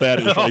 That's what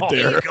that is right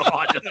there.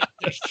 God.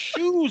 The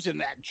shoes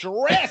and that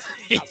dress.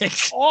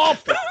 It's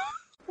awful.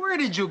 Where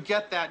did you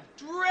get that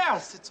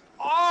dress? It's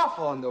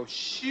awful. And those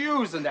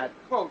shoes and that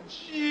coat.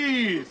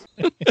 Jeez.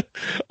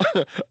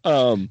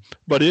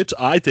 But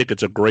I think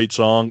it's a great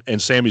song,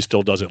 and Sammy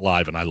still does it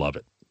live, and I love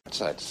it. What's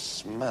that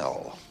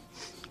smell?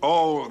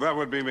 Oh, that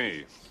would be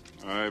me.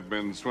 I've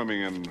been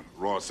swimming in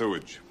raw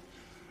sewage.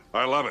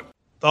 I love it.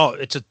 Oh,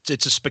 it's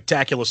a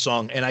spectacular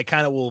song, and I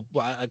kind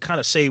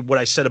of say what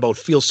I said about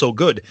 "Feel So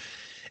Good."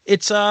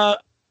 It's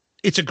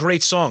a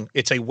great song.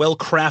 It's a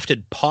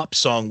well-crafted pop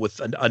song with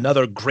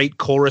another great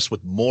chorus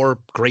with more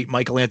great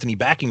Michael Anthony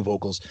backing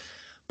vocals,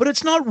 but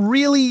it's not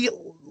really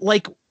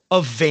like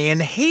a Van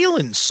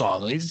Halen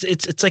song.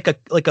 It's like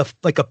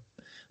a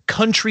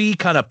country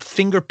kind of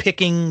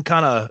finger-picking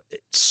kind of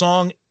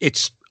song.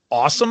 It's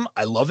awesome.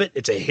 I love it.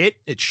 It's a hit.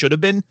 It should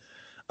have been.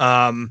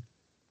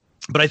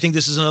 But I think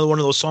this is another one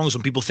of those songs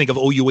when people think of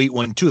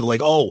OU812, they're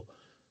like, oh,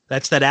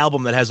 that's that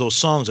album that has those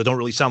songs that don't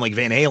really sound like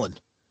Van Halen.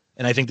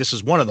 And I think this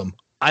is one of them.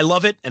 I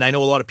love it, and I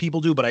know a lot of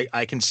people do, but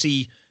I can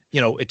see,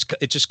 it's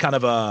just kind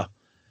of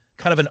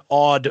an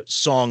odd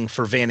song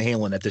for Van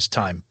Halen at this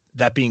time.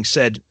 That being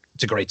said,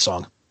 it's a great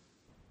song.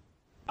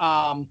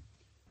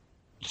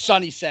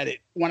 Sonny said it.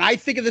 When I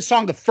think of this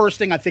song, the first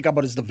thing I think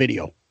about is the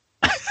video.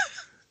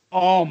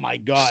 Oh my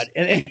God.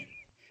 And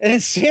then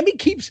Sammy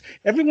keeps,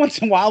 every once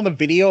in a while in the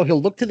video,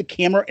 he'll look to the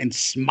camera and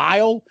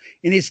smile,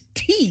 and his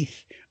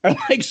teeth are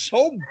like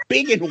so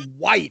big and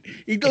white.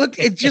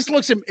 It just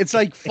looks, it's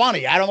like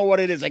funny. I don't know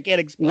what it is. I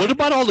can't explain. What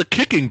about all the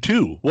kicking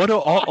too?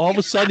 All of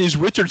a sudden he's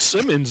Richard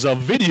Simmons of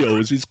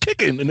videos. He's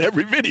kicking in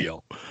every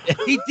video.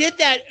 He did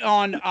that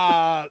on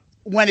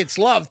When It's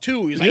Love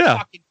too. He's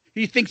like,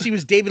 he thinks he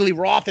was David Lee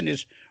Roth in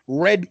his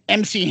red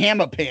MC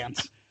Hammer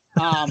pants.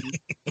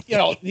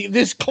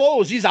 This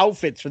clothes, these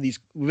outfits for these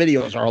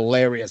videos are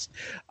hilarious.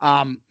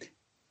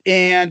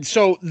 And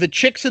so the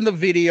chicks in the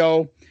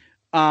video,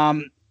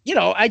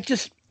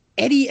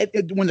 Eddie,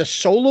 when the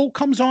solo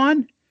comes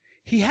on,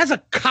 he has a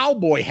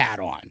cowboy hat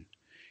on.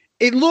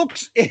 It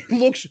looks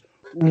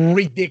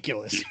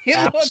ridiculous.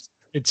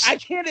 I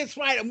can't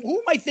explain. Who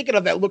am I thinking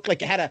of that looked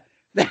like it had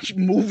that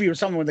movie or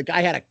something where the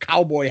guy had a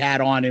cowboy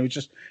hat on? It was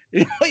just,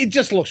 it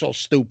just looks so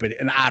stupid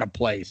and out of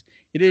place.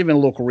 It didn't even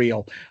look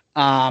real.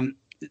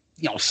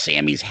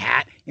 Sammy's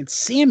hat, and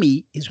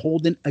Sammy is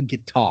holding a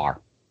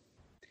guitar.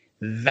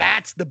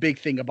 That's the big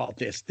thing about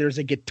this. There's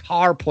a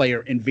guitar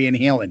player in Van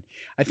Halen.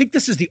 I think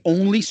this is the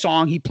only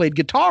song he played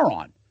guitar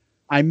on.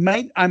 I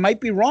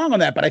might be wrong on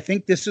that, but I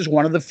think this is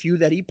one of the few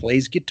that he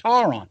plays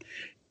guitar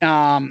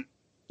on.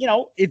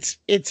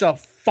 It's a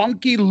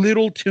funky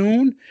little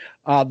tune.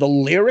 The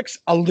lyrics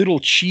a little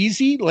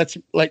cheesy. Let's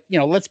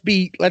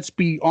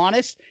be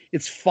honest.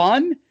 It's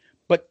fun,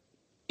 but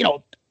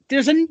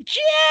there's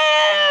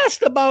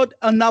just about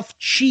enough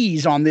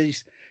cheese on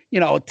these,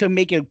 to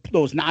make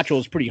those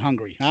nachos pretty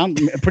hungry,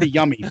 pretty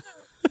yummy.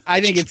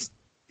 I think it's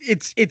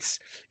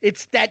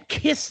that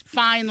Kiss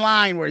fine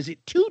line. Where is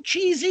it too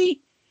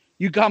cheesy?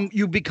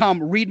 You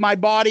become Read My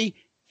Body.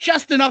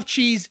 Just enough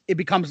cheese. It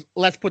becomes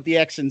Let's Put the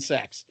X in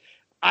Sex.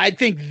 I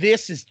think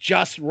this is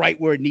just right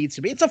where it needs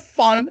to be. It's a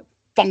fun,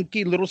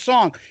 funky little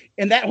song,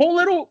 and that whole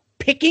little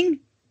picking,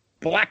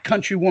 Black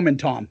Country Woman,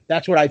 Tom.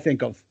 That's what I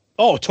think of.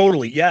 Oh,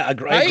 totally. Yeah, I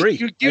agree.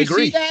 Do you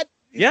see that?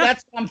 Yeah.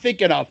 That's what I'm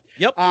thinking of.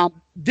 Yep.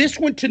 This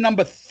went to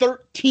number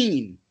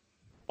 13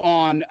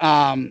 on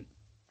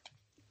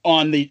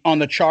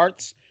the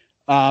charts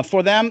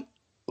for them.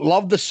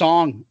 Love the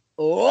song.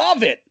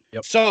 Love it.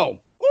 Yep. So,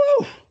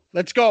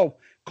 let's go.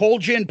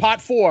 Cold Gin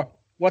Part 4.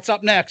 What's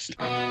up next?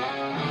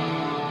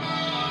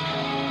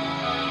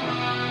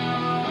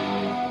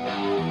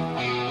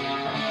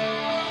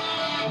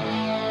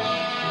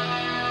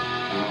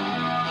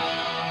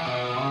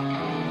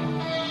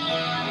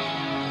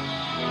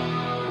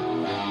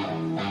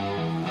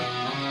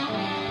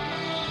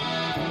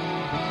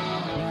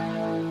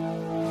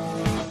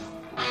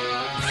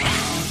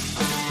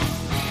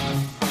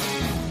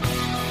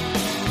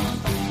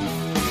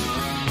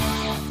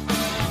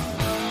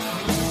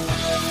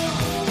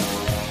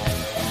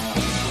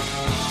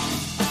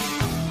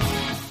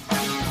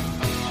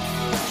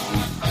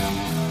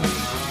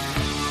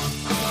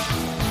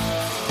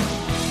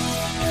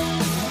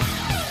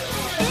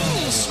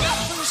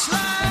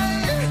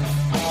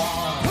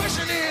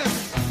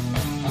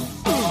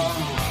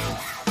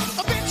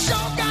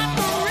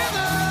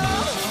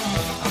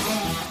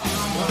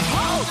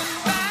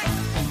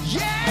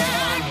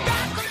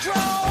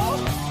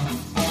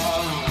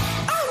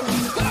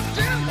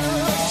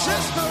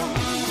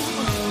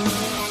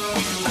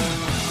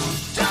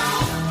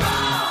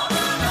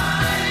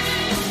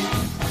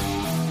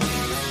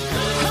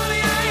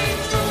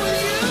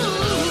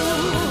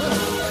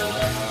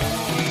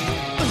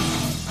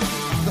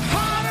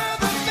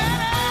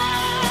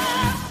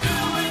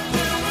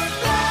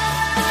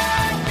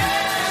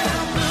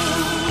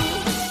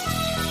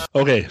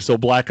 Okay, so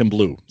Black and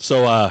Blue.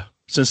 So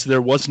since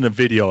there wasn't a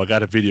video, I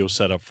got a video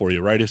set up for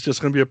you, right? It's just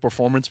going to be a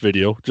performance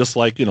video, just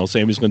like,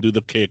 Sammy's going to do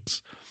the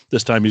kicks.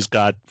 This time he's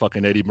got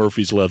fucking Eddie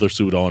Murphy's leather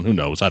suit on. Who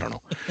knows? I don't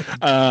know.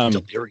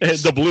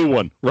 The blue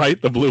one,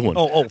 right? The blue one.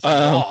 From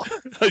Raw.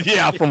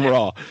 Yeah, from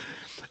Raw.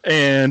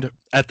 And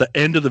at the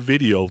end of the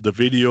video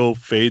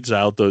fades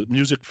out. The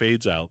music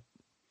fades out.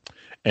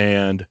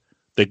 And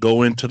they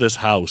go into this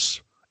house.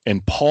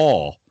 And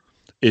Paul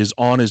is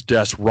on his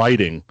desk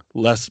writing,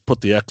 let's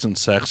put the X in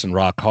sex and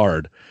rock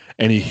hard.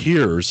 And he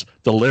hears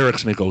the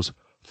lyrics and he goes,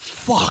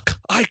 fuck,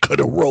 I could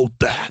have wrote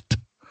that.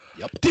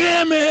 Yep.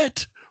 Damn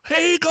it.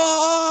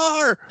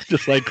 Hagar,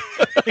 just like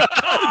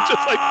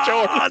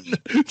George.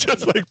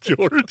 Just like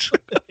George.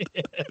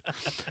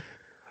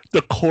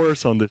 The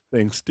chorus on this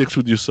thing sticks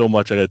with you so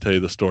much. I got to tell you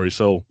the story.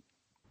 So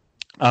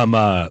I'm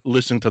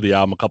listening to the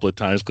album a couple of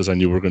times because I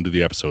knew we were going to do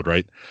the episode,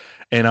 right?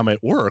 And I'm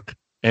at work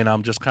and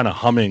I'm just kind of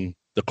humming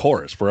the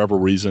chorus for whatever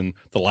reason.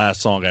 The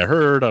last song I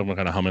heard, I'm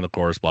kind of humming the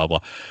chorus, blah,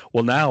 blah.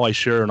 Well, now I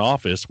share an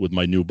office with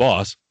my new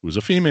boss, who's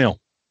a female.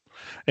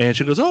 And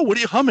she goes, oh, what are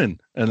you humming?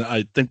 And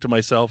I think to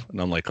myself, and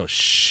I'm like, oh,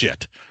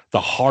 shit.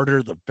 The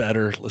harder, the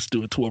better. Let's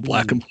do it to a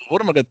Black and Blue.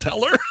 What am I going to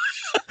tell her?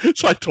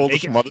 So I told her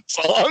some other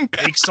song.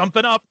 Make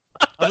something up.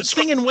 I was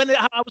singing when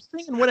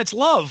it's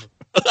love.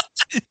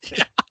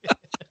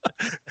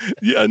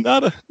 Yeah,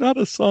 not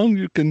a song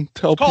you can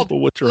tell people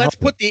what you're Let's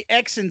humming. put the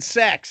X in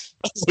sex.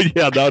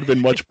 Yeah, that would have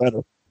been much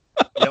better.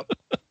 Yep.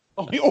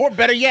 Or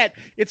better yet,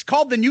 it's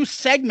called the new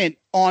segment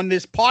on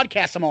this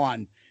podcast I'm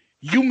on.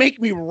 You make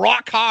me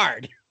rock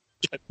hard.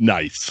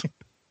 Nice.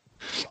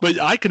 But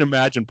I can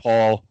imagine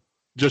Paul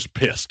just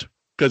pissed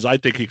because I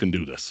think he can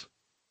do this.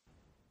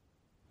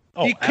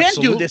 Oh, he can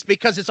do this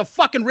because it's a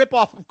fucking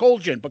ripoff of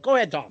Cold Gin. But go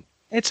ahead, Tom.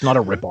 It's not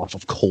a ripoff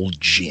of Cold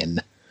Gin.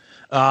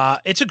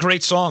 It's a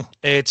great song.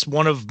 It's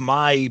one of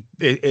the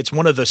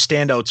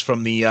standouts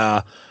from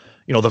the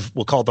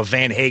we'll call it the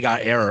Van Hagar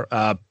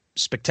era.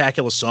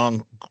 Spectacular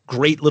song,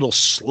 great little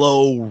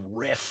slow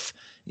riff,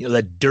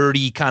 that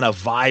dirty kind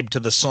of vibe to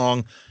the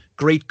song.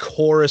 Great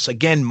chorus.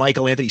 Again,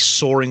 Michael Anthony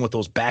soaring with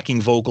those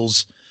backing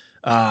vocals.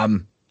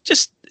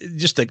 Just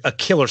a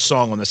killer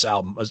song on this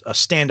album, a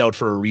standout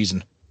for a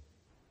reason.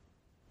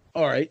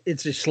 All right.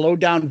 It's a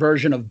slowed down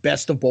version of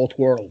Best of Both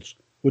Worlds,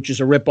 which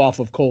is a ripoff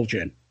of Cold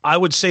Gin. I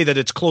would say that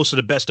it's closer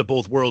to Best of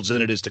Both Worlds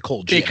than it is to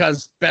Cold Gin.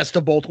 Because Best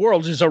of Both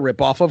Worlds is a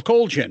ripoff of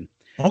Cold Gin.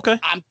 Okay.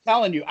 I'm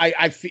telling you, I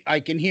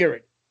can hear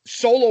it.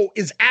 Solo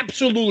is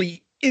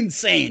absolutely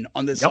insane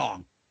on this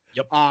song.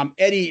 Yep.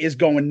 Eddie is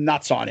going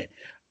nuts on it.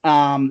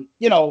 The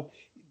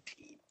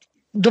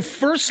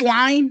first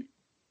line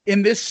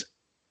in this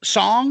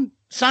song,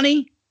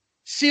 Sonny,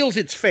 seals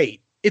its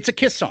fate. It's a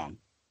Kiss song,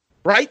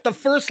 right? The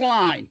first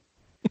line.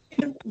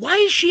 Why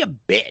is she a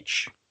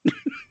bitch?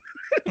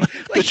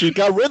 Like, she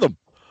got rhythm.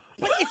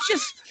 But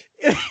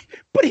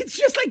it's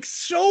just like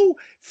so.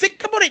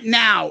 Think about it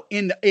now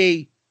in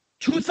a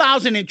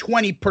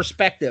 2020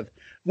 perspective.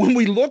 When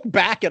we look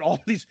back at all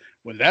these,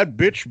 when that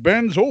bitch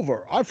bends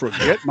over, I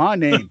forget my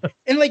name.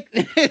 And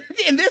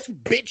and this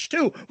bitch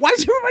too. Why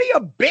is everybody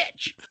a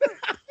bitch?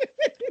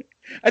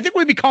 I think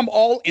we become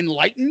all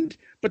enlightened,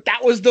 but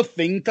that was the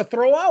thing to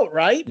throw out,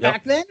 right? Yep.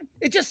 Back then.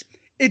 It just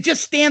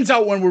stands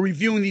out when we're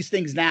reviewing these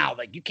things now.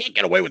 Like, you can't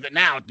get away with it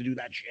now to do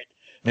that shit.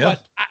 Yeah.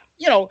 But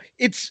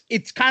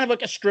it's kind of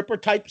like a stripper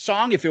type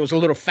song if it was a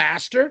little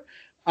faster.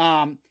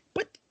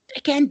 But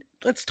again,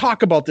 let's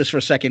talk about this for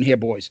a second here,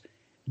 boys.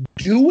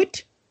 Do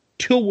it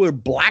till we're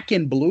black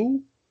and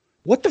blue.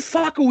 What the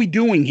fuck are we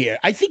doing here?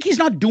 I think he's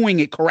not doing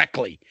it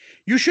correctly.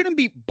 You shouldn't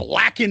be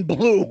black and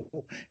blue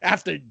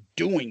after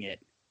doing it.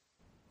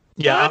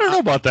 Yeah, I don't know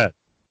about that.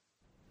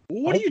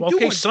 What are you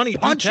doing? Sonny,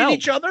 punching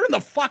each other in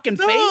the fucking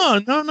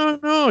face?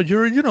 No.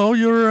 You're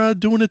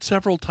doing it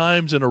several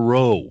times in a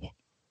row.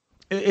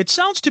 It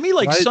sounds to me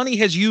like Sonny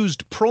has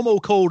used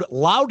promo code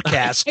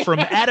Loudcast from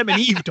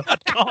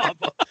AdamandEve.com.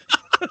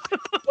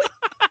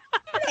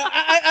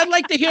 I'd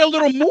like to hear a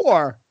little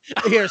more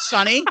here,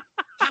 Sonny.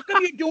 How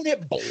come you're doing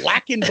it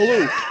black and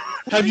blue?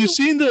 Have you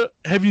seen the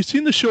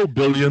show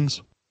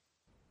Billions?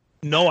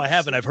 No, I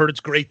haven't. I've heard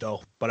it's great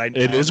though. But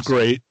it is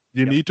great.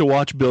 You need to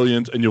watch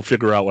Billions, and you'll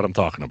figure out what I'm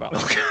talking about.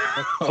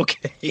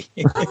 Okay.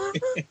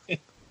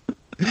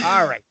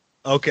 All right.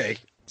 Okay.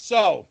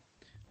 So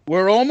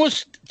we're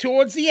almost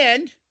towards the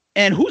end,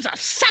 and who's a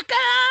sucker?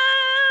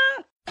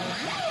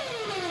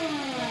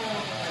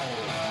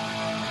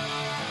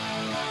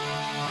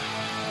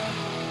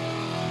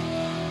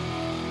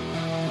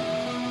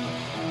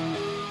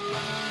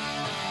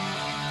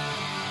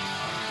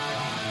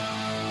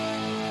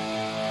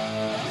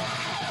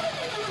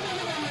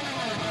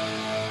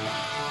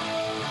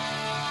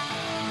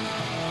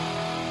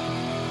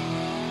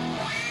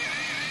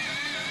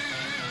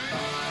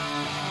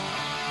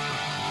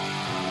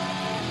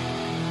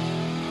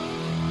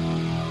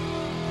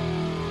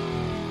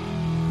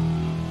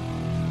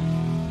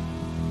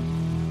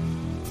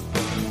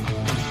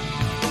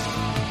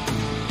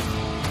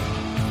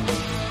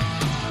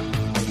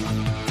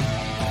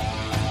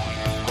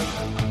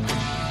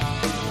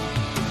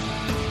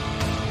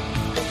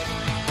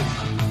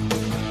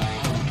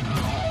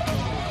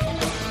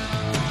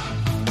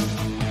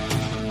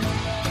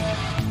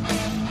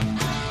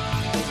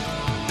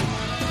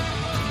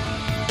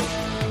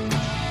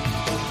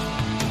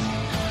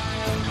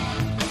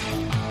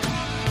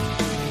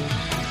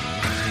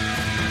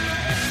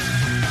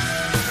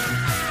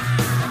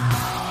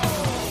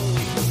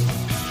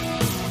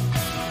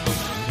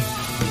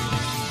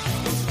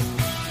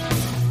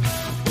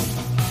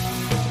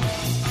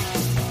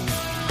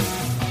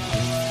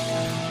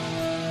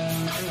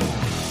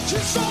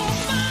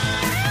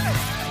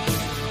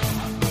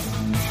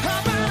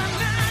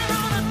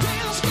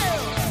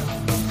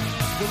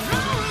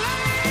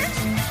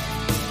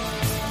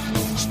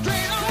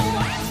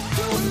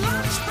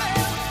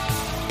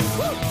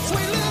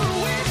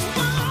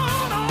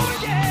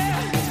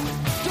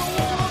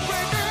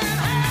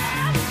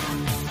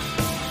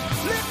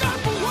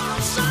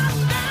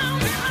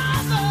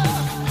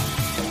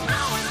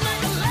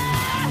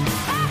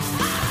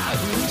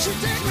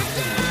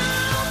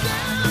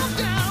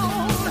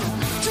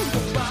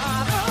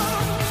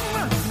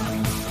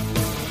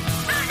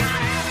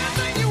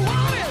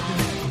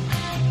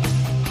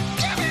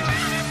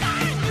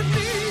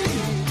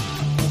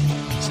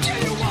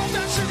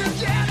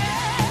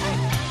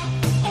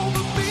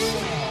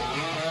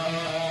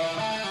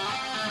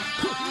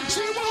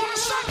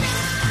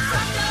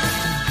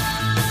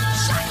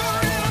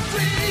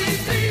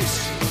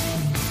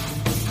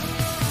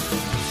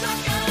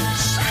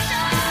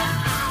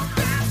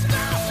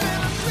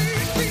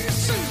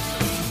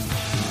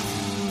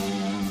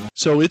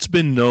 So it's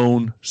been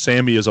known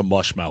Sammy is a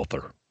mush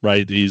mouther,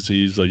 right? He's a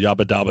yabba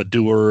dabba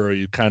doer.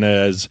 He kind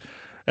of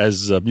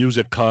as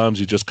music comes,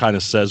 he just kind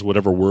of says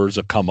whatever words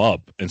that come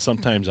up. And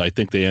sometimes I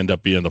think they end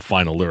up being the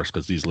final lyrics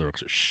because these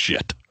lyrics are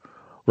shit,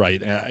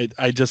 right? And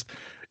I just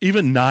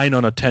even 9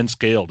 on a 10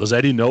 scale. Does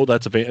Eddie know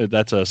that's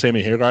a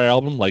Sammy Hagar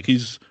album? Like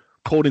he's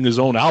quoting his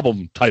own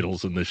album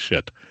titles in this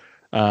shit.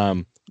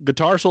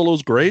 Guitar solo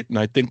is great, and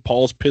I think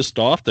Paul's pissed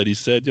off that he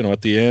said,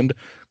 at the end,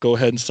 go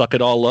ahead and suck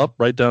it all up,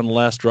 right down the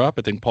last drop.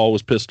 I think Paul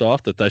was pissed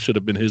off that should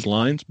have been his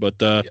lines, but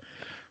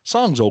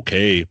song's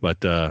okay,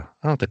 but I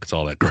don't think it's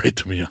all that great,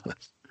 to be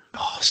honest.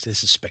 Oh,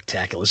 this is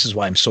spectacular. This is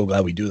why I'm so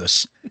glad we do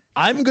this.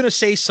 I'm going to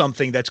say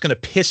something that's going to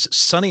piss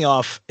Sonny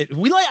off.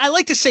 I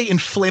like to say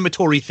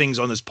inflammatory things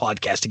on this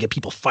podcast to get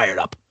people fired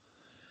up.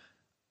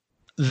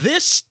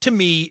 This, to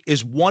me,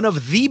 is one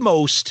of the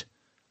most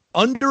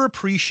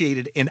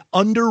underappreciated and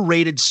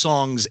underrated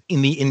songs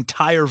in the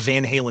entire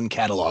Van Halen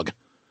catalog.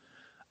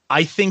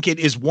 I think it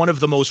is one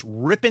of the most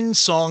ripping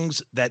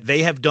songs that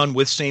they have done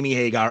with Sammy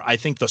Hagar. I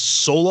think the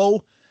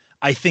solo,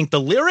 I think the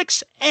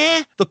lyrics,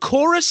 the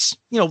chorus,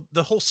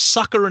 the whole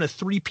sucker in a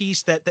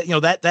 3-piece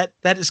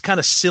that is kind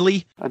of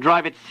silly. I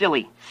drive it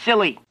silly.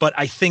 But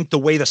I think the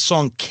way the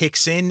song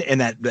kicks in and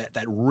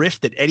that riff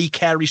that Eddie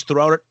carries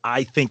throughout it,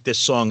 I think this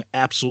song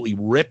absolutely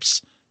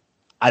rips.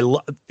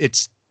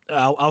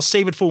 I'll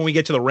save it for when we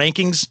get to the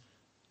rankings.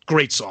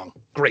 Great song.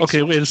 Okay,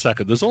 song. Wait a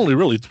second. There's only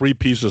really 3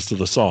 pieces to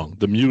the song: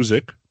 the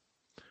music,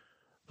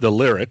 the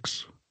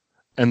lyrics,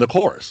 and the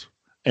chorus.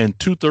 And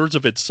 2/3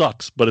 of it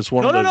sucks, but it's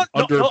one of the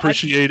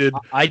underappreciated.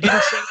 I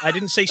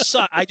didn't say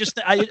suck. I just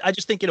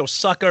think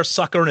sucker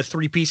in a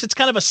 3-piece. It's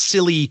kind of a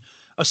silly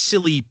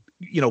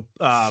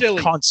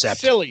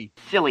concept. Silly.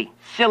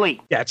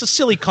 Yeah, it's a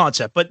silly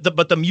concept.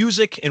 But the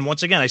music, and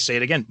once again I say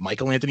it again,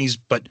 Michael Anthony's.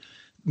 But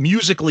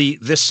musically,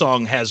 this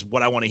song has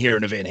what I want to hear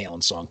in a Van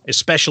Halen song,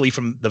 especially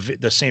from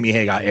the Sammy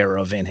Hagar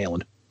era of Van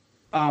Halen.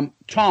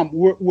 Tom,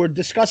 we're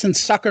discussing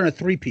sucker in a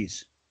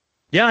 3-piece.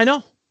 Yeah, I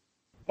know.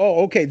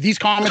 Oh, okay. These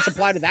comments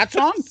apply to that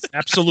song?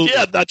 Absolutely.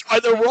 Yeah, that's why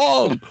they're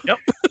wrong. Yep.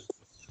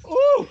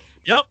 Ooh.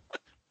 Yep.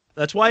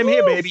 That's why I'm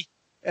here, baby.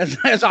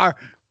 As our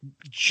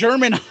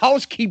German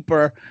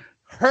housekeeper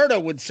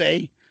Herta would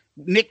say,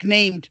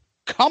 nicknamed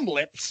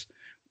Cumlips.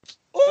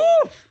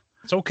 Ooh.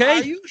 It's okay.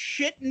 Are you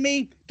shitting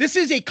me? This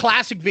is a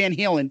classic Van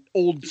Halen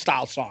old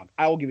style song.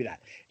 I will give you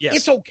that. Yes.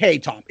 It's okay,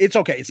 Tom. It's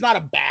okay. It's not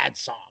a bad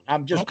song.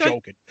 I'm just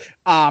joking.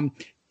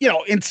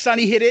 And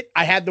Sonny hit it.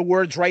 I had the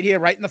words right here,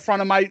 right in the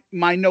front of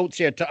my notes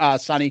here to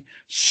Sonny.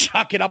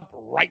 Suck it up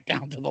right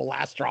down to the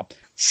last drop.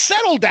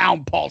 Settle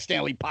down, Paul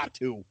Stanley, Part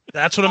 2.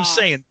 That's what I'm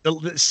saying.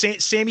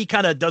 Sammy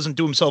kind of doesn't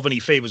do himself any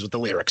favors with the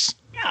lyrics.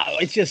 No,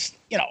 it's just,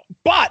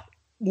 But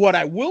what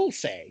I will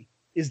say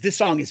is this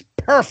song is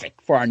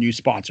perfect for our new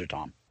sponsor,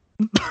 Tom.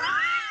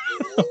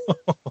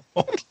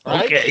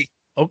 Right?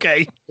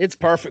 Okay. It's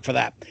perfect for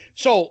that.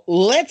 So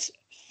let's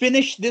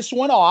finish this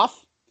one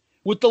off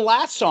with the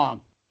last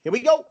song. Here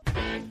we go.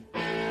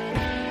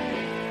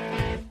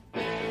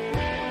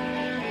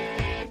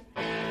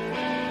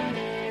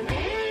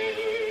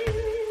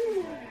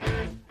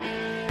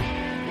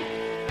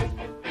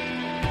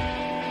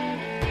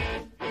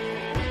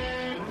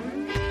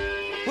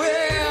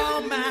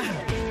 Well, my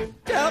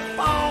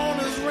telephone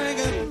is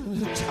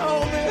ringing.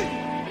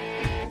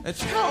 It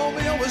told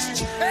me I was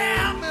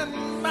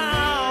jamming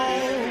my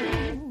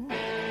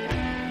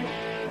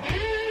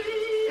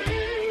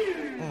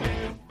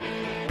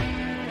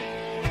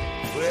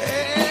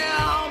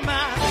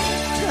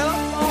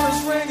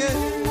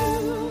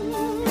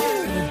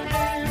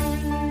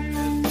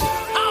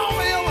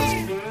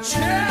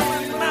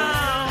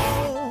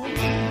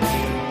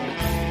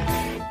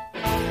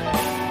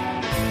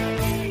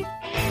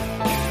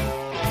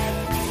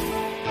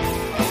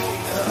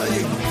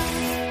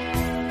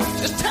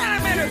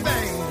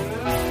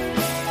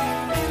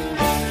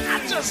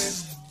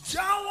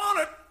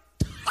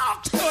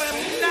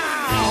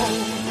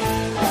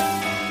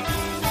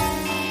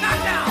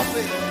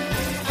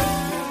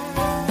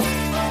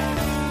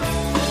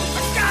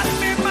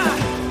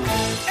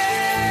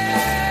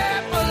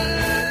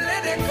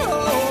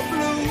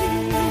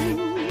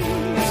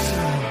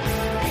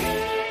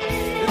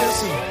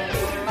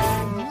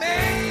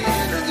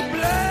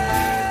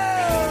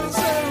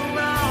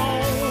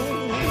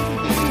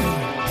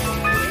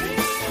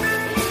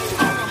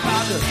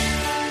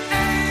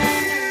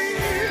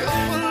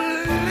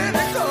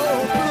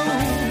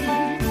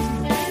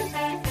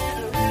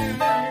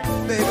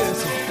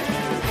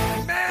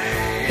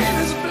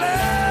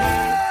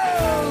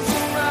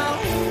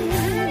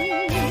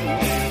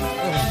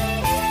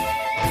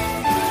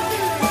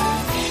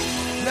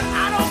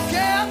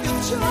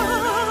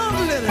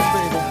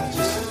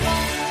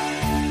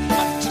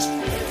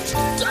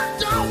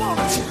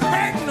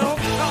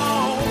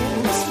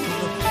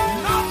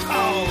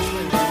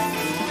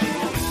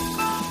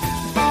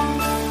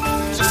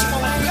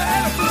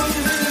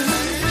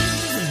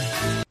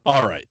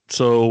All right,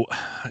 so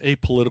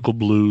Apolitical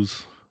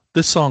Blues.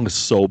 This song is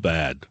so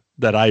bad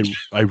that I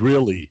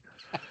really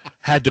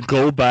had to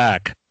go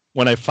back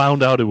when I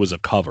found out it was a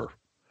cover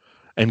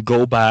and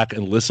go back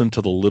and listen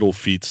to the Little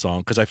Feat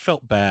song, because I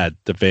felt bad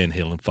that Van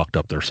Halen fucked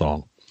up their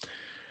song.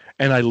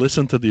 And I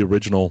listened to the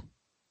original.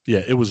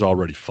 Yeah, it was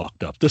already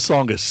fucked up. This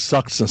song has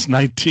sucked since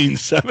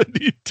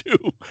 1972.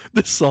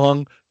 This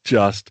song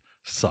just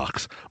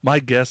sucks. My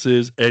guess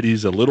is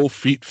Eddie's a Little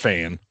Feat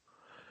fan,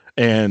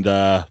 and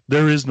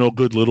there is no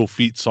good Little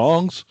Feat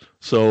songs,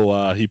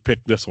 so he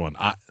picked this one.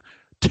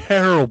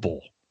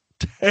 Terrible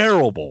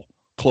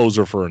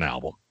closer for an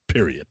album.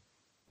 Period.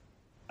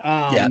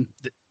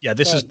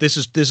 This is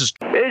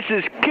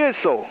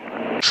Kissel.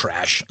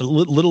 Trash.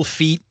 Little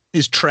Feat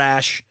is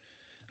trash.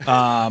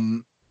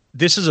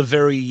 This is a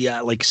very,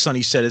 like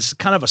Sonny said, it's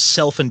kind of a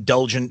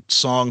self-indulgent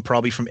song,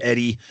 probably from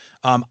Eddie.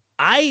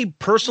 I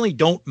personally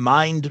don't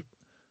mind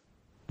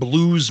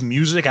blues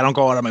music. I don't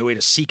go out of my way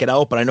to seek it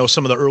out, but I know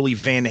some of the early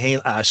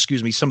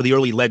some of the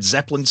early Led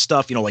Zeppelin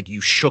stuff, like You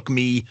Shook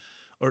Me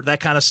or that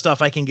kind of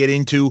stuff I can get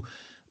into.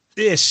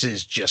 This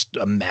is just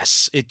a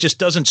mess. It just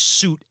doesn't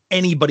suit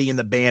anybody in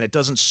the band. It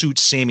doesn't suit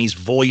Sammy's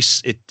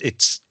voice.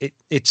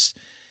 It's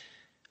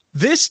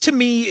this to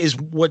me is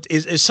what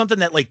is something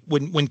that, like,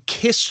 when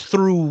Kiss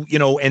threw,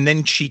 and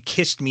then She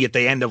Kissed Me at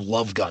the end of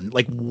Love Gun.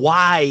 Like,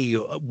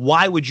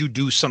 why would you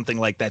do something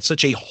like that?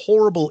 Such a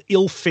horrible,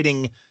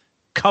 ill-fitting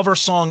cover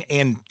song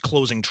and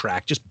closing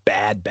track. Just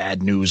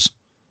bad news.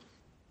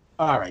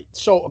 All right.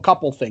 So a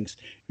couple things.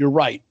 You're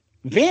right.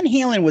 Van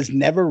Halen was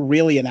never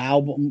really an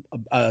album,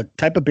 a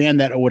type of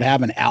band that would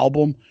have an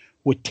album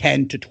with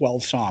 10 to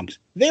 12 songs.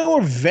 They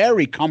were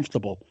very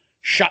comfortable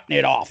shutting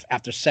it off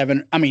after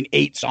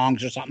 8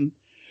 songs or something.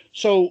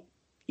 So,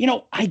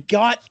 I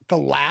got the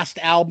last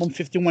album,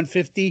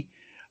 5150,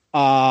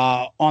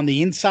 on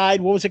the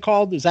inside. What was it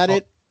called? Is that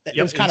it?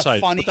 It was kind of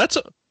funny. But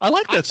I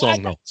like that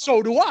song, though.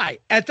 So do I.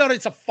 I thought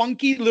it's a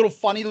funny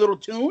little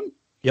tune.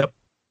 Yep.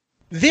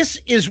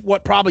 This is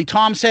what probably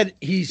Tom said.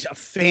 He's a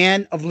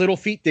fan of Little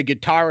Feat. The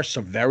guitarists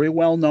are very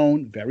well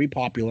known, very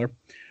popular.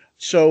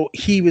 So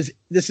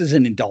this is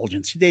an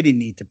indulgence. They didn't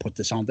need to put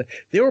this on.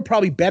 They were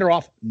probably better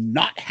off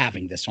not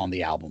having this on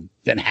the album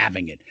than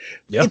having it.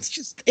 Yep.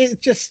 It's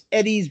just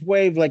Eddie's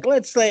way of, like,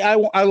 let's say I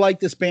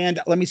like this band.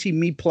 Let me see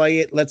me play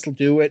it. Let's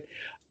do it.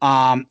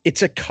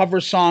 It's a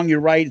cover song.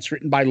 You're right. It's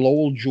written by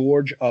Lowell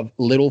George of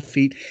Little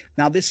Feat.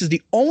 Now, this is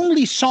the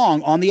only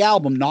song on the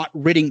album not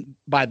written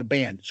by the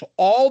band. So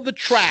all the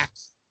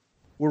tracks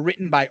were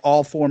written by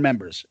all 4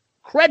 members,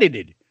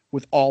 credited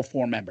with all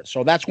 4 members.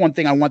 So that's one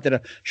thing I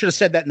should have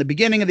said that in the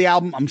beginning of the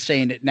album. I'm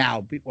saying it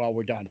now while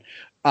we're done.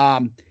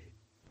 I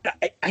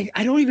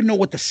don't even know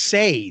what to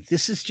say.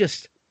 This is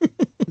just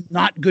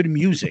not good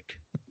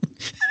music.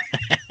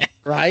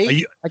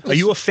 Right? Are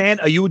you a fan?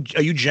 Are you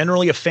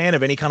generally a fan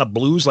of any kind of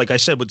blues? Like I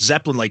said with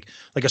Zeppelin, like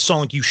a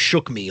song like You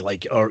Shook Me, No,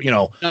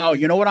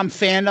 you know what I'm a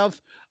fan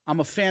of? I'm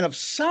a fan of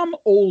some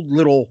old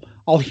little,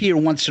 I'll hear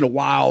once in a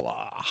while,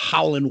 a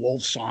Howlin'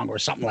 Wolf song or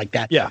something like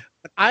that. Yeah.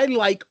 But I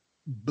like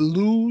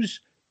blues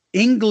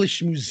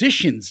English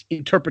musicians'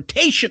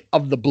 interpretation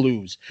of the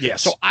blues.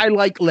 Yes. So I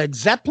like Led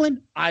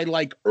Zeppelin. I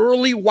like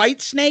early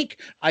Whitesnake.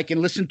 I can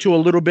listen to a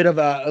little bit of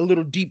a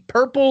little Deep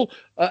Purple,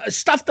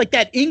 stuff like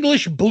that.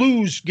 English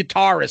blues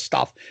guitarist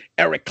stuff,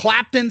 Eric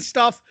Clapton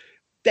stuff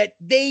that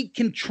they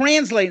can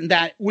translate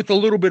that with a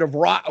little bit of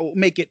rock,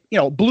 make it,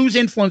 blues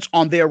influence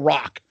on their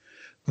rock.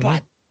 Mm-hmm.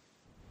 But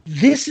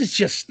this is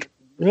just,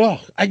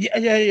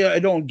 I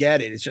don't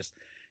get it. It's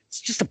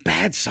just a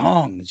bad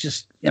song. It's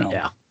just,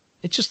 Yeah.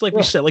 It's just like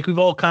we said, like we've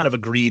all kind of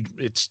agreed.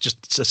 It's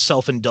a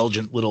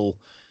self-indulgent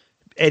little.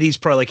 Eddie's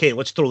probably like, hey,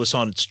 let's throw this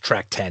on. It's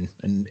track 10,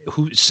 and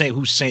who's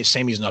saying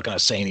Sammy's not going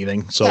to say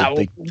anything, so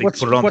they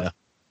put it on there.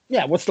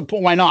 Yeah, what's the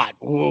point? Why not?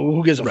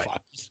 Who gives a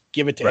fuck? Just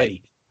give it to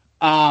Eddie.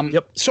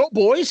 Yep. So,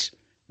 boys,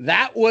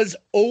 that was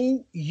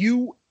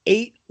OU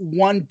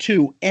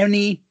 812.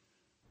 Any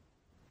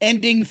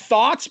ending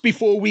thoughts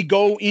before we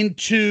go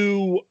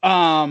into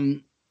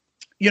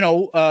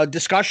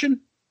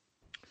discussion?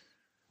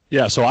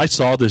 Yeah, so I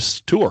saw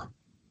this tour.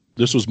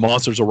 This was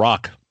Monsters of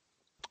Rock,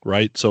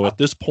 right? So at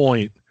this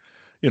point,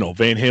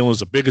 Van Halen is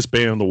the biggest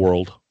band in the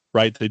world,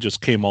 right? They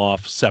just came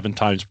off 7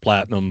 times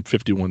platinum,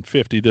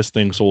 5150. This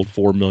thing sold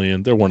 4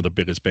 million. They're one of the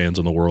biggest bands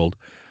in the world.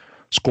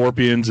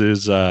 Scorpions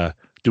is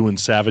doing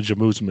Savage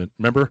Amusement.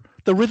 Remember?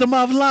 The Rhythm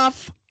of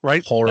Love,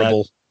 right?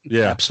 Horrible.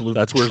 Absolute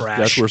that's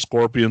where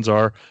Scorpions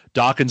are.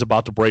 Dawkins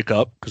about to break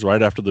up because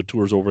right after the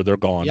tour's over, they're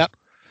gone. Yep.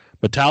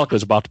 Metallica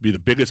is about to be the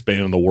biggest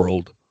band in the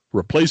world,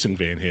 replacing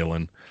Van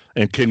Halen,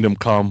 and Kingdom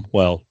Come,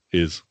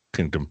 is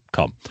Kingdom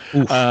Come.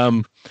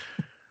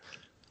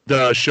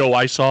 The show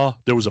I saw,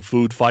 there was a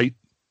food fight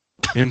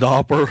in the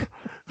upper.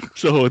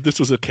 So this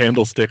was a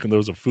Candlestick, and there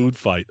was a food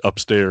fight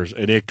upstairs,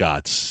 and it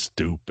got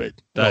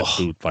stupid. That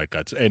food fight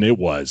and it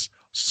was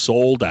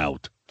sold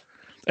out.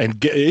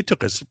 And it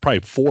took us probably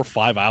 4 or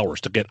 5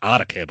 hours to get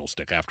out of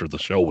Candlestick after the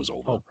show was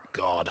over. Oh,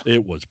 God.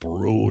 It was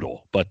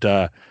brutal. But,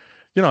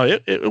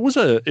 it was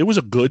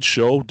a good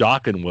show.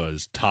 Dokken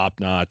was top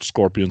notch.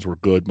 Scorpions were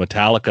good.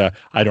 Metallica,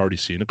 I'd already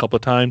seen a couple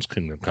of times.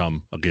 Kingdom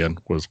Come again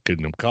was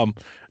Kingdom Come.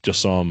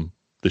 Just saw them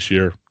this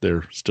year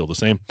they're still the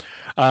same.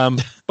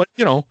 But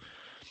you know,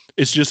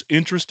 it's just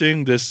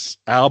interesting. This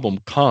album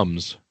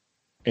comes,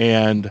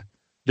 and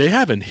they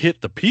haven't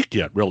hit the peak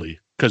yet, really,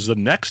 because the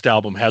next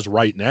album has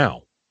Right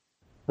Now,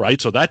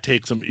 right? So that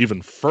takes them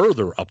even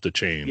further up the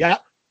chain. Yeah.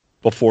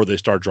 Before they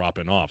start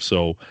dropping off.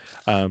 So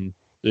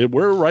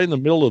we're right in the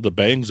middle of the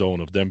bang zone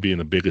of them being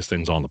the biggest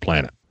things on the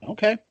planet.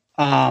 Okay.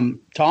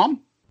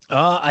 Tom?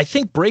 I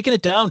think breaking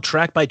it down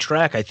track by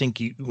track, I think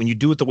when you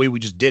do it the way we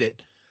just did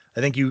it, I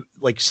think you,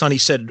 like Sonny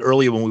said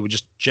earlier when we were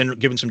just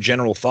giving some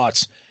general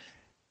thoughts,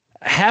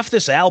 half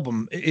this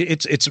album,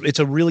 it's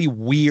a really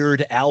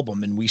weird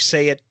album. And we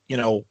say it, you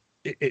know,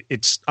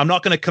 it's I'm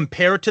not going to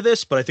compare it to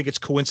this, but I think it's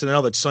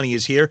coincidental that Sonny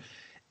is here.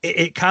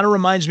 It kind of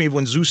reminds me of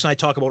when Zeus and I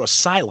talk about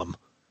Asylum.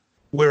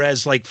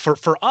 Whereas, like,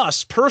 for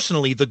us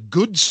personally, the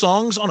good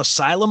songs on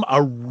Asylum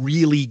are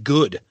really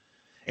good.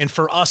 And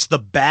for us, the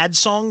bad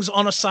songs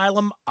on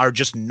Asylum are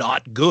just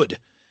not good.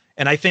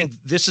 And I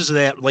think this is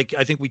that, like,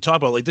 I think we talked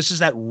about, like, this is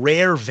that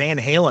rare Van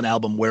Halen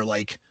album where,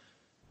 like,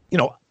 you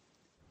know,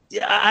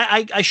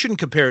 I shouldn't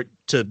compare it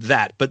to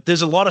that, but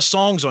there's a lot of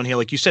songs on here.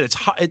 Like you said, it's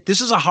hard, this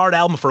is a hard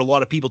album for a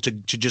lot of people to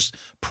just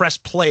press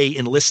play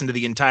and listen to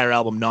the entire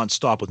album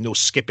nonstop with no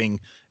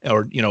skipping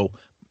or, you know,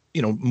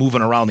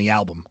 moving around the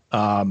album.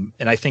 And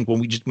I think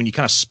when you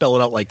kind of spell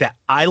it out like that,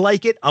 I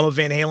like it. I'm a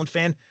Van Halen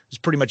fan. There's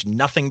pretty much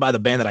nothing by the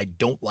band that I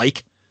don't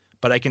like,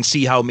 but I can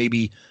see how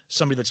maybe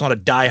somebody that's not a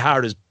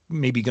diehard is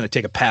maybe going to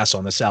take a pass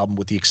on this album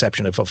with the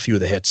exception of a few of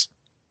the hits.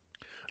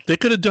 They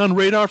could have done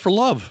Radar for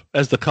Love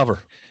as the cover.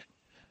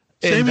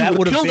 And that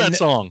would have killed been that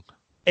song.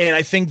 And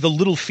I think the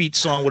Little Feat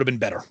song would have been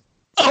better.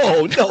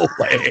 Oh, no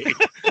way.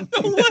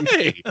 No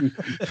way.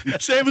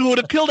 Sammy would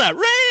have killed that.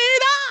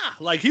 Radar!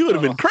 Like, he would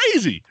have been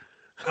crazy.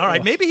 All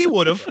right, maybe he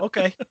would have.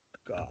 Okay.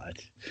 God.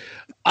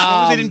 As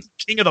long as they didn't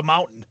King of the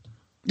Mountain.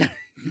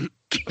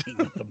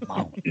 King of the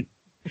Mountain.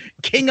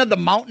 King of the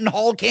Mountain,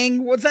 Hall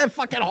King. What's that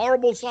fucking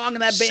horrible song in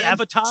that band?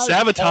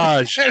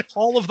 Sabotage.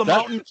 Hall of the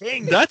Mountain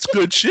King. That's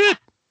good shit.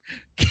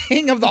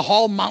 King of the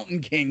Hall Mountain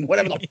King.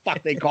 Whatever the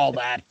fuck they call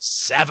that.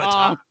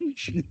 Sabotage.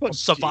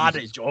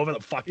 Savage, however the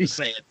fuck you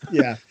say it.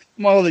 Yeah.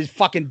 One of these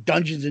fucking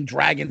Dungeons and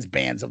Dragons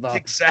bands of the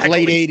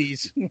late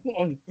 80s.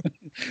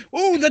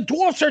 Oh, the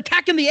dwarfs are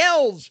attacking the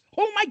elves.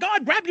 Oh my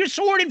God, grab your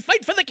sword and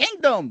fight for the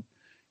kingdom.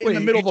 In the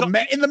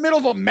middle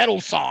of a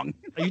metal song.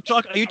 Are you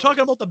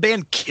talking about the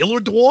band Killer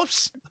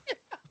Dwarfs?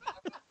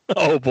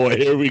 Oh boy,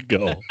 here we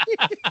go.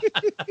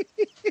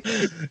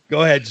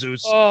 Go ahead,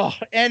 Zeus. Oh,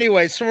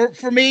 anyway, so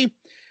for me,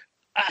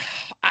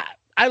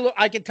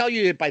 I can tell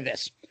you it by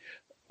this.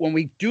 When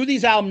we do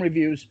these album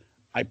reviews,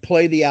 I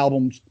play the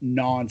albums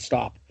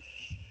nonstop.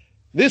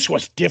 This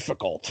was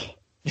difficult.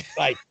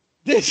 Like,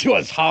 this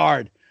was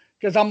hard.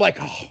 Because I'm like,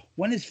 oh,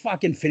 when is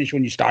fucking Finish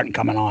When You Start and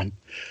coming on?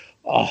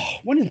 Oh,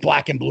 when is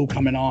Black and Blue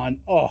coming on?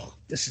 Oh,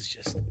 this is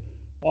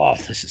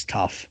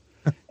tough.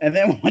 And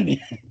then when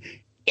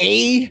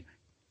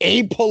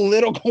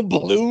Apolitical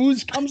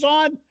Blues comes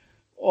on,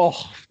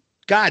 oh,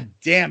 God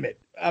damn it.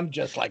 I'm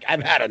just like,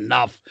 I've had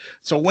enough.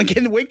 So when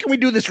can we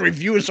do this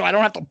review so I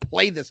don't have to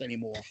play this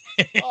anymore?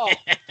 Oh,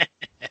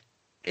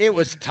 it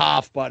was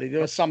tough, buddy.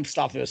 There was some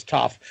stuff that was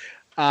tough.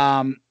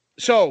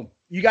 So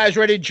you guys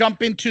ready to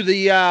jump into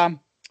the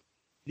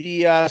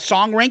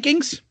song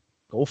rankings?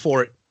 Go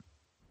for it.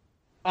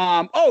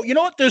 Oh, you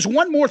know what? There's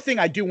one more thing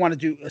I do want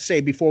to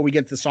say before we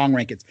get to the song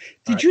rankings.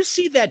 Did you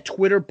see that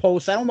Twitter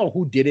post? I don't know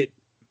who did it.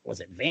 Was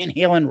it Van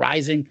Halen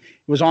Rising?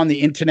 It was on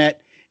the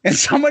internet. And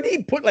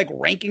somebody put like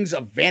rankings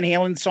of Van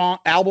Halen song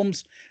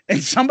albums,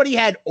 and somebody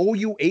had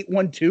OU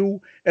 812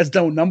 as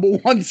the number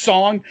one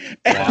song,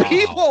 and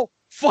people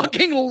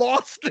fucking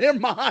lost their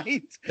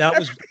minds.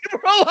 People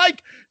were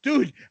like,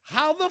 dude,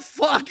 how the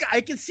fuck?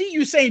 I can see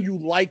you saying you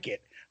like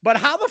it, but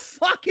how the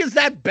fuck is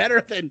that better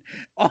than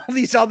all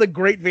these other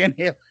great Van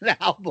Halen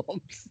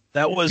albums?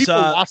 That was people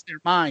lost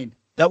their mind.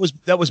 That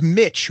was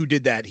Mitch who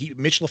did that.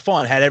 Mitch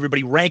LaFont had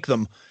everybody rank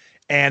them.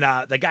 And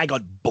the guy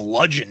got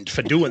bludgeoned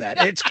for doing that.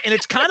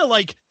 It's kind of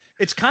like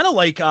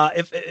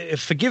if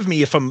forgive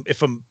me if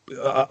I'm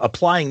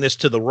applying this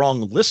to the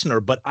wrong listener,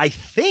 but I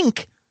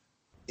think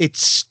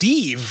it's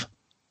Steve.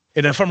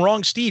 And if I'm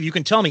wrong, Steve, you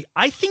can tell me.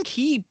 I think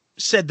he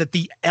said that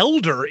The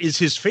Elder is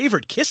his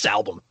favorite Kiss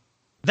album.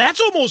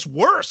 That's almost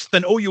worse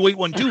than OU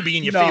 812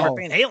 being your favorite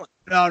Van Halen.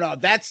 No,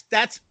 that's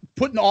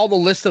putting all the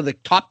list of the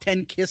top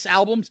 10 Kiss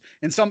albums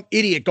and some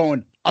idiot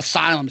going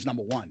Asylum's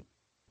number one.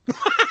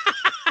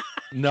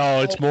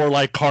 No, it's more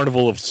like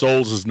Carnival of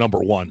Souls is number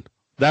one.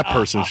 That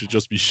person should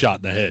just be shot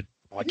in the head.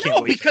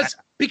 No,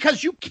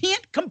 because you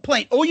can't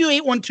complain. OU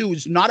 812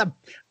 is not a.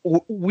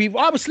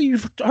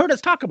 You've heard us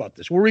talk about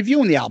this. We're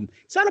reviewing the album.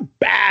 It's not a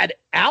bad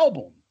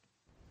album.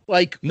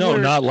 Like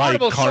not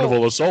like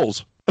Carnival of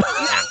Souls.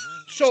 Yeah.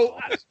 So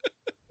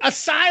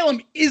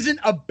Asylum isn't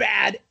a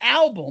bad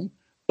album,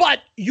 but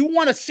you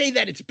want to say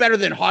that it's better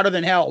than Harder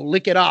Than Hell,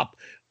 Lick It Up,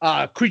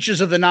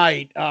 Creatures of the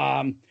Night,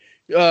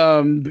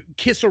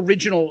 Kiss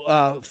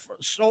original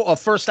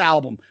first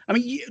album. I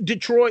mean,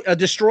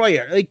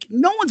 Destroyer. Like,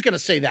 no one's gonna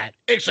say that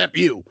except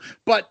you.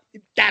 But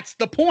that's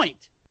the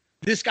point.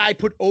 This guy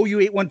put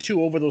OU812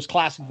 over those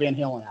classic Van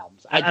Halen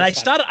albums. I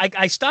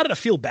started to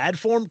feel bad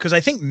for him because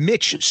I think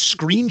Mitch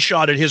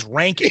screenshotted his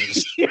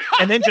rankings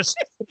and then just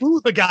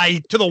threw the guy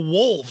to the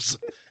wolves.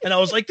 And I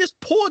was like, this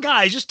poor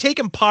guy is just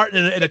taking part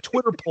in a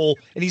Twitter poll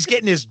and he's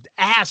getting his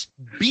ass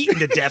beaten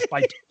to death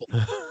by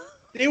people.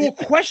 They were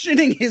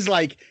questioning his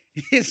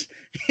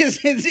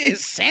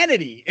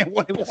sanity and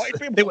what they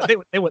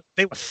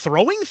were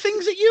throwing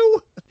things at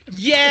you.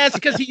 Yes,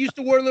 because he used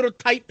to wear little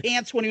tight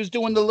pants when he was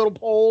doing the little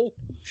poll.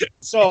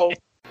 So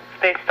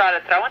they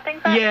started throwing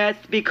things at you? Yes,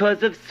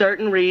 because of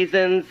certain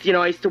reasons. You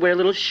know, I used to wear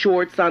little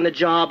shorts on the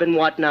job and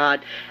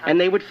whatnot, and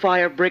they would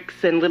fire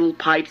bricks and little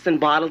pipes and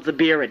bottles of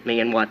beer at me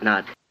and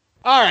whatnot.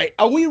 All right,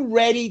 are we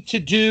ready to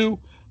do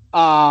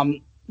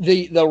the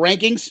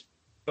rankings?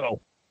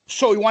 Oh.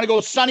 So you want to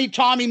go Sonny,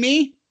 Tommy,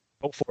 me?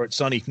 Go for it,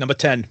 Sonny. Number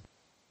 10.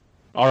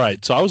 All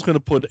right, so I was going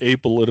to put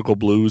Apolitical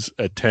Blues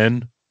at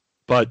 10,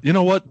 but you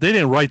know what? They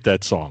didn't write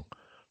that song.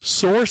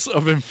 Source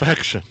of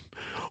Infection,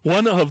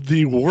 one of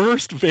the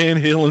worst Van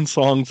Halen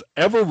songs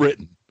ever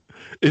written,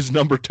 is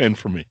number 10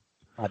 for me.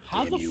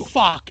 How the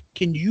fuck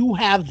can you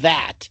have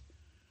that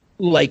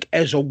like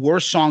as a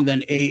worse song than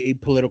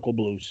Apolitical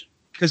Blues?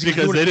 Because they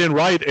didn't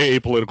write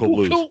Apolitical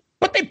Blues.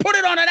 But they put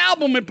it on an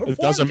album and performed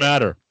it. Doesn't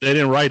matter. They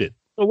didn't write it.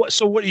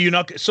 So what are you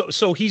not? So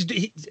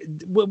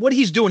what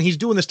he's doing? He's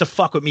doing this to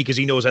fuck with me because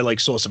he knows I like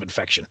Source of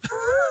Infection.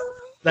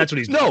 That's what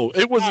he's doing. No,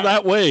 it was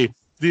that way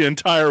the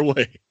entire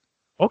way.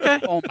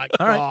 Okay. Oh my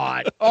All god.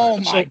 Right. Oh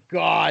my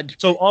god.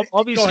 So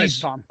obviously, ahead,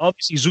 Tom.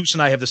 Obviously, Zeus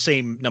and I have the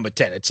same number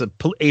 10. It's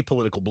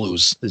Apolitical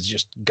Blues. It's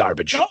just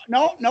garbage.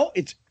 No.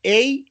 It's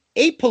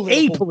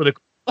apolitical.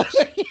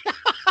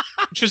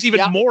 Which is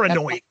even more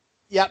annoying.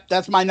 Yep,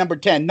 that's my number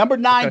 10. Number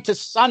 9 to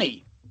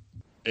Sonny.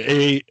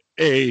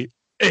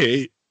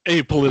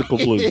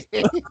 Apolitical Blues.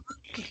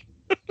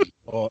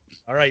 Oh,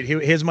 all right,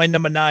 here's my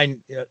number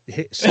 9.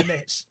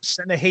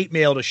 Send a hate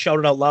mail to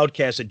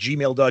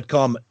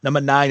shoutitoutloudcast@gmail.com.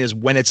 Number 9 is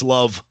When It's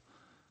Love.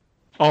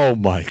 Oh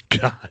my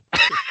god.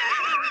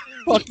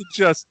 Fucking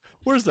just,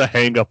 where's the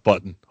hang up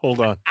button? Hold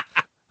on.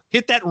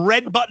 Hit that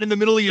red button in the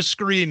middle of your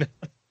screen.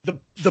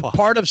 The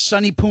part of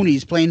Sonny Pooney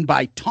is played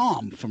by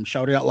Tom from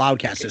Shout It Out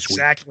Loudcast this week.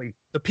 Exactly.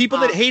 The people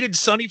that hated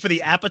Sonny for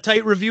the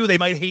Appetite review, they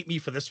might hate me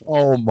for this one.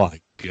 Oh my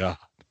god.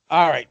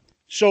 All right.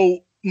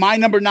 So my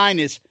number 9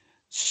 is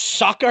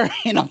Sucker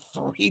in a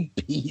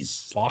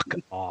 3-piece. Fuck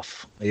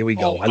off. Here we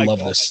go. I love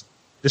this.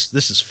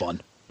 This is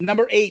fun.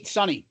 Number 8,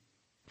 Sonny.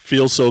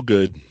 Feels so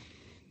good.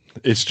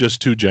 It's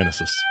just too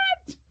Genesis.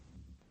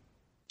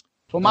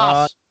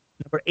 Tomas.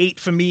 Number 8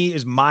 for me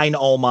is Mine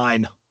All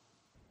Mine.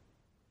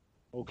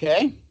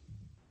 Okay.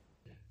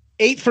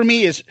 8 for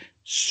me is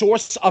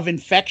Source of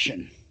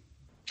Infection.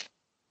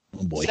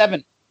 Oh boy.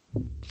 7.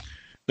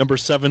 Number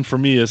 7 for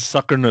me is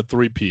Sucker in a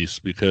 3-piece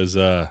because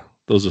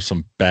those are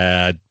some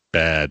bad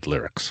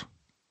lyrics.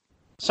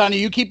 Sonny,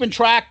 you keeping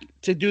track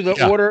to do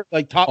the order?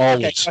 Like top?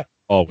 Always. Okay.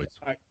 Always.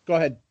 All right, go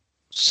ahead.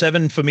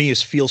 7 for me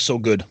is Feel So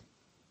Good.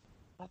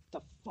 What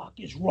the fuck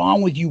is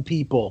wrong with you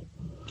people?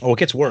 Oh, it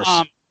gets worse.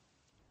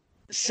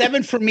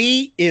 7 for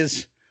me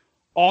is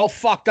All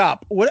Fucked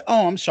Up. What?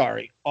 Oh, I'm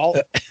sorry. All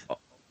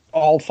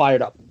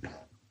Fired Up.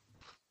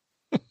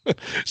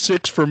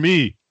 6 for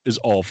me is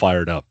All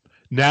Fired Up.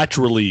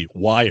 Naturally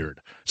Wired.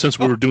 Since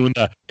we were doing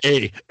the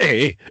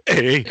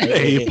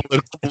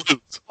Political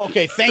Blues.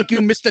 Okay, thank you,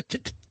 Mr.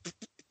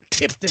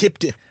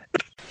 Tipton.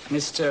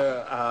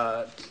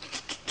 Mr.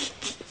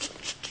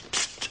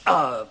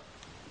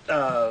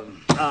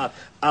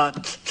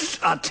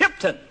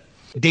 Tipton.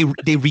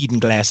 They reading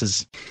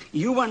glasses.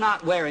 You were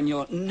not wearing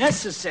your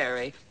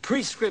necessary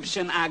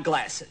prescription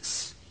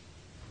eyeglasses.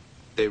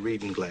 They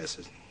reading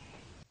glasses.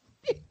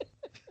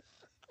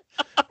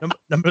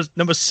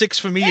 Number 6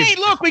 for me Hey, is...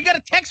 look, we got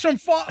a text from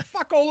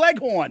Fucko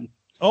Leghorn.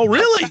 Oh,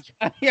 really?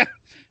 Yeah.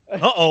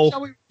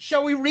 Uh-oh.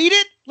 Shall we read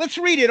it? Let's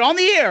read it on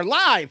the air,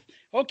 live.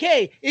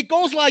 Okay, it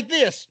goes like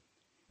this.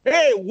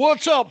 Hey,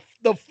 what's up?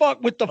 The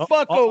fuck with the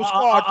Fucko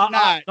squad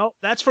tonight. No,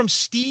 that's from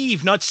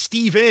Steve, not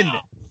Steven.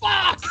 Oh,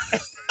 fuck.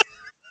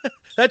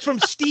 That's from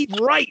Steve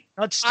Wright,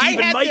 not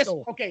Steven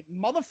Michael. Okay,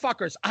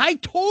 motherfuckers, I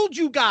told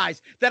you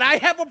guys that I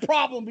have a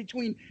problem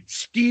between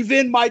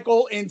Steven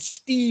Michael and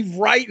Steve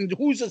Wright, and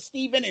who's a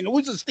Steven and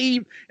who's a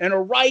Steve and a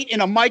Wright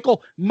and a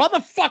Michael.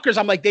 Motherfuckers,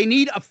 I'm like, they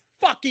need a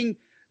fucking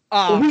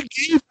we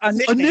gave a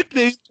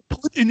nickname to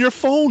put in your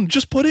phone.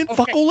 Just put in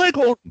Fucko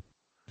Leghorn.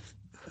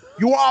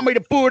 You want me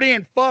to put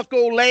in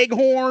Fucko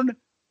Leghorn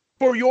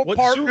for your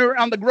partner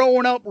on the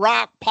Growing Up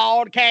Rock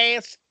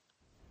podcast?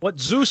 What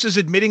Zeus is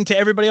admitting to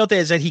everybody out there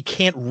is that he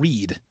can't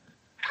read.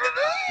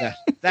 Yeah,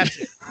 that's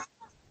it.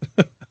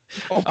 Okay,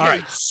 all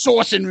right.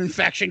 Source and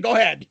Infection. Go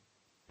ahead.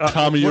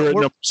 Tommy, you're at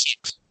number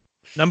 6.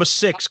 Number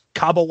 6,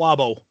 Cabo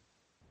Wabo.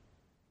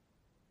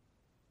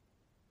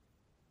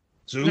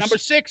 Zeus? Number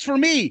 6 for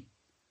me,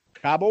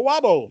 Cabo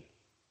Wabo.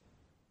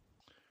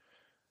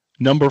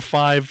 Number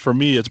 5 for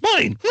me, it's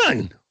mine.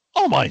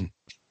 All mine.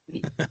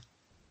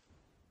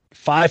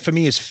 5 for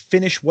me is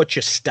Finish What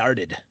You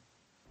Started.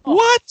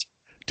 What?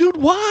 Dude,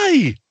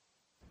 why?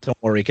 Don't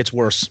worry, it gets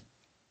worse.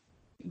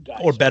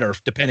 or better,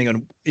 depending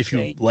on if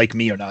you like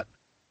me or not.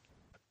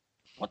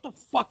 What the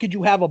fuck could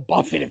you have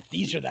above it if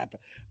these are that?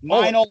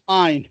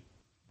 909.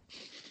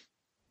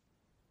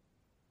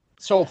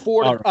 So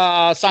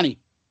 4, Sonny.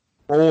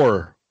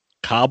 4,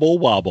 Cabo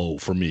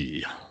Wabo for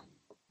me.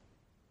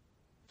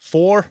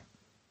 4,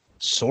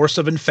 Source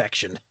of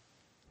Infection.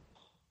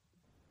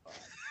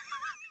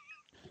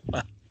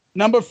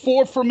 Number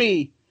 4 for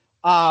me.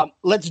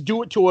 Let's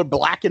Do It to Her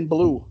Black and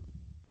Blue.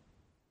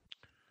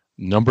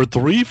 Number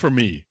 3 for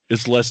me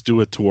is Let's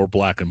Do It to Her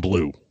Black and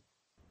Blue.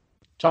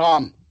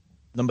 Tom.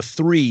 Number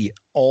 3,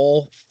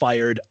 All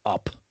Fired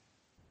Up.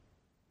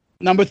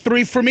 Number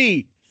 3 for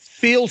me,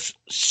 Feels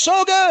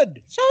So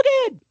Good. So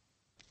good.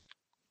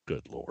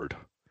 Good Lord.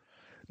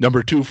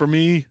 Number 2 for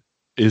me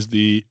is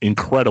the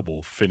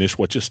incredible Finish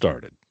What You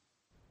Started.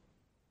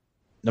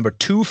 Number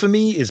 2 for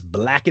me is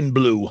Black and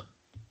Blue.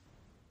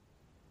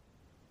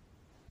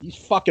 These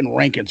fucking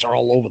rankings are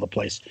all over the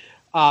place.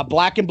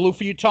 Black and Blue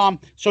for you, Tom.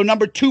 So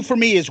number 2 for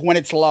me is When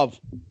It's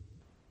Love.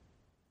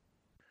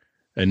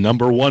 And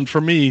number 1 for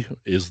me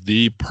is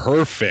the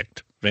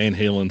perfect Van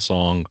Halen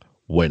song,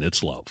 When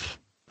It's Love.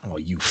 Oh,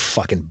 you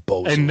fucking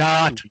bozo. And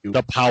not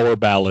the power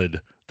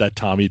ballad that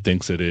Tommy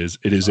thinks it is.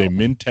 It is a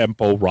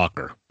mid-tempo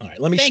rocker. All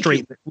right, let me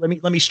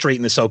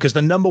straighten this out, because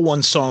the number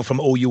 1 song from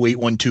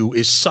OU812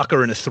 is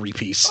Sucker in a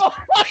 3-piece. Oh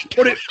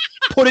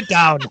Put it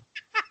down.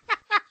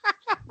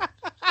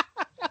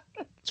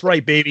 That's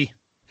right, baby.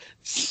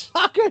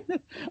 Sucker.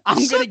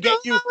 I'm gonna get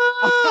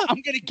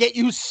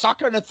you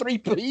Sucker in a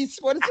 3-piece.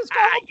 What is this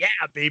called? Yeah,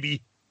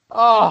 baby.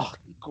 Oh,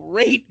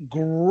 great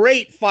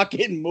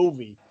fucking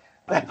movie.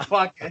 That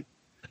fucking.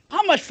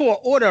 How much for an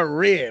order of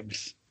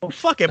ribs? Oh,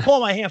 fuck it. Pour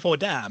my hand for a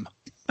dime.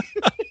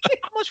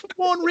 How much for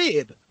one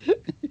rib?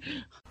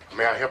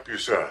 May I help you,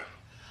 sir?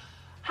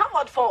 How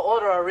much for an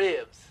order of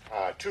ribs?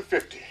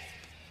 $2.50.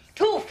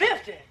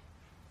 $2.50?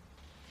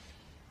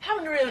 How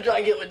many ribs do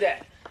I get with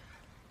that?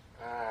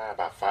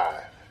 About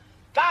 5.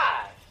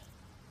 5?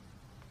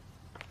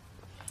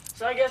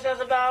 So I guess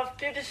that's about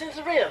 50 cents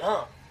a rib,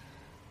 huh?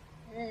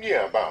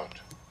 Yeah, about.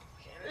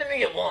 Let me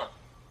get one.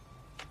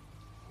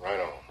 Right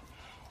on.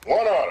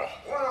 One order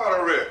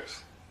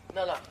ribs.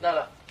 No.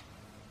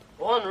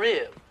 1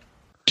 rib.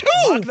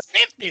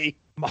 $2.50.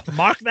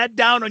 Mark that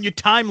down on your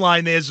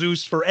timeline there,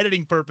 Zeus, for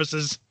editing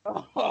purposes.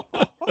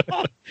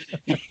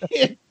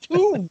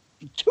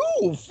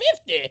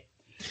 $2.50.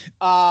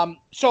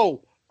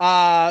 So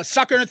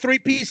Sucker in a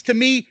 3-piece to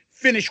me.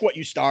 Finish What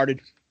You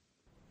Started.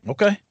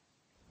 Okay.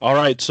 All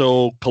right.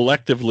 So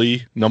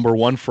collectively, number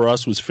 1 for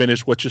us was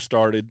Finish What You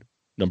Started.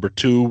 Number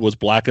 2 was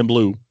Black and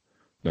Blue.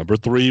 Number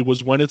 3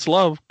 was When It's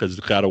Love, because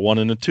it's got a 1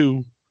 and a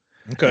 2.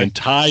 Okay. And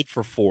tied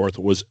for 4th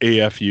was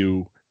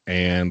AFU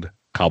and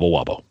Cabo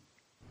Wabo.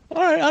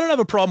 All right. I don't have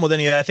a problem with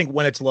any of that. I think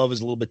When It's Love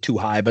is a little bit too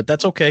high, but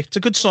that's okay. It's a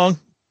good song.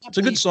 It's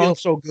a good song.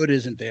 Feels So Good,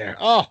 isn't there?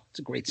 Oh, it's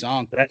a great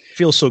song. That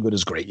Feels So Good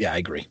is great. Yeah, I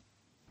agree.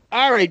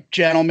 All right,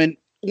 gentlemen.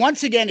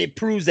 Once again, it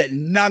proves that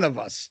none of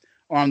us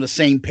are on the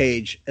same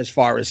page as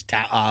far as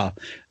talent.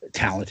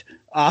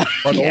 But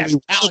only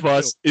one of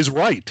us is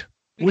right,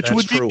 which That's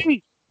would true. be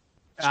me.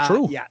 It's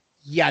true.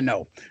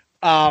 No.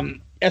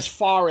 As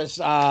far as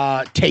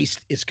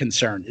taste is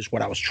concerned, is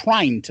what I was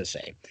trying to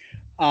say.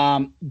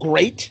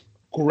 Great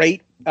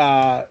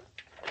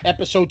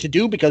episode to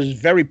do, because it's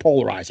very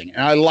polarizing,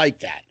 and I like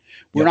that.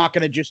 We're not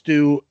going to just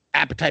do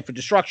Appetite for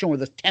Destruction, where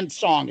the 10th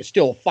song is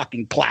still a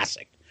fucking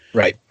classic.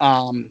 Right.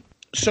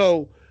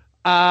 So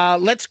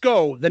let's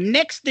go. The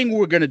next thing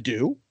we're going to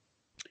do,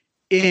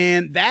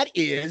 and that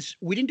is,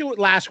 we didn't do it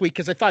last week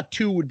because I thought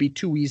 2 would be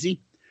too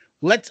easy.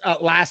 Let's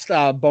last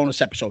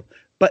bonus episode.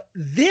 But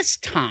this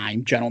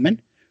time,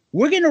 gentlemen,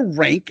 we're going to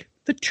rank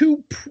the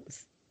 2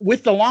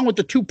 along with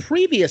the 2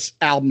 previous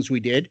albums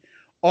we did,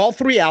 all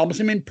 3 albums,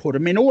 and put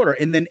them in order.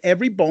 And then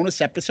every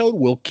bonus episode,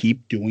 we'll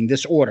keep doing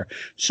this order.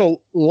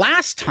 So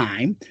last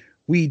time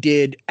we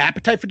did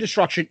Appetite for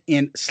Destruction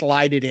and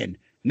Slide It In.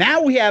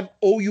 Now we have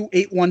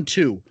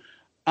OU812.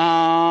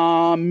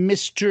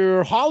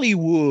 Mr.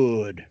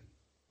 Hollywood.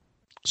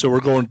 So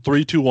we're going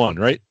 3, 2, 1,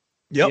 right?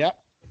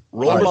 Yep.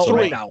 Roll All right, so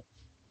right now.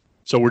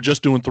 So we're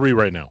just doing 3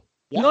 right now.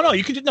 No,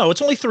 you can do. No,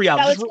 it's only 3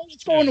 albums. Yeah,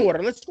 let's go in order.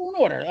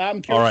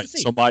 I'm curious All right. to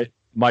see. So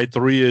my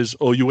 3 is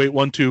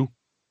OU812.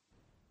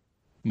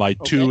 My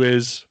 2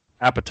 is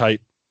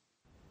Appetite,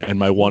 and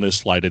my 1 is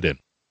Slide It In.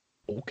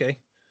 Okay.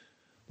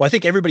 Well, I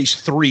think everybody's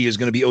 3 is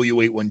going to be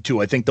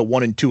OU812. I think the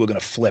 1 and 2 are going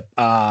to flip.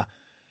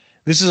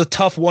 This is a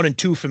tough 1 and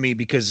 2 for me,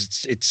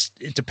 because it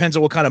depends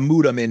on what kind of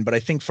mood I'm in. But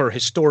I think for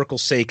historical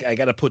sake, I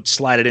got to put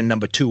Slide It In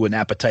number 2 and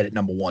Appetite at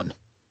number 1.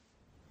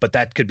 But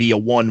that could be a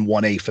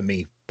 1-1A for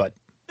me. But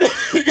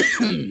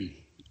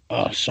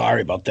oh,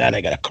 sorry about that.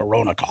 I got a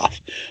corona cough.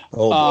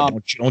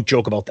 Oh, don't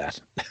joke about that.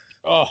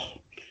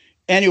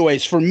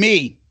 Anyways, for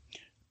me,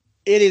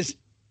 it is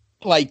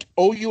like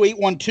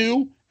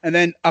OU812 and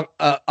then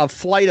a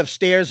flight of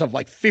stairs of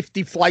like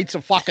 50 flights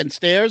of fucking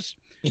stairs.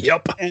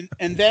 Yep.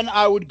 And then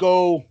I would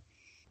go,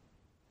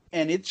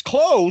 and it's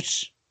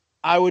close,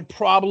 I would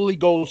probably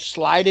go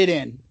Slide It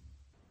In.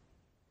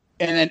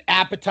 And then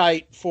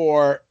Appetite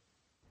for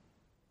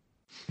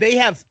They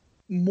have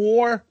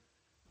more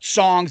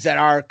songs that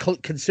are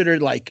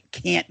considered like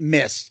can't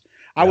miss.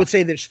 I would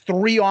say there's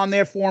 3 on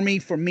there for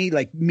me,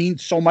 like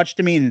means so much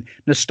to me and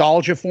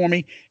nostalgia for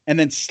me. And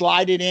then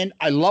Slide It In.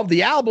 I love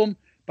the album,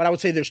 but I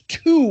would say there's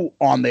 2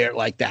 on there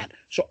like that.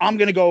 So I'm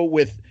going to go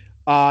with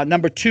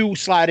number 2,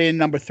 Slide In,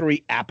 number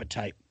 3,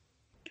 Appetite.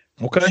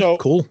 Okay, so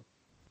cool.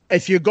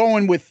 If you're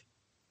going with,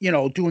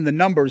 doing the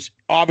numbers,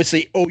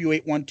 obviously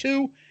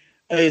OU812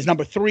 is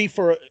number 3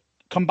 for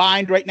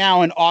combined right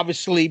now. And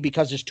obviously,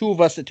 because there's 2 of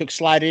us that took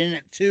Slide It In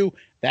at 2,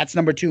 that's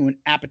number 2, and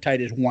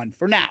Appetite is 1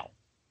 for now.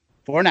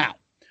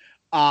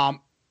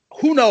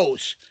 Who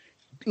knows?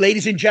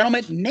 Ladies and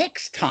gentlemen,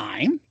 next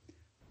time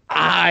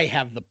I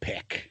have the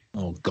pick.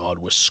 Oh, God,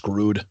 we're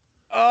screwed.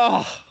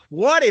 Oh,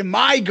 what am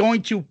I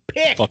going to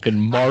pick? Fucking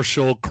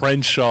Marshall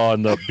Crenshaw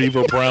and the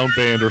Beaver Brown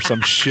Band or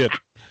some shit.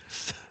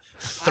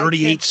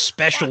 38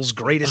 Special's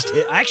greatest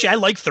hit. Actually, I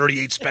like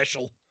 38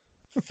 Special.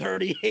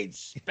 38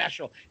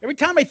 Special. Every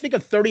time I think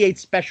of 38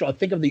 Special, I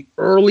think of the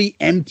early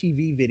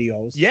MTV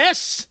videos.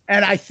 Yes.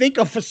 And I think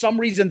of, for some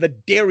reason, the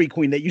Dairy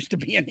Queen that used to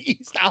be in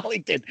East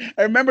Arlington.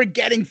 I remember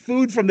getting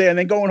food from there and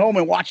then going home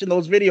and watching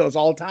those videos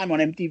all the time on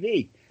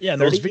MTV. Yeah,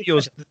 and those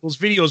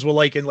videos were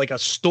like in like a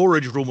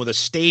storage room with a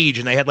stage,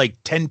 and they had like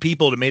 10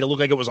 people that made it look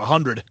like it was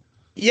 100.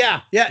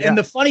 Yeah. And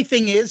the funny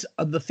thing is,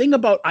 the thing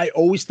about I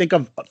always think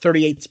of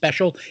 38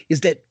 Special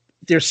is that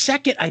their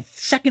second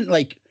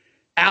like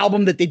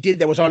album that they did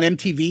that was on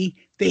MTV,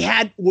 they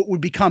had what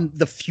would become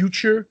the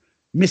future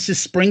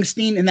Mrs.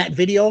 Springsteen in that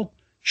video.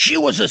 She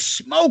was a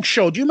smoke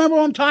show. Do you remember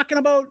what I'm talking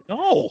about?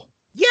 No.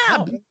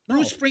 Yeah.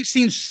 Bruce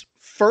Springsteen's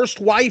first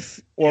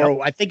wife,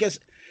 or I think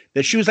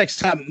that she was like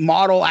some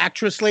model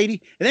actress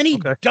lady. And then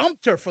he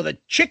dumped her for the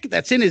chick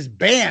that's in his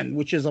band,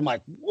 which is, I'm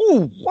like,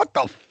 ooh, what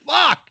the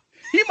fuck?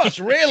 He must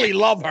really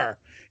love her.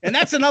 And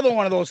that's another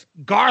one of those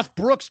Garth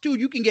Brooks,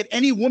 dude. You can get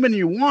any woman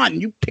you want,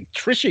 and you pick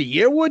Trisha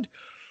Yearwood.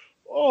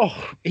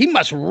 Oh, he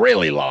must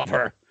really love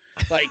her.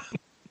 Like,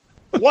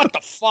 what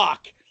the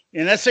fuck?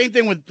 And that same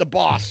thing with The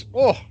Boss.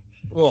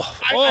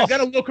 I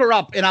gotta look her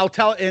up, and I'll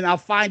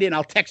find it, and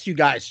I'll text you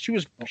guys. She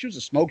was a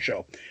smoke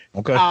show.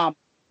 Okay.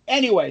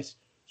 Anyways,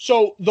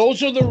 so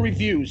those are the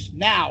reviews.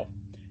 Now,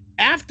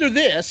 after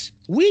this,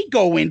 we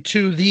go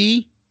into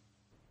the.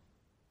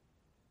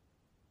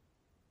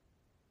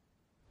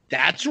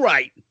 That's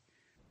right.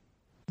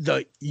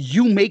 The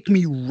You Make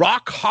Me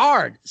Rock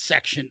Hard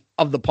section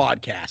of the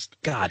podcast.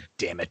 God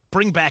damn it.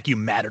 Bring back You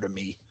Matter to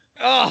Me.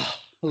 Oh,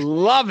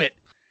 love it.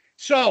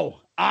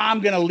 So I'm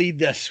going to lead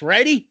this.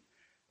 Ready?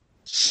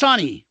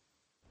 Sonny,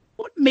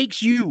 what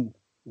makes you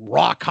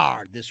rock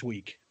hard this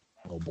week?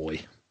 Oh,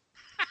 boy.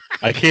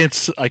 I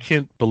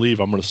can't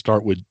believe I'm going to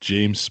start with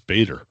James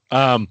Spader.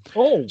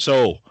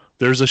 So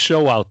there's a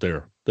show out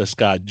there that's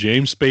got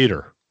James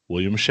Spader,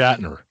 William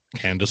Shatner,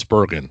 Candice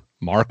Bergen,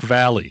 Mark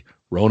Valley,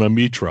 Rona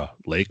Mitra,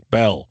 Lake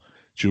Bell,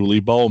 Julie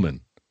Bowen,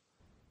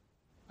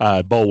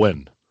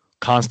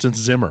 Constance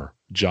Zimmer,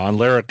 John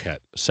Larroquette,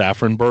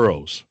 Saffron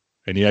Burrows.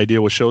 Any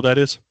idea what show that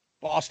is?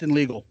 Boston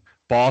Legal.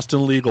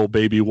 Boston Legal,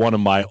 baby. One of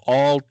my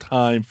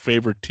all-time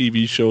favorite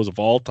TV shows of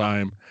all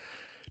time.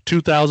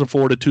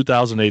 2004 to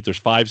 2008. There's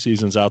 5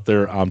 seasons out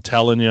there. I'm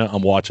telling you,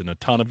 I'm watching a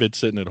ton of it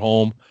sitting at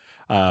home.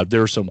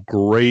 There's some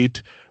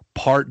great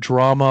part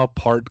drama,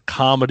 part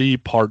comedy,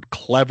 part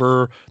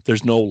clever.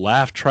 There's no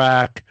laugh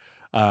track.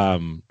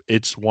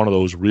 It's one of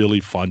those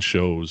really fun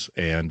shows,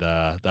 and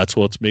that's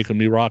what's making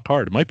me rock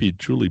hard. It might be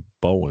Julie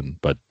Bowen,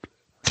 but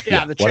the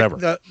chick,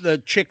 whatever.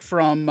 The chick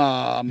from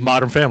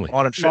Modern Family,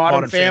 Modern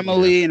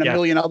Family, and a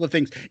million other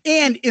things,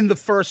 and in the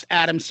first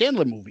Adam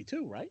Sandler movie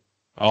too, right?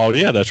 Oh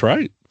yeah, that's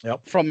right.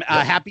 Yep. From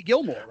Happy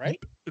Gilmore,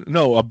 right?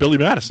 No, Billy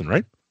Madison,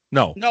 right?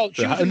 No,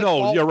 she was in the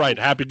no, you're right.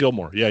 Happy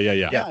Gilmore.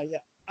 Yeah.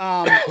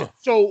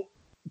 So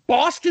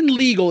Boston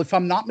Legal, if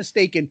I'm not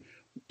mistaken,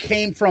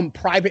 came from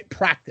Private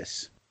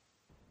Practice.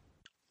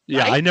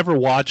 Yeah, right? I never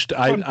watched.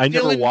 I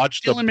never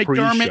watched the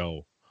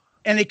pre-show.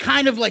 And they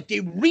kind of like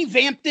they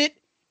revamped it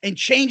and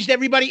changed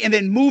everybody, and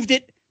then moved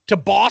it to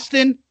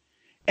Boston,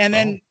 and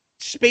then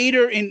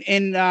Spader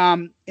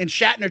and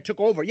Shatner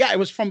took over. Yeah, it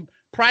was from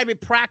Private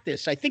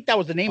Practice. I think that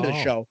was the name of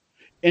the show,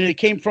 and it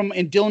came from.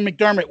 And Dylan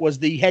McDermott was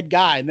the head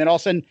guy, and then all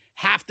of a sudden,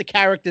 half the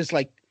characters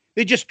like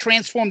they just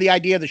transformed the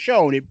idea of the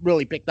show, and it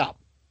really picked up.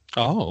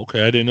 Oh,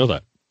 okay, I didn't know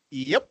that.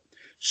 Yep.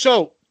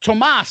 So,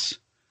 Tomas,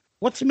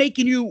 what's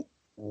making you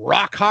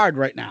rock hard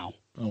right now?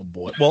 Oh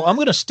boy. Well, I'm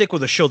going to stick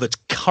with a show that's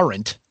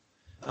current,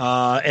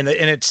 and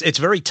it's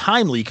very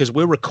timely because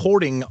we're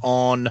recording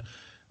on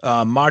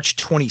March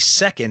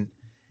 22nd,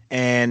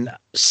 and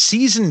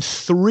season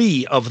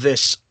 3 of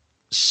this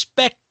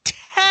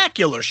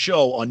spectacular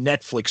show on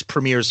Netflix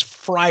premieres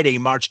Friday,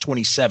 March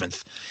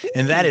 27th,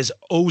 and that is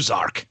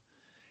Ozark.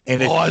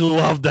 And I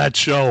love that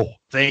show.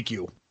 Thank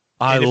you.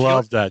 I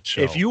love that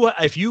show.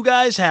 If you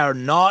guys are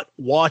not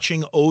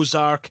watching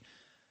Ozark,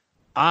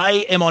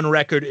 I am on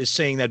record as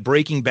saying that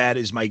Breaking Bad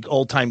is my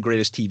all-time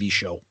greatest TV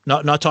show.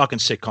 Not talking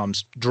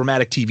sitcoms,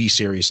 dramatic TV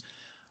series.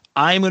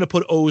 I'm going to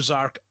put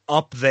Ozark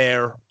up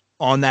there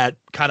on that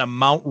kind of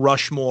Mount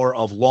Rushmore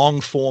of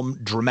long form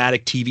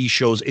dramatic TV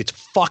shows. It's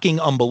fucking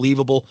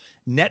unbelievable.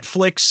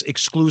 Netflix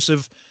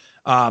exclusive.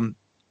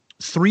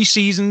 3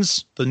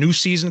 seasons. The new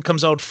season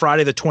comes out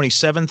Friday the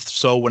 27th.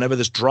 So whenever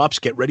this drops,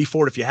 get ready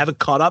for it. If you haven't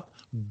caught up,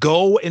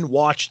 go and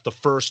watch the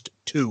first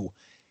 2.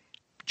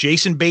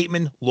 Jason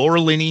Bateman, Laura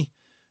Linney.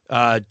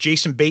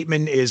 Jason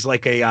Bateman is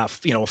like a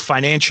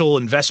financial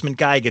investment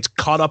guy, gets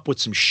caught up with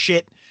some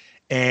shit,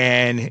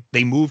 and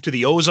they move to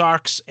the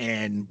Ozarks,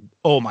 and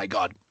oh my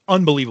God,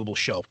 unbelievable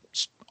show.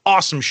 It's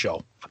awesome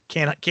show.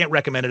 Can't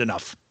recommend it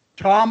enough.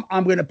 Tom,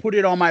 I'm going to put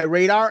it on my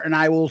radar, and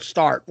I will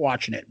start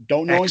watching it.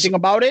 Don't know anything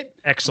about it.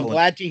 Excellent. I'm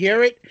glad to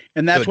hear it,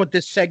 and that's what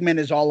this segment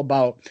is all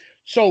about.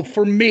 So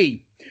for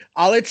me,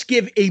 let's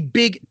give a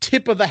big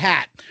tip of the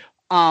hat.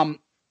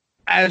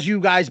 As you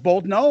guys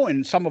both know,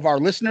 and some of our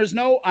listeners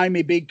know, I'm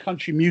a big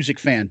country music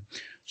fan.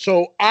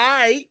 So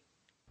I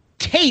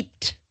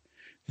taped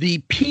the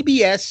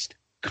PBS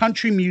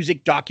country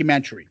music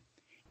documentary.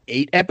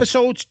 8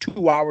 episodes,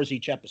 2 hours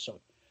each episode.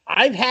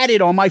 I've had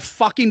it on my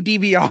fucking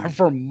DVR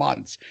for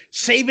months,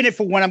 saving it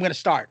for when I'm going to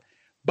start.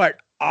 But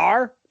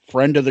our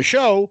friend of the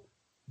show,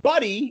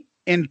 Buddy,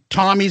 and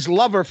Tommy's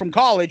lover from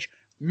college,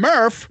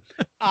 Murph,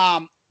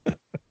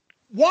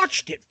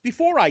 watched it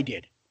before I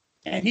did.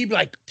 And he'd be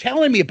like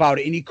telling me about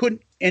it, and he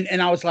couldn't.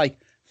 And I was like,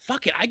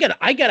 fuck it. I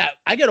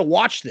gotta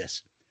watch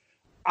this.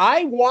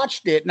 I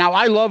watched it. Now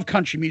I love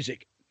country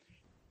music.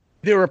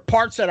 There were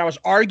parts that I was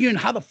arguing.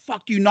 How the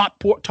fuck do you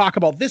not talk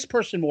about this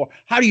person more?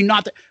 How do you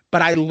not?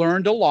 But I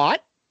learned a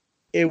lot.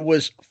 It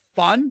was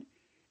fun.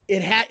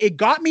 It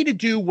got me to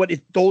do what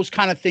those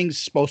kind of things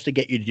supposed to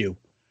get you to do.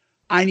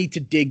 I need to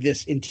dig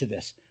into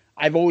this.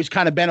 I've always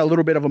kind of been a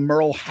little bit of a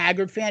Merle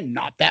Haggard fan,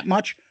 not that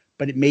much,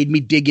 but it made me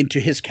dig into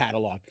his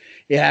catalog.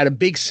 It had a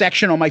big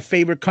section on my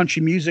favorite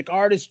country music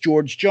artists,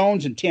 George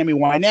Jones and Tammy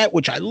Wynette,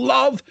 which I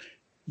love.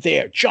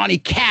 There, Johnny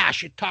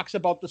Cash. It talks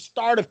about the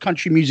start of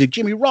country music,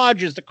 Jimmy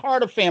Rogers, the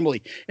Carter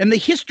family, and the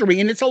history.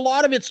 And it's a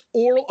lot of it's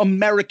oral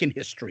American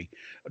history,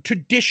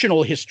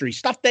 traditional history,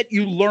 stuff that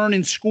you learn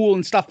in school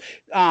and stuff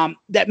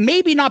that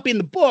maybe not be in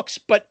the books,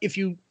 but if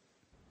you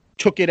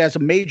took it as a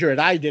major as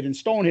I did in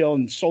Stonehill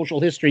and social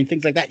history and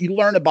things like that, you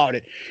learn about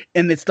it.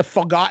 And it's the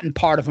forgotten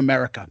part of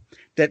America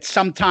that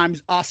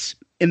sometimes us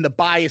in the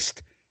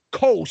biased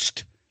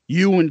coast,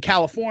 you in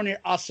California,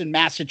 us in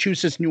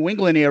Massachusetts, New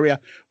England area,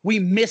 we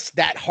miss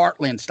that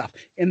heartland stuff.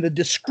 And the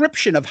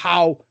description of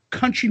how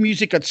country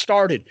music got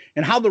started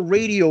and how the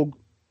radio,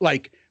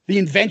 like the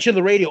invention of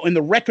the radio and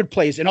the record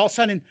plays, and all of a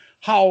sudden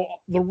how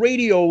the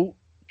radio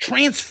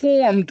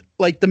transformed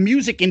like the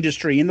music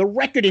industry and the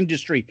record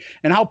industry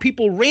and how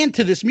people ran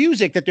to this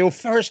music that they were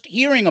first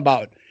hearing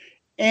about.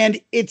 And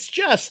it's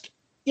just,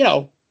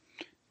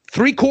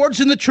 3 chords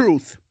and the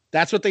truth.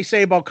 That's what they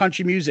say about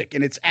country music,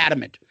 and it's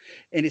adamant,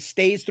 and it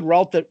stays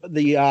throughout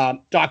the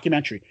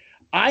documentary.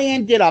 I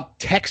ended up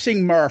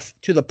texting Murph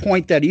to the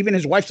point that even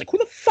his wife's like, "Who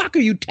the fuck are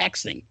you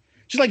texting?"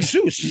 She's like,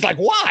 "Zeus." She's like,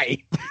 "Why?"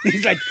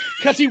 He's like,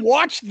 "Because he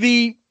watched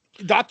the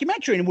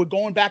documentary and we're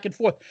going back and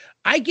forth."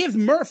 I give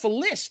Murph a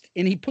list,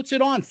 and he puts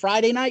it on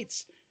Friday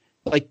nights.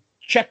 Like,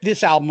 check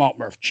this album out,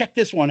 Murph. Check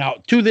this one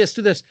out. Do this,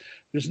 do this.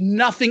 There's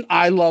nothing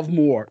I love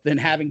more than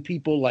having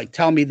people like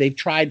tell me they've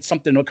tried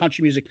something with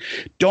country music.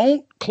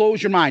 Don't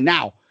close your mind.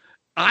 Now,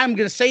 I'm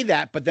going to say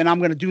that, but then I'm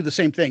going to do the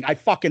same thing. I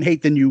fucking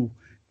hate the new.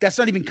 That's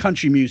not even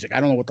country music.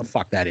 I don't know what the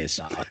fuck that is.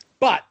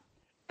 But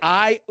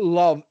I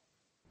love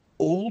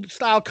old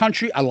style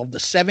country. I love the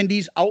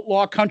 70s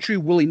outlaw country.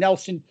 Willie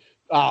Nelson,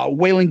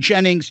 Waylon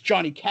Jennings,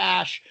 Johnny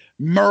Cash,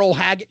 Merle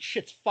Haggard.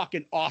 Shit's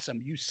fucking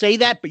awesome. You say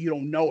that, but you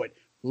don't know it.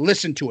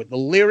 Listen to it. The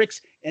lyrics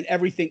and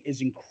everything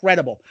is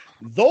incredible.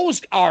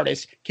 Those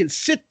artists can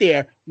sit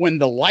there when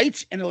the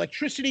lights and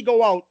electricity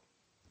go out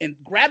and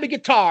grab a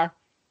guitar,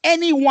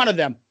 any one of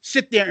them,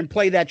 sit there and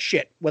play that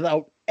shit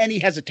without any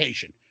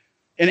hesitation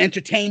and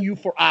entertain you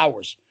for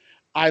hours.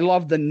 I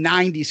love the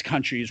 90s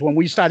countries. When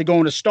we started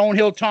going to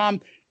Stonehill,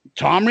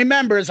 Tom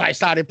remembers I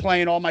started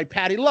playing all my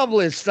Patty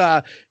Loveless,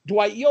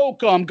 Dwight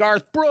Yoakam,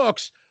 Garth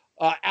Brooks,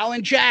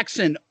 Alan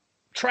Jackson,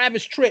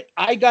 Travis Tritt.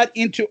 I got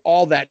into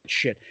all that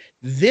shit.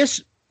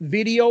 This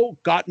video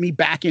got me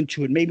back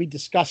into it, made me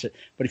discuss it.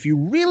 But if you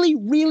really,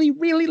 really,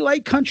 really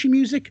like country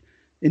music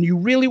and you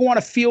really want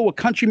to feel what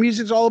country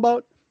music is all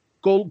about,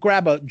 go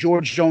grab a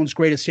George Jones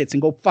Greatest Hits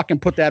and go fucking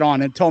put that on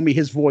and tell me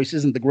his voice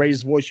isn't the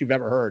greatest voice you've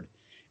ever heard.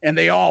 And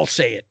they all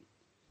say it.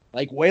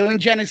 Like Waylon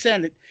Jennings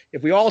said it.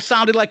 If we all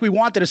sounded like we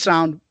wanted to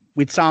sound,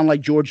 we'd sound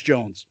like George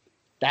Jones.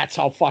 That's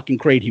how fucking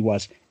great he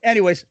was.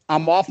 Anyways,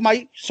 I'm off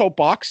my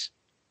soapbox.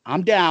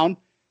 I'm down.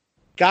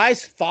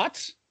 Guys,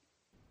 thoughts?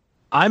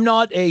 I'm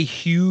not a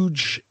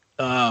huge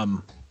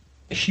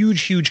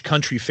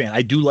country fan.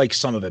 I do like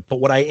some of it,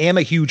 but what I am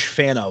a huge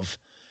fan of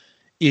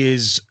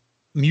is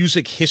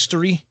music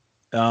history.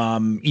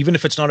 Even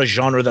if it's not a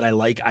genre that I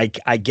like,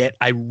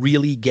 I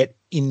really get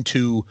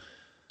into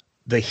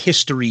the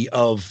history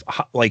of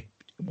like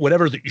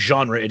whatever the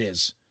genre it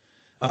is.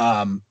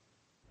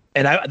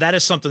 And that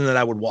is something that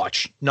I would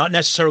watch, not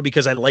necessarily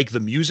because I like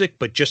the music,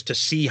 but just to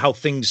see how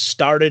things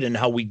started and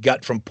how we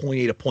got from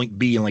point A to point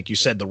B. And like you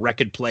said, the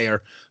record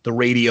player, the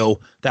radio,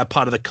 that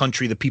part of the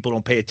country that people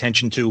don't pay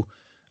attention to.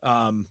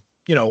 I'm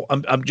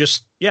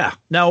just, yeah.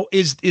 Now,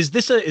 is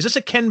this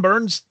a Ken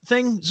Burns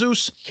thing,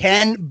 Zeus?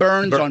 Ken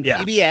Burns on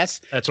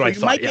PBS. That's what I thought.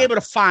 You might be able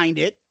to find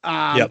it.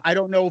 I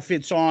don't know if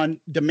it's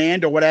on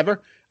demand or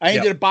whatever. I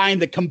ended up buying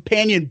the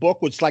companion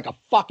book, which is like a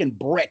fucking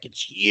brick.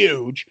 It's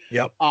huge.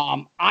 Yep.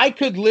 I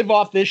could live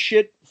off this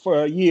shit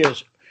for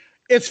years.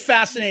 It's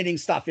fascinating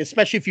stuff,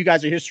 especially if you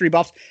guys are history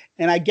buffs.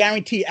 And I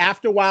guarantee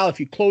after a while, if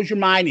you close your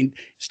mind and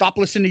stop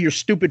listening to your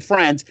stupid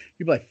friends,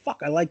 you'll be like, fuck,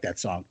 I like that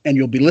song. And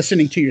you'll be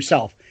listening to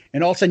yourself.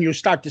 And all of a sudden you'll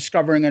start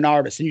discovering an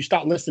artist and you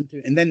start listening to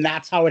it. And then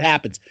that's how it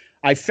happens.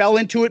 I fell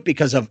into it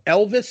because of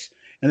Elvis.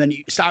 And then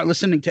you start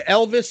listening to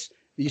Elvis.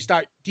 You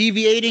start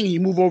deviating and you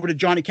move over to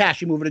Johnny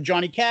Cash. You move over to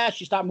Johnny Cash.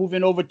 You start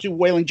moving over to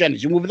Waylon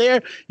Jennings. You move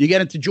there. You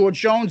get into George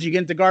Jones. You get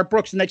into Garth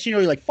Brooks. The next thing you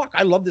know, you're like, fuck,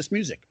 I love this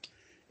music.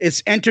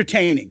 It's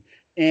entertaining.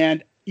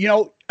 And,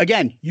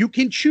 again, you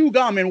can chew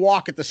gum and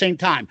walk at the same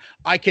time.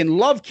 I can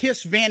love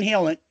Kiss, Van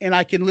Halen, and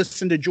I can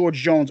listen to George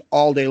Jones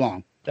all day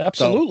long.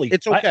 Absolutely. So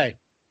it's okay.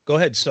 Go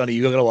ahead, Sonny.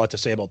 You got a lot to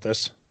say about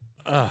this.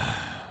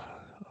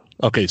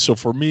 Okay, so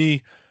for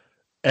me,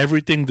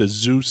 everything that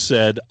Zeus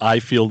said, I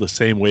feel the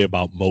same way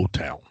about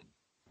Motown.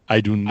 I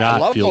do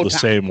not feel the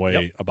same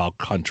way about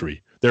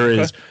country. There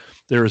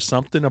is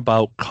something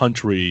about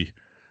country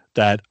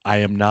that I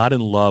am not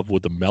in love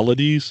with the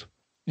melodies.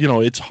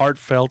 It's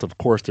heartfelt. Of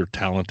course, they're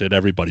talented.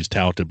 Everybody's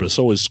talented, but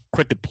so is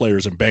cricket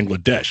players in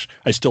Bangladesh.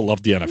 I still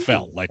love the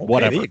NFL.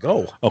 Whatever. There you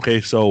go.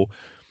 Okay, so,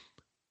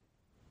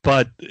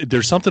 but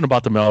there's something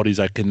about the melodies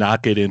I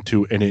cannot get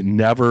into, and it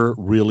never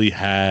really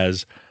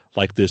has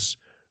like this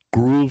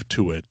groove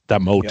to it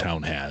that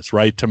Motown has,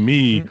 right? To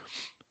me,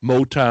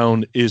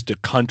 Motown is to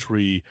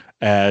country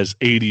as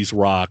 80s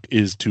rock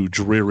is to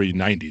dreary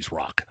 90s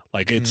rock.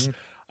 I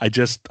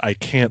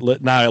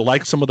can't now I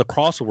like some of the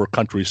crossover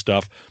country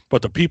stuff,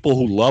 but the people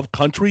who love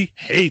country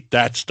hate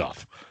that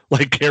stuff.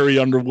 Like Carrie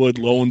Underwood,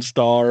 Lone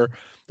Star,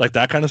 like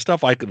that kind of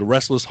stuff. The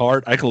Restless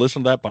Heart, I can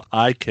listen to that, but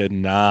I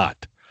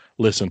cannot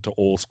listen to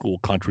old school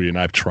country, and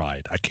I've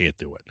tried. I can't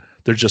do it.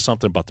 There's just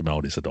something about the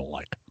melodies I don't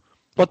like.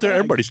 But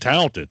everybody's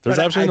talented. There's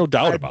absolutely no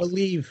doubt about it. I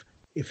believe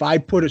if I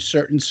put a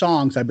certain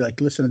songs, I'd be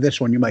like, listen to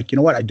this one. You're like, you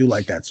know what? I do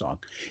like that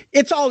song.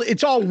 It's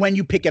all when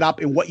you pick it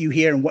up and what you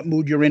hear and what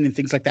mood you're in and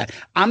things like that.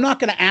 I'm not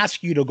going to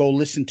ask you to go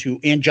listen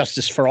to And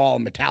Justice for All,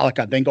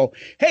 Metallica, then go,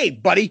 hey,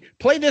 buddy,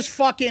 play this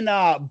fucking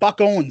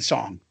Buck Owens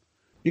song.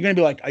 You're going to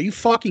be like, are you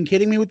fucking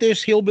kidding me with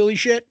this hillbilly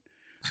shit?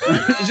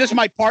 Is this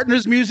my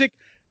partner's music?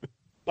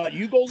 But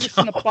you go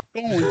listen to Buck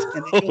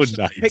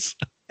Owens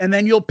and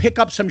then you'll pick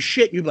up some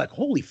shit. And you'll be like,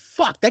 holy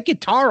fuck, that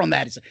guitar on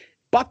that is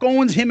Buck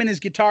Owens, him and his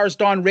guitarist,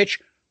 Don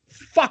Rich,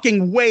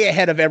 fucking way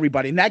ahead of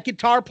everybody. And that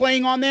guitar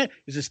playing on there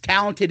is as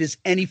talented as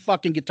any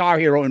fucking guitar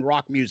hero in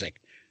rock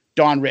music.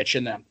 Don Rich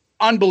and them.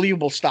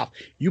 Unbelievable stuff.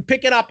 You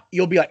pick it up,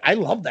 you'll be like, I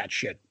love that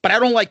shit. But I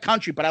don't like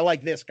country, but I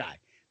like this guy.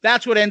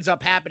 That's what ends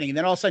up happening. And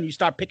then all of a sudden you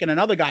start picking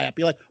another guy up.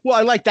 You're like, well,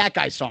 I like that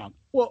guy's song.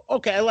 Well,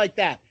 okay, I like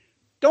that.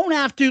 Don't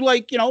have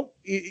to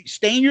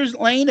stay in your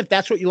lane if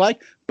that's what you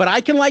like. But I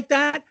can like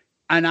that.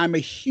 And I'm a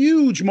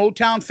huge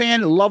Motown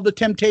fan. I love the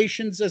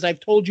Temptations, as I've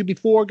told you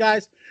before,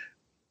 guys.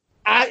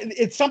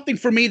 It's something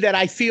for me that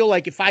I feel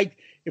like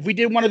if we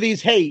did one of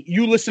these, hey,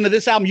 you listen to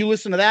this album, you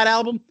listen to that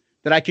album,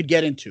 that I could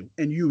get into,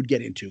 and you would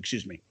get into,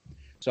 excuse me.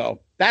 So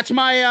that's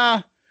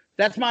my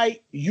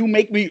you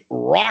make me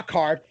rock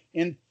hard.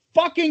 And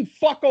fucking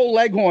fucko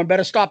Leghorn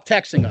better stop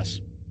texting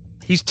us.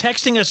 He's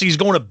texting us. He's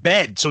going to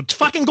bed. So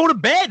fucking go to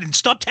bed and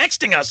stop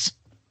texting us.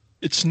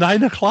 It's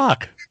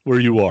 9:00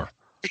 where you are.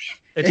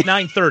 It's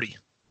 9:30.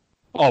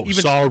 Oh,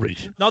 sorry.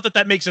 Not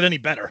that makes it any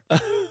better.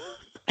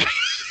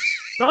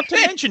 Not to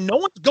mention, no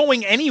one's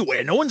going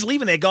anywhere. No one's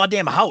leaving their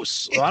goddamn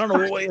house. So I don't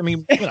know. I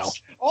mean,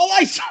 All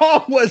I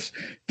saw was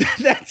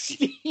that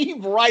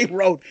Steve Wright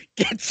wrote,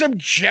 get some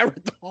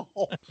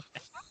Geritol.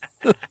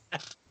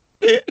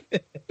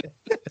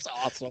 That's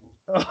awesome.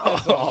 That's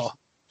awesome.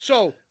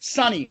 So,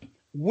 Sonny,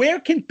 where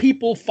can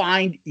people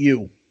find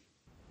you?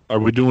 Are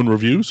we doing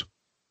reviews?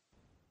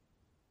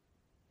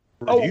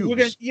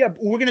 Reviews.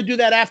 We're gonna do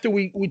that after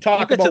we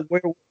talk about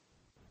where.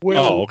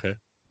 Oh, okay.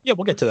 Yeah,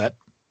 we'll get to that.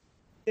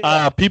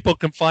 People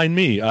can find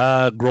me,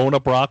 Grown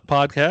Up Rock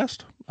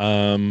Podcast,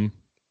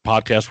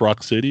 Podcast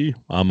Rock City.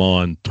 I'm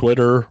on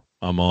Twitter.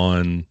 I'm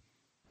on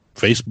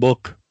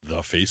Facebook, the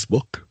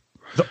Facebook.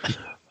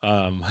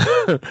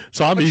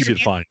 So I'm easy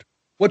to find.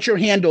 What's your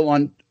handle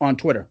on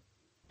Twitter?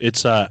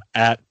 It's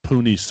at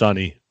Pooney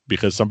Sonny,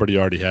 because somebody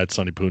already had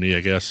Sonny Pooney, I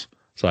guess.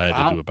 So I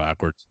had to do it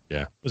backwards.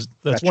 Yeah,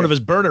 that's one of his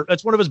burner.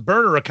 That's one of his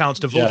burner accounts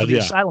to vote for the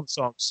Asylum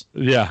songs.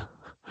 Yeah,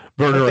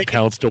 burner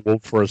accounts to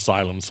vote for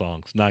Asylum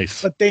songs.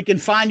 Nice. But they can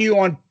find you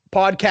on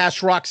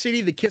Podcast Rock City,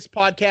 the Kiss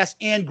Podcast,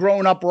 and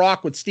Growing Up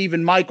Rock with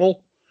Stephen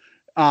Michael.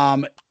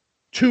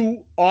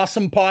 Two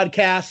awesome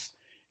podcasts,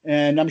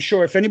 and I'm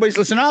sure if anybody's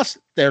listening to us,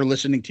 they're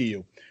listening to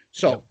you.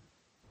 So,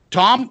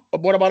 Tom,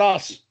 what about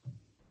us?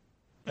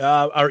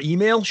 Our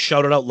email,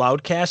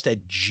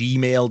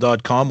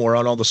 shoutitoutloudcast@gmail.com. We're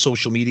on all the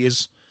social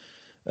medias,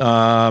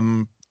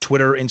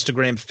 Twitter,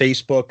 Instagram,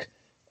 Facebook.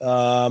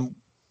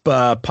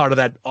 Part of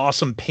that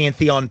awesome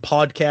Pantheon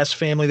podcast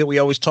family that we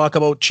always talk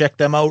about. Check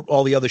them out.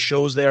 All the other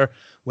shows there.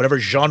 Whatever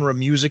genre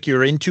music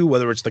you're into,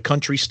 whether it's the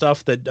country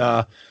stuff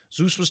that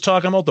Zeus was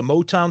talking about, the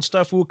Motown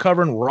stuff we were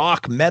covering,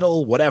 rock,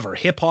 metal, whatever,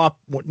 hip hop,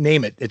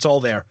 name it. It's all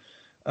there.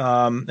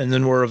 And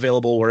then we're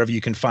available wherever you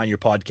can find your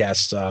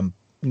podcasts.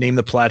 Name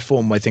the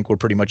platform. I think we're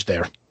pretty much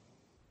there.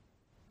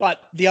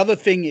 But the other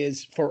thing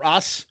is, for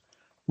us,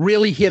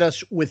 really hit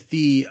us with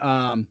the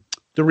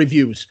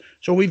reviews.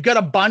 So we've got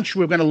a bunch.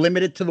 We're going to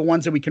limit it to the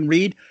ones that we can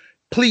read.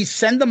 Please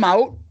send them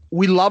out.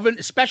 We love it,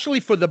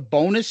 especially for the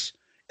bonus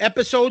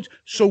episodes.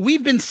 So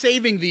we've been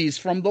saving these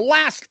from the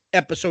last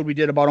episode we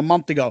did about a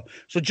month ago.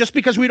 So just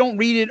because we don't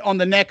read it on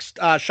the next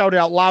Shout It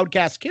Out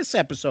Loudcast Kiss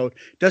episode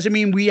doesn't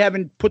mean we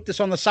haven't put this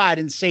on the side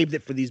and saved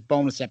it for these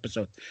bonus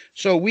episodes.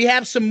 So we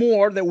have some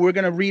more that we're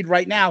going to read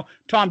right now.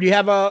 Tom, do you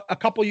have a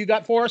couple you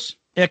got for us?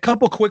 Yeah, a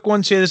couple quick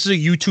ones here. This is a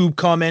YouTube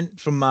comment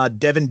from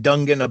Devin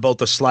Dungan about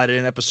the Slide It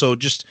In episode.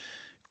 Just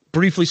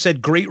briefly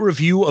said, great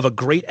review of a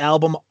great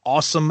album.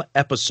 Awesome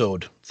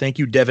episode. Thank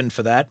you, Devin,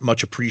 for that.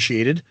 Much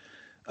appreciated.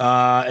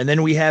 And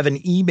then we have an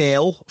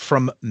email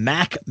from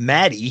Mac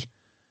Maddie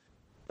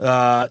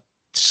from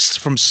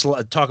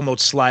talking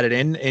about Slide It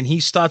In. And he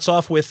starts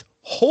off with,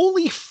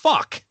 holy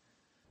fuck.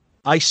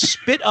 I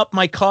spit up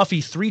my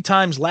coffee 3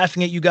 times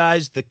laughing at you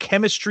guys. The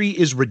chemistry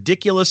is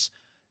ridiculous.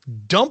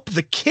 Dump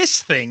the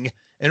Kiss thing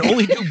and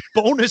only do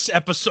bonus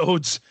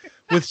episodes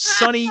with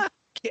Sonny.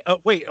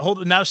 Wait, hold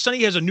on. Now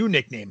Sonny has a new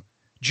nickname.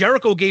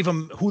 Jericho gave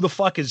him who the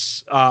fuck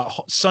is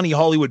Sonny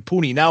Hollywood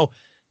Pooney. Now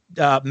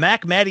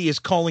Mac Maddie is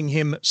calling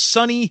him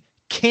Sonny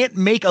Can't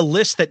Make a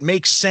List That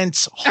Makes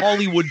Sense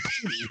Hollywood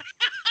Pooney.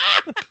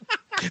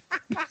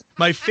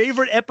 My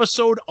favorite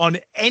episode on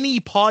any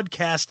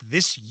podcast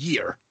this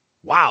year.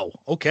 Wow.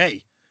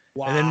 Okay.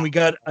 Wow. And then we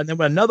got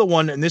another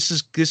one, and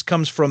this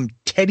comes from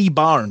Teddy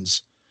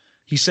Barnes.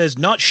 He says,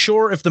 not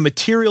sure if the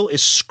material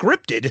is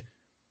scripted.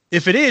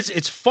 If it is,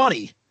 it's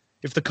funny.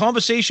 If the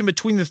conversation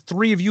between the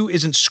three of you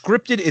isn't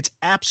scripted, it's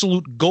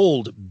absolute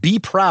gold. Be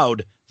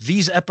proud.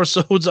 These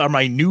episodes are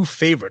my new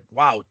favorite.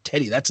 Wow,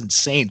 Teddy, that's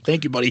insane.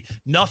 Thank you, buddy.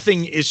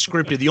 Nothing is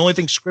scripted. The only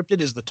thing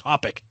scripted is the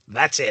topic.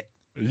 That's it.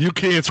 You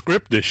can't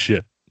script this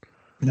shit.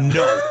 No,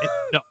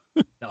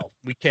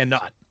 we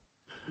cannot.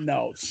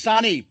 No.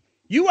 Sonny,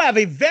 you have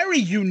a very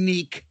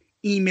unique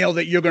email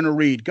that you're going to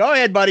read. Go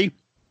ahead, buddy.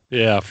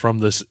 Yeah, from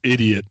this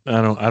idiot.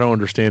 I don't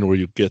understand where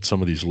you get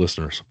some of these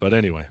listeners. But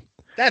anyway.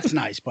 That's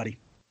nice, buddy.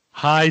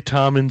 Hi,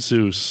 Tom and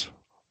Zeus.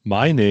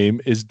 My name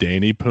is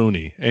Danny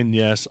Pooney. And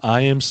yes,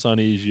 I am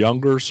Sonny's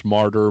younger,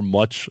 smarter,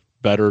 much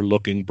better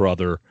looking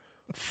brother.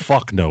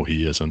 Fuck no,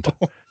 he isn't.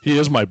 He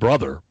is my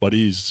brother, but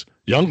he's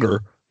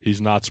younger.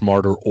 He's not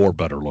smarter or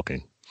better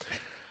looking.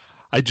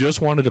 I just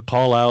wanted to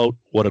call out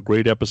what a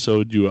great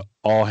episode you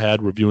all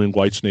had reviewing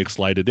Whitesnake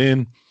Slide It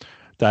In.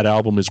 That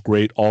album is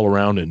great all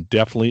around and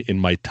definitely in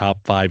my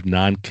top 5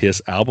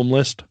 non-Kiss album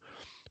list.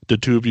 The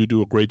two of you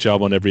do a great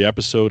job on every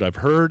episode I've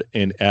heard,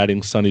 and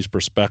adding Sonny's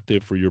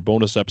perspective for your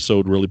bonus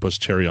episode really puts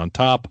cherry on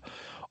top.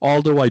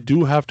 Although I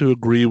do have to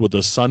agree with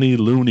the Sonny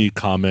Looney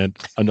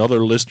comment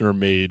another listener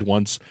made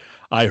once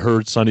I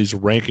heard Sonny's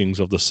rankings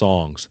of the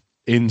songs.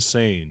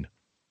 Insane.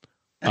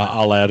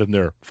 I'll add in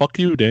there. Fuck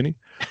you, Danny.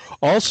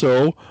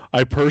 Also,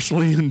 I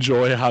personally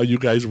enjoy how you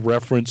guys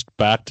referenced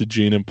back to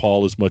Gene and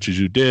Paul as much as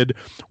you did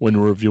when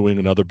reviewing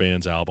another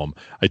band's album.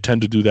 I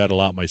tend to do that a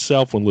lot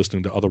myself when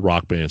listening to other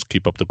rock bands.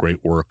 Keep up the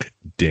great work,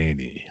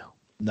 Danny.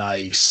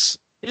 Nice.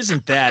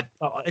 Isn't that?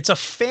 It's a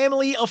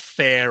family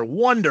affair.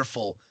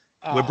 Wonderful.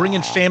 We're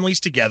bringing families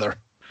together.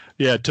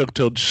 Yeah, it took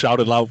till Shout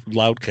It Out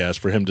Loudcast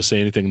for him to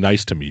say anything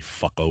nice to me,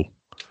 fucko.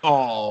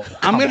 Oh,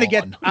 I'm gonna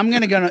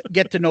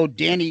get to know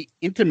Danny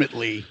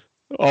intimately.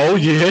 Oh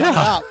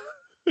yeah.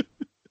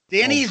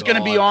 Danny's going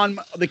to be on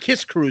the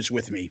Kiss Cruise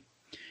with me,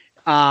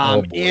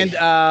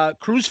 and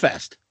Cruise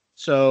Fest.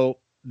 So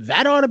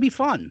that ought to be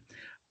fun.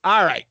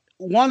 All right.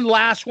 One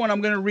last one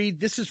I'm going to read.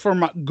 This is from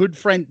my good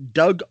friend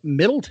Doug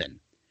Middleton.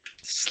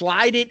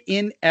 Slide It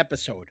In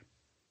episode.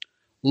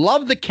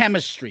 Love the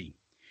chemistry.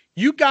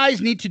 You guys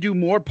need to do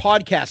more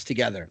podcasts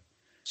together.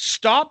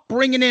 Stop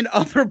bringing in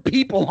other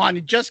people on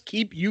and just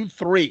keep you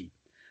 3.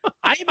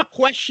 I have a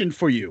question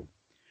for you.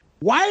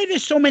 Why are there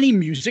so many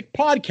music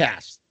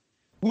podcasts?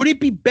 Would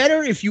it be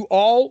better if you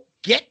all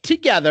get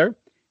together,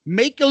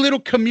 make a little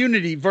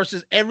community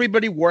versus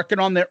everybody working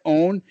on their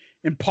own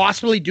and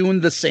possibly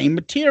doing the same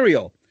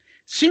material?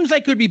 Seems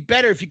like it would be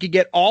better if you could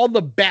get all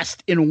the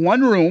best in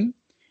one room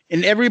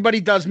and everybody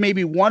does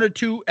maybe 1 or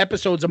 2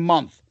 episodes a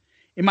month.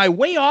 Am I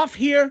way off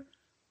here?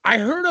 I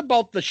heard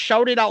about the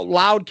Shout It Out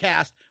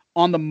Loudcast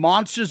on the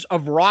Monsters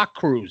of Rock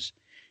cruise.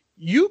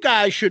 You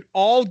guys should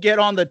all get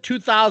on the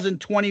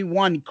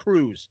 2021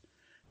 cruise.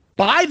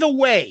 By the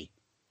way,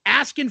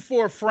 asking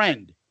for a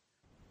friend.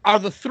 Are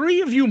the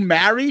 3 of you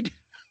married?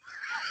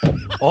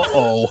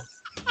 Uh-oh.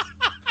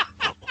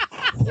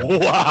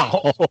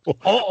 Wow.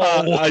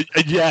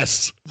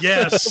 Yes.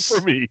 Yes.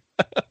 For me.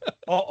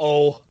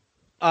 Uh-oh.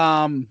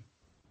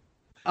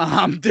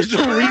 There's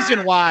a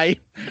reason why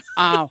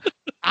I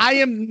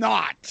am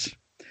not.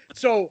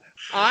 So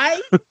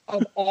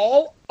of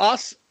all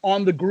us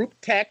on the group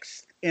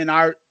text in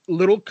our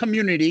little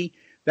community,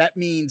 that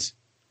means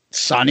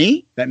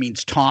Sonny, that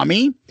means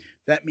Tommy,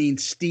 that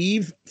means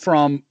Steve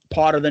from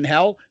Potter Than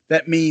Hell,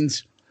 that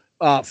means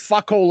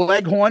Fucko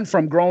Leghorn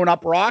from Growing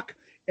Up Rock,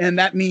 and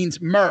that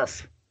means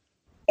Murph.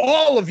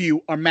 All of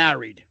you are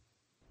married.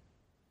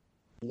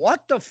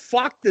 What the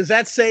fuck does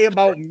that say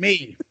about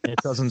me? It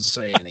doesn't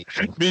say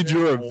anything. It means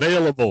you're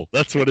available.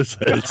 That's what it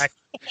says.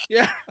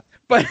 Yeah,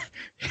 but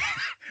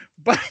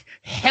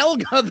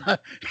Helga, the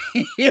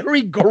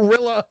hairy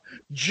gorilla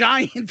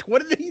giant.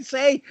 What did he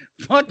say?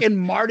 Fucking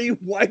Marty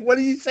White. What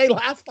did he say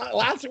last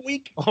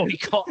week? Oh,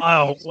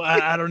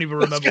 I don't even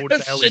remember what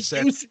the hell he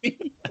said.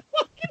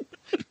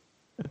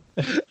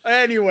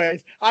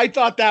 Anyways, I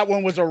thought that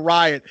one was a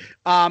riot.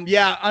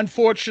 Yeah,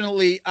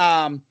 unfortunately,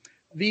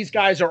 these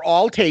guys are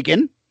all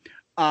taken,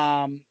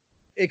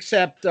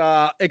 except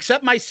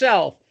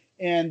myself.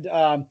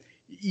 And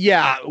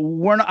yeah,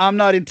 I'm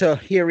not into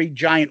hairy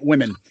giant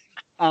women.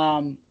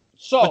 But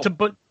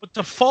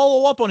to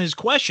follow up on his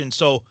question,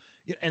 so,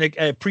 and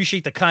I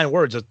appreciate the kind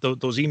words.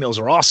 Those emails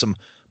are awesome.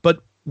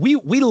 But we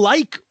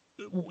like.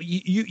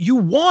 You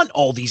want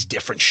all these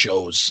different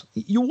shows.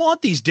 You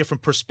want these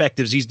different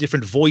perspectives, these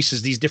different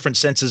voices, these different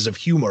senses of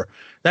humor.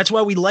 That's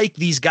why we like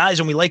these guys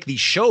and we like these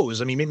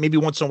shows. I mean, maybe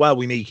once in a while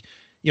we may,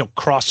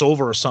 cross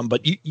over or something,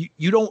 but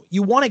you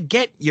want to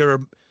get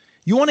your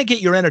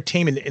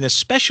entertainment, and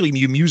especially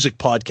your music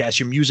podcast,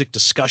 your music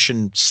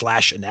discussion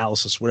 /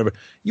 analysis, whatever.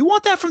 You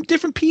want that from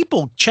different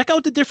people. Check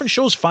out the different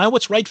shows, find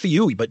what's right for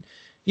you. But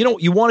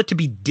you want it to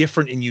be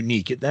different and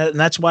unique. And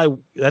that's why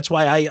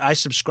I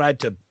subscribe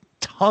to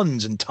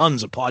tons and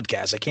tons of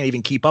podcasts. I can't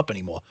even keep up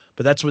anymore.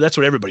 But that's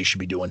what everybody should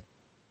be doing.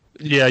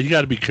 Yeah, you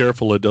got to be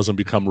careful it doesn't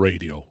become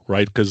radio,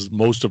 right? Because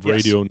most of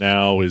radio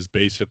now is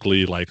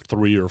basically like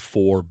 3 or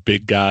 4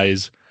 big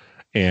guys,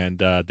 and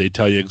they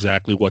tell you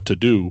exactly what to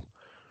do.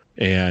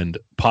 And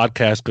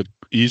podcasts could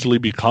easily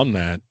become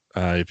that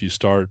if you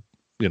start,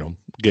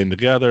 getting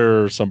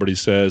together. Somebody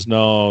says,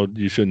 no,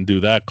 you shouldn't do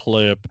that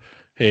clip.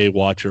 Hey,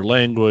 watch your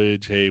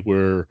language. Hey,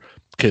 we're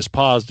Kiss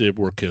positive,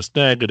 we're Kiss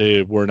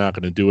negative, we're not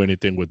going to do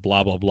anything with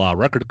blah, blah, blah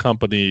record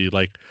company.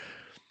 Like,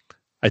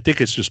 I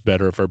think it's just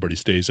better if everybody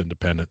stays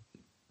independent.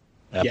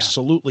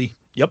 Absolutely.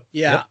 Yep.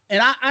 Yeah. Yep.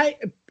 And I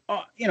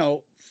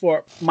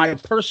for my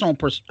personal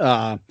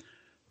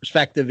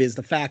perspective is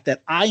the fact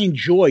that I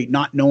enjoy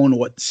not knowing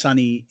what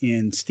Sonny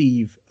and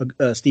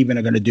Steven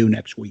are going to do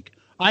next week.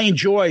 I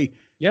enjoy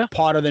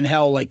Potter Than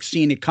Hell, like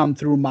seeing it come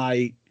through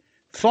my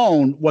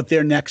phone what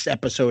their next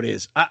episode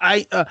is.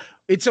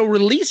 It's a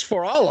release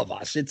for all of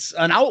us. It's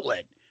an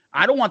outlet.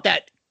 I don't want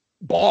that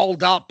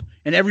balled up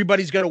and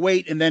everybody's got to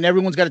wait and then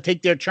everyone's got to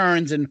take their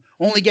turns and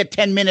only get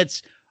 10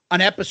 minutes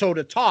an episode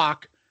to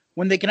talk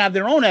when they can have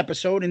their own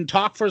episode and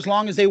talk for as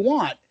long as they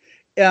want.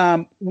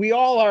 We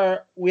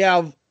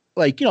have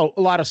like, a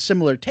lot of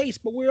similar tastes,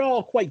 but we're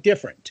all quite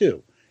different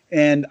too.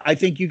 And I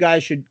think you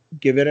guys should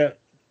give it a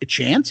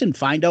chance and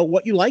find out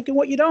what you like and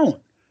what you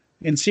don't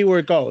and see where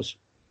it goes.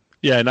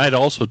 Yeah, and I'd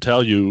also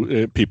tell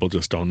you, people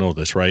just don't know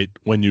this, right?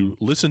 When you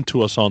listen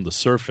to us on the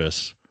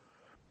surface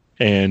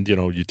and,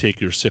 you take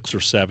your 6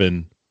 or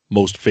 7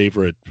 most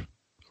favorite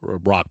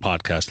rock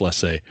podcasts, let's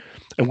say,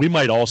 and we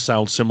might all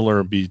sound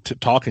similar and be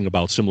talking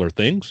about similar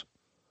things.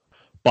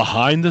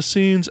 Behind the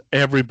scenes,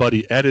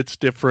 everybody edits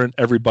different.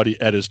 Everybody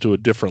edits to a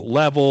different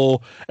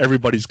level.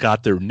 Everybody's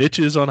got their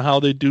niches on how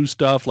they do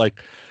stuff.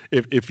 Like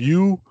if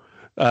you...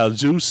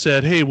 Zeus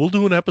said, hey, we'll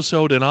do an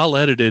episode and I'll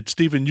edit it.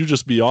 Steven, you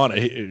just be on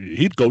it.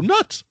 He'd go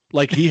nuts.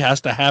 Like he has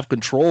to have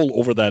control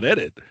over that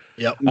edit.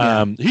 Yep.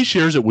 He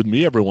shares it with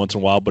me every once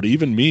in a while, but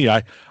even me,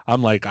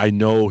 I'm like, I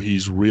know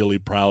he's really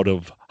proud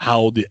of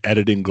how the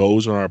editing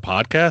goes on our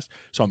podcast.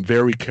 So I'm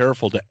very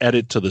careful to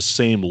edit to the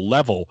same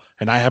level,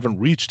 and I haven't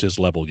reached his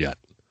level yet.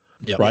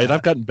 Yep. Right?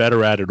 I've gotten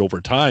better at it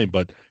over time,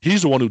 but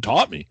he's the one who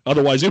taught me.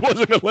 Otherwise, he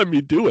wasn't going to let me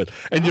do it.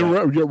 And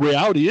your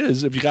reality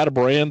is, if you got a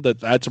brand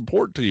that's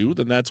important to you,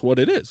 then that's what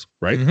it is,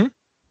 right? Mm-hmm.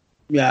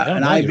 Yeah,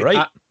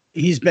 and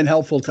he's been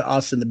helpful to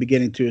us in the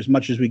beginning too. As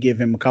much as we give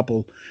him a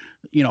couple,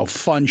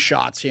 fun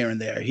shots here and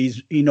there,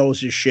 he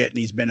knows his shit, and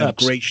he's been a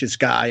gracious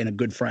guy and a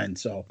good friend.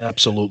 So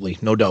absolutely,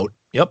 no doubt.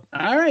 Yep.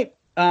 All right.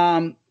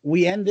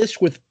 We end this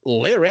with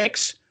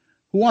lyrics.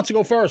 Who wants to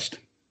go first?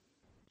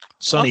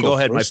 Sonny, go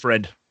ahead, my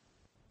friend.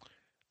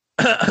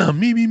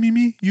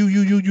 Me,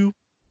 you,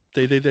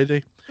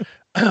 they.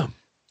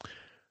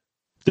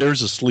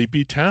 There's a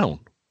sleepy town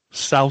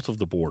south of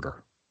the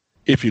border.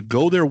 If you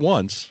go there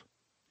once,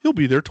 you'll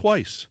be there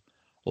twice.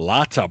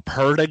 Lots of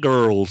purty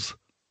girls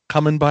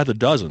coming by the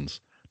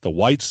dozens. The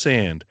white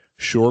sand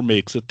sure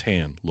makes a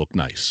tan look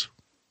nice.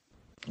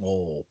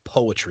 Oh,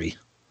 poetry.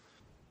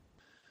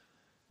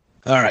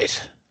 All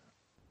right.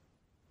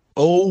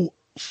 Oh,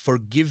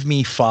 forgive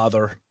me,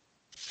 Father,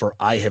 for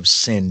I have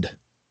sinned.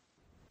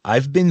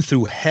 I've been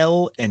through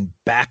hell and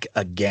back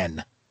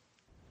again.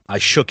 I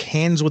shook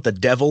hands with the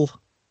devil,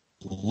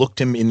 looked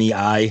him in the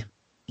eye,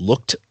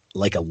 looked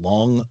like a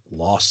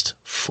long-lost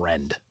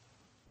friend.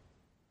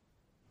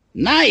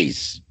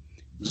 Nice.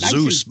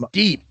 Zeus. And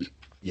deep.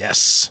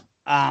 Yes.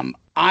 I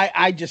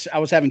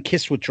was having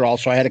kiss withdrawal,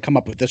 so I had to come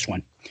up with this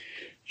one.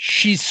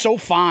 She's so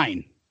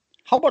fine.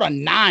 How about a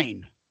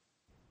 9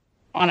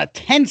 on a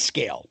 10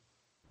 scale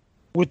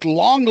with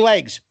long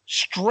legs,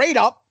 straight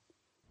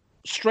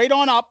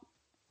on up,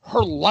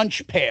 her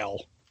lunch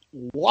pail.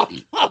 What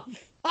the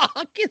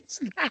fuck is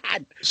that?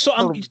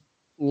 So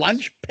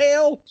lunch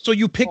pail? So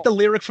you picked the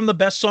lyric from the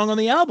best song on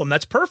the album.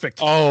 That's perfect.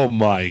 Oh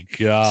my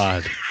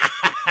God.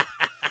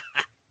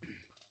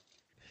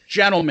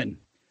 Gentlemen,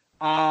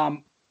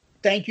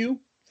 thank you.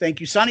 Thank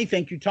you, Sonny.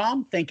 Thank you,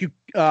 Tom. Thank you,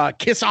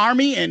 Kiss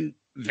Army and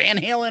Van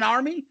Halen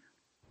Army.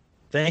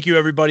 Thank you,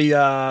 everybody.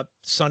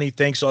 Sonny,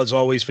 thanks as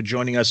always for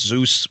joining us.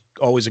 Zeus,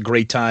 always a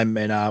great time,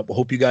 and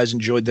hope you guys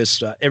enjoyed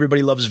this.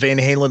 Everybody loves Van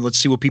Halen. Let's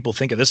see what people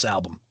think of this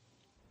album.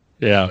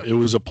 Yeah, it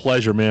was a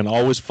pleasure, man.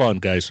 Always fun,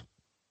 guys.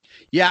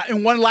 Yeah,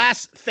 and one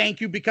last thank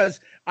you, because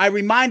I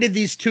reminded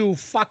these two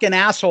fucking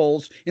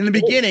assholes in the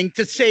beginning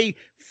to say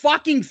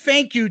fucking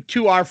thank you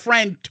to our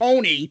friend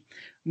Tony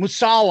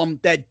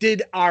Musalam that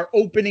did our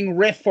opening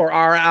riff for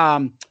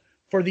our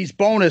for these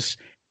bonus.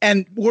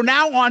 And we're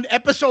now on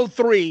episode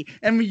 3,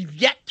 and we've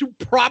yet to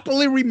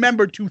properly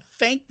remember to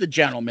thank the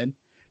gentleman.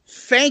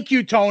 Thank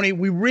you, Tony.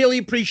 We really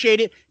appreciate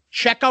it.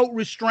 Check out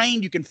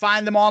Restrained. You can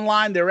find them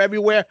online. They're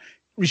everywhere.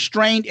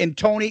 Restrained and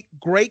Tony,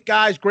 great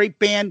guys, great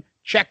band.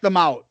 Check them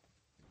out.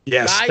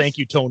 Yes, guys, thank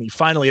you, Tony.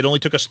 Finally, it only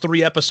took us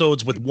 3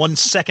 episodes with 1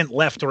 second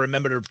left to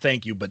remember to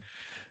thank you. But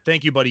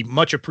thank you, buddy.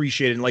 Much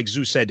appreciated. And like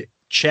Zeus said,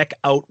 check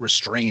out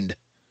Restrained.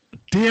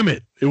 Damn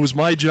it. It was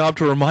my job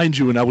to remind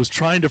you, and I was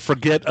trying to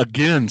forget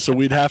again, so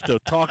we'd have to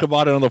talk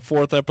about it on the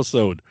 4th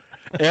episode.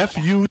 F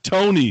you,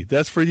 Tony.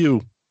 That's for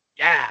you.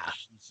 Yeah.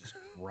 Jesus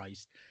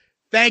Christ.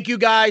 Thank you,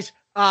 guys.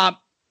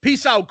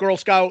 Peace out, Girl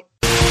Scout.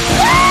 We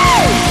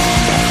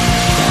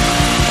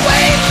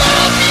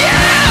love you!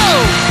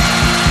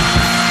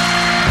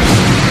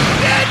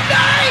 Good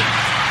night!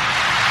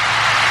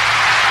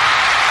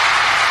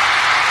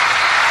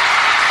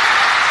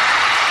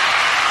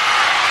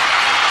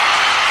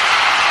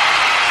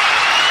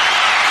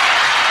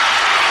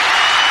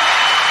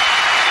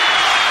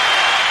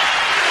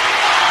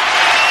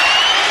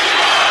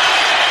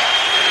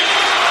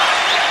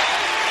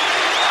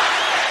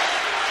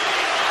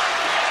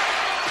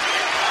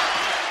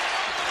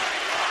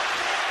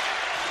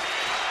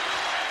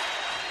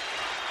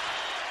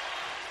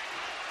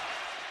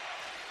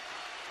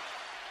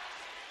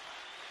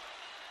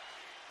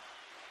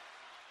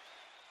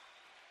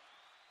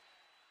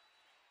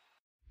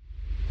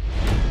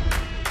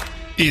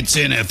 It's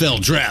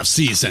NFL draft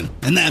season,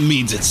 and that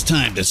means it's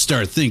time to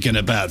start thinking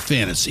about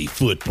fantasy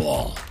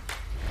football.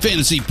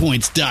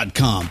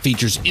 FantasyPoints.com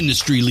features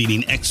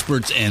industry-leading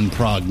experts and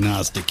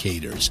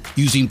prognosticators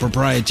using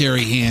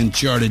proprietary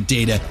hand-charted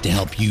data to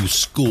help you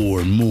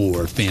score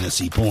more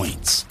fantasy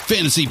points.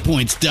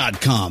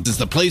 FantasyPoints.com is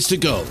the place to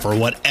go for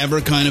whatever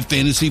kind of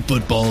fantasy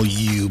football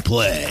you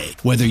play.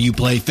 Whether you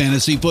play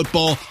fantasy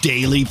football,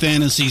 daily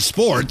fantasy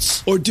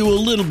sports, or do a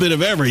little bit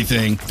of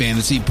everything,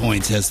 Fantasy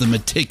Points has the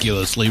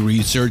meticulously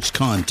researched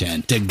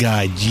content to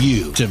guide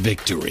you to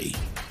victory.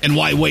 And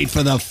why wait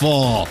for the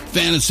fall?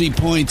 Fantasy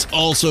Points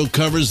also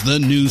covers the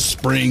new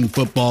spring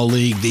football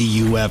league, the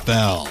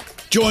UFL.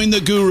 Join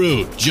the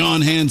guru,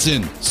 John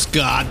Hansen,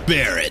 Scott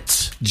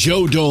Barrett,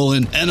 Joe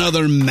Dolan, and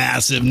other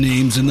massive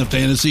names in the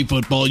fantasy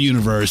football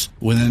universe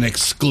with an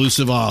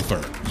exclusive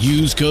offer.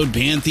 Use code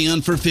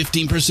Pantheon for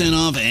 15%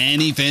 off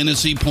any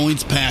Fantasy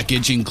Points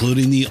package,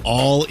 including the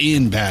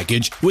all-in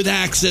package, with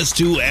access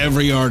to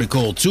every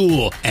article,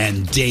 tool,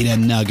 and data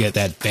nugget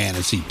that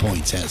Fantasy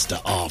Points has to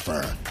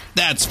offer.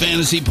 That's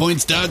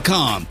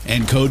FantasyPoints.com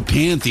and code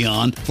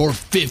Pantheon for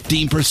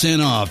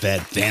 15% off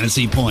at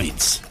Fantasy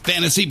Points.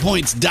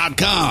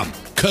 FantasyPoints.com,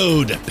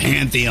 code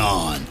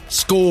Pantheon.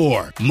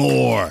 Score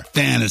more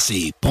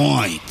fantasy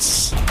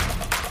points.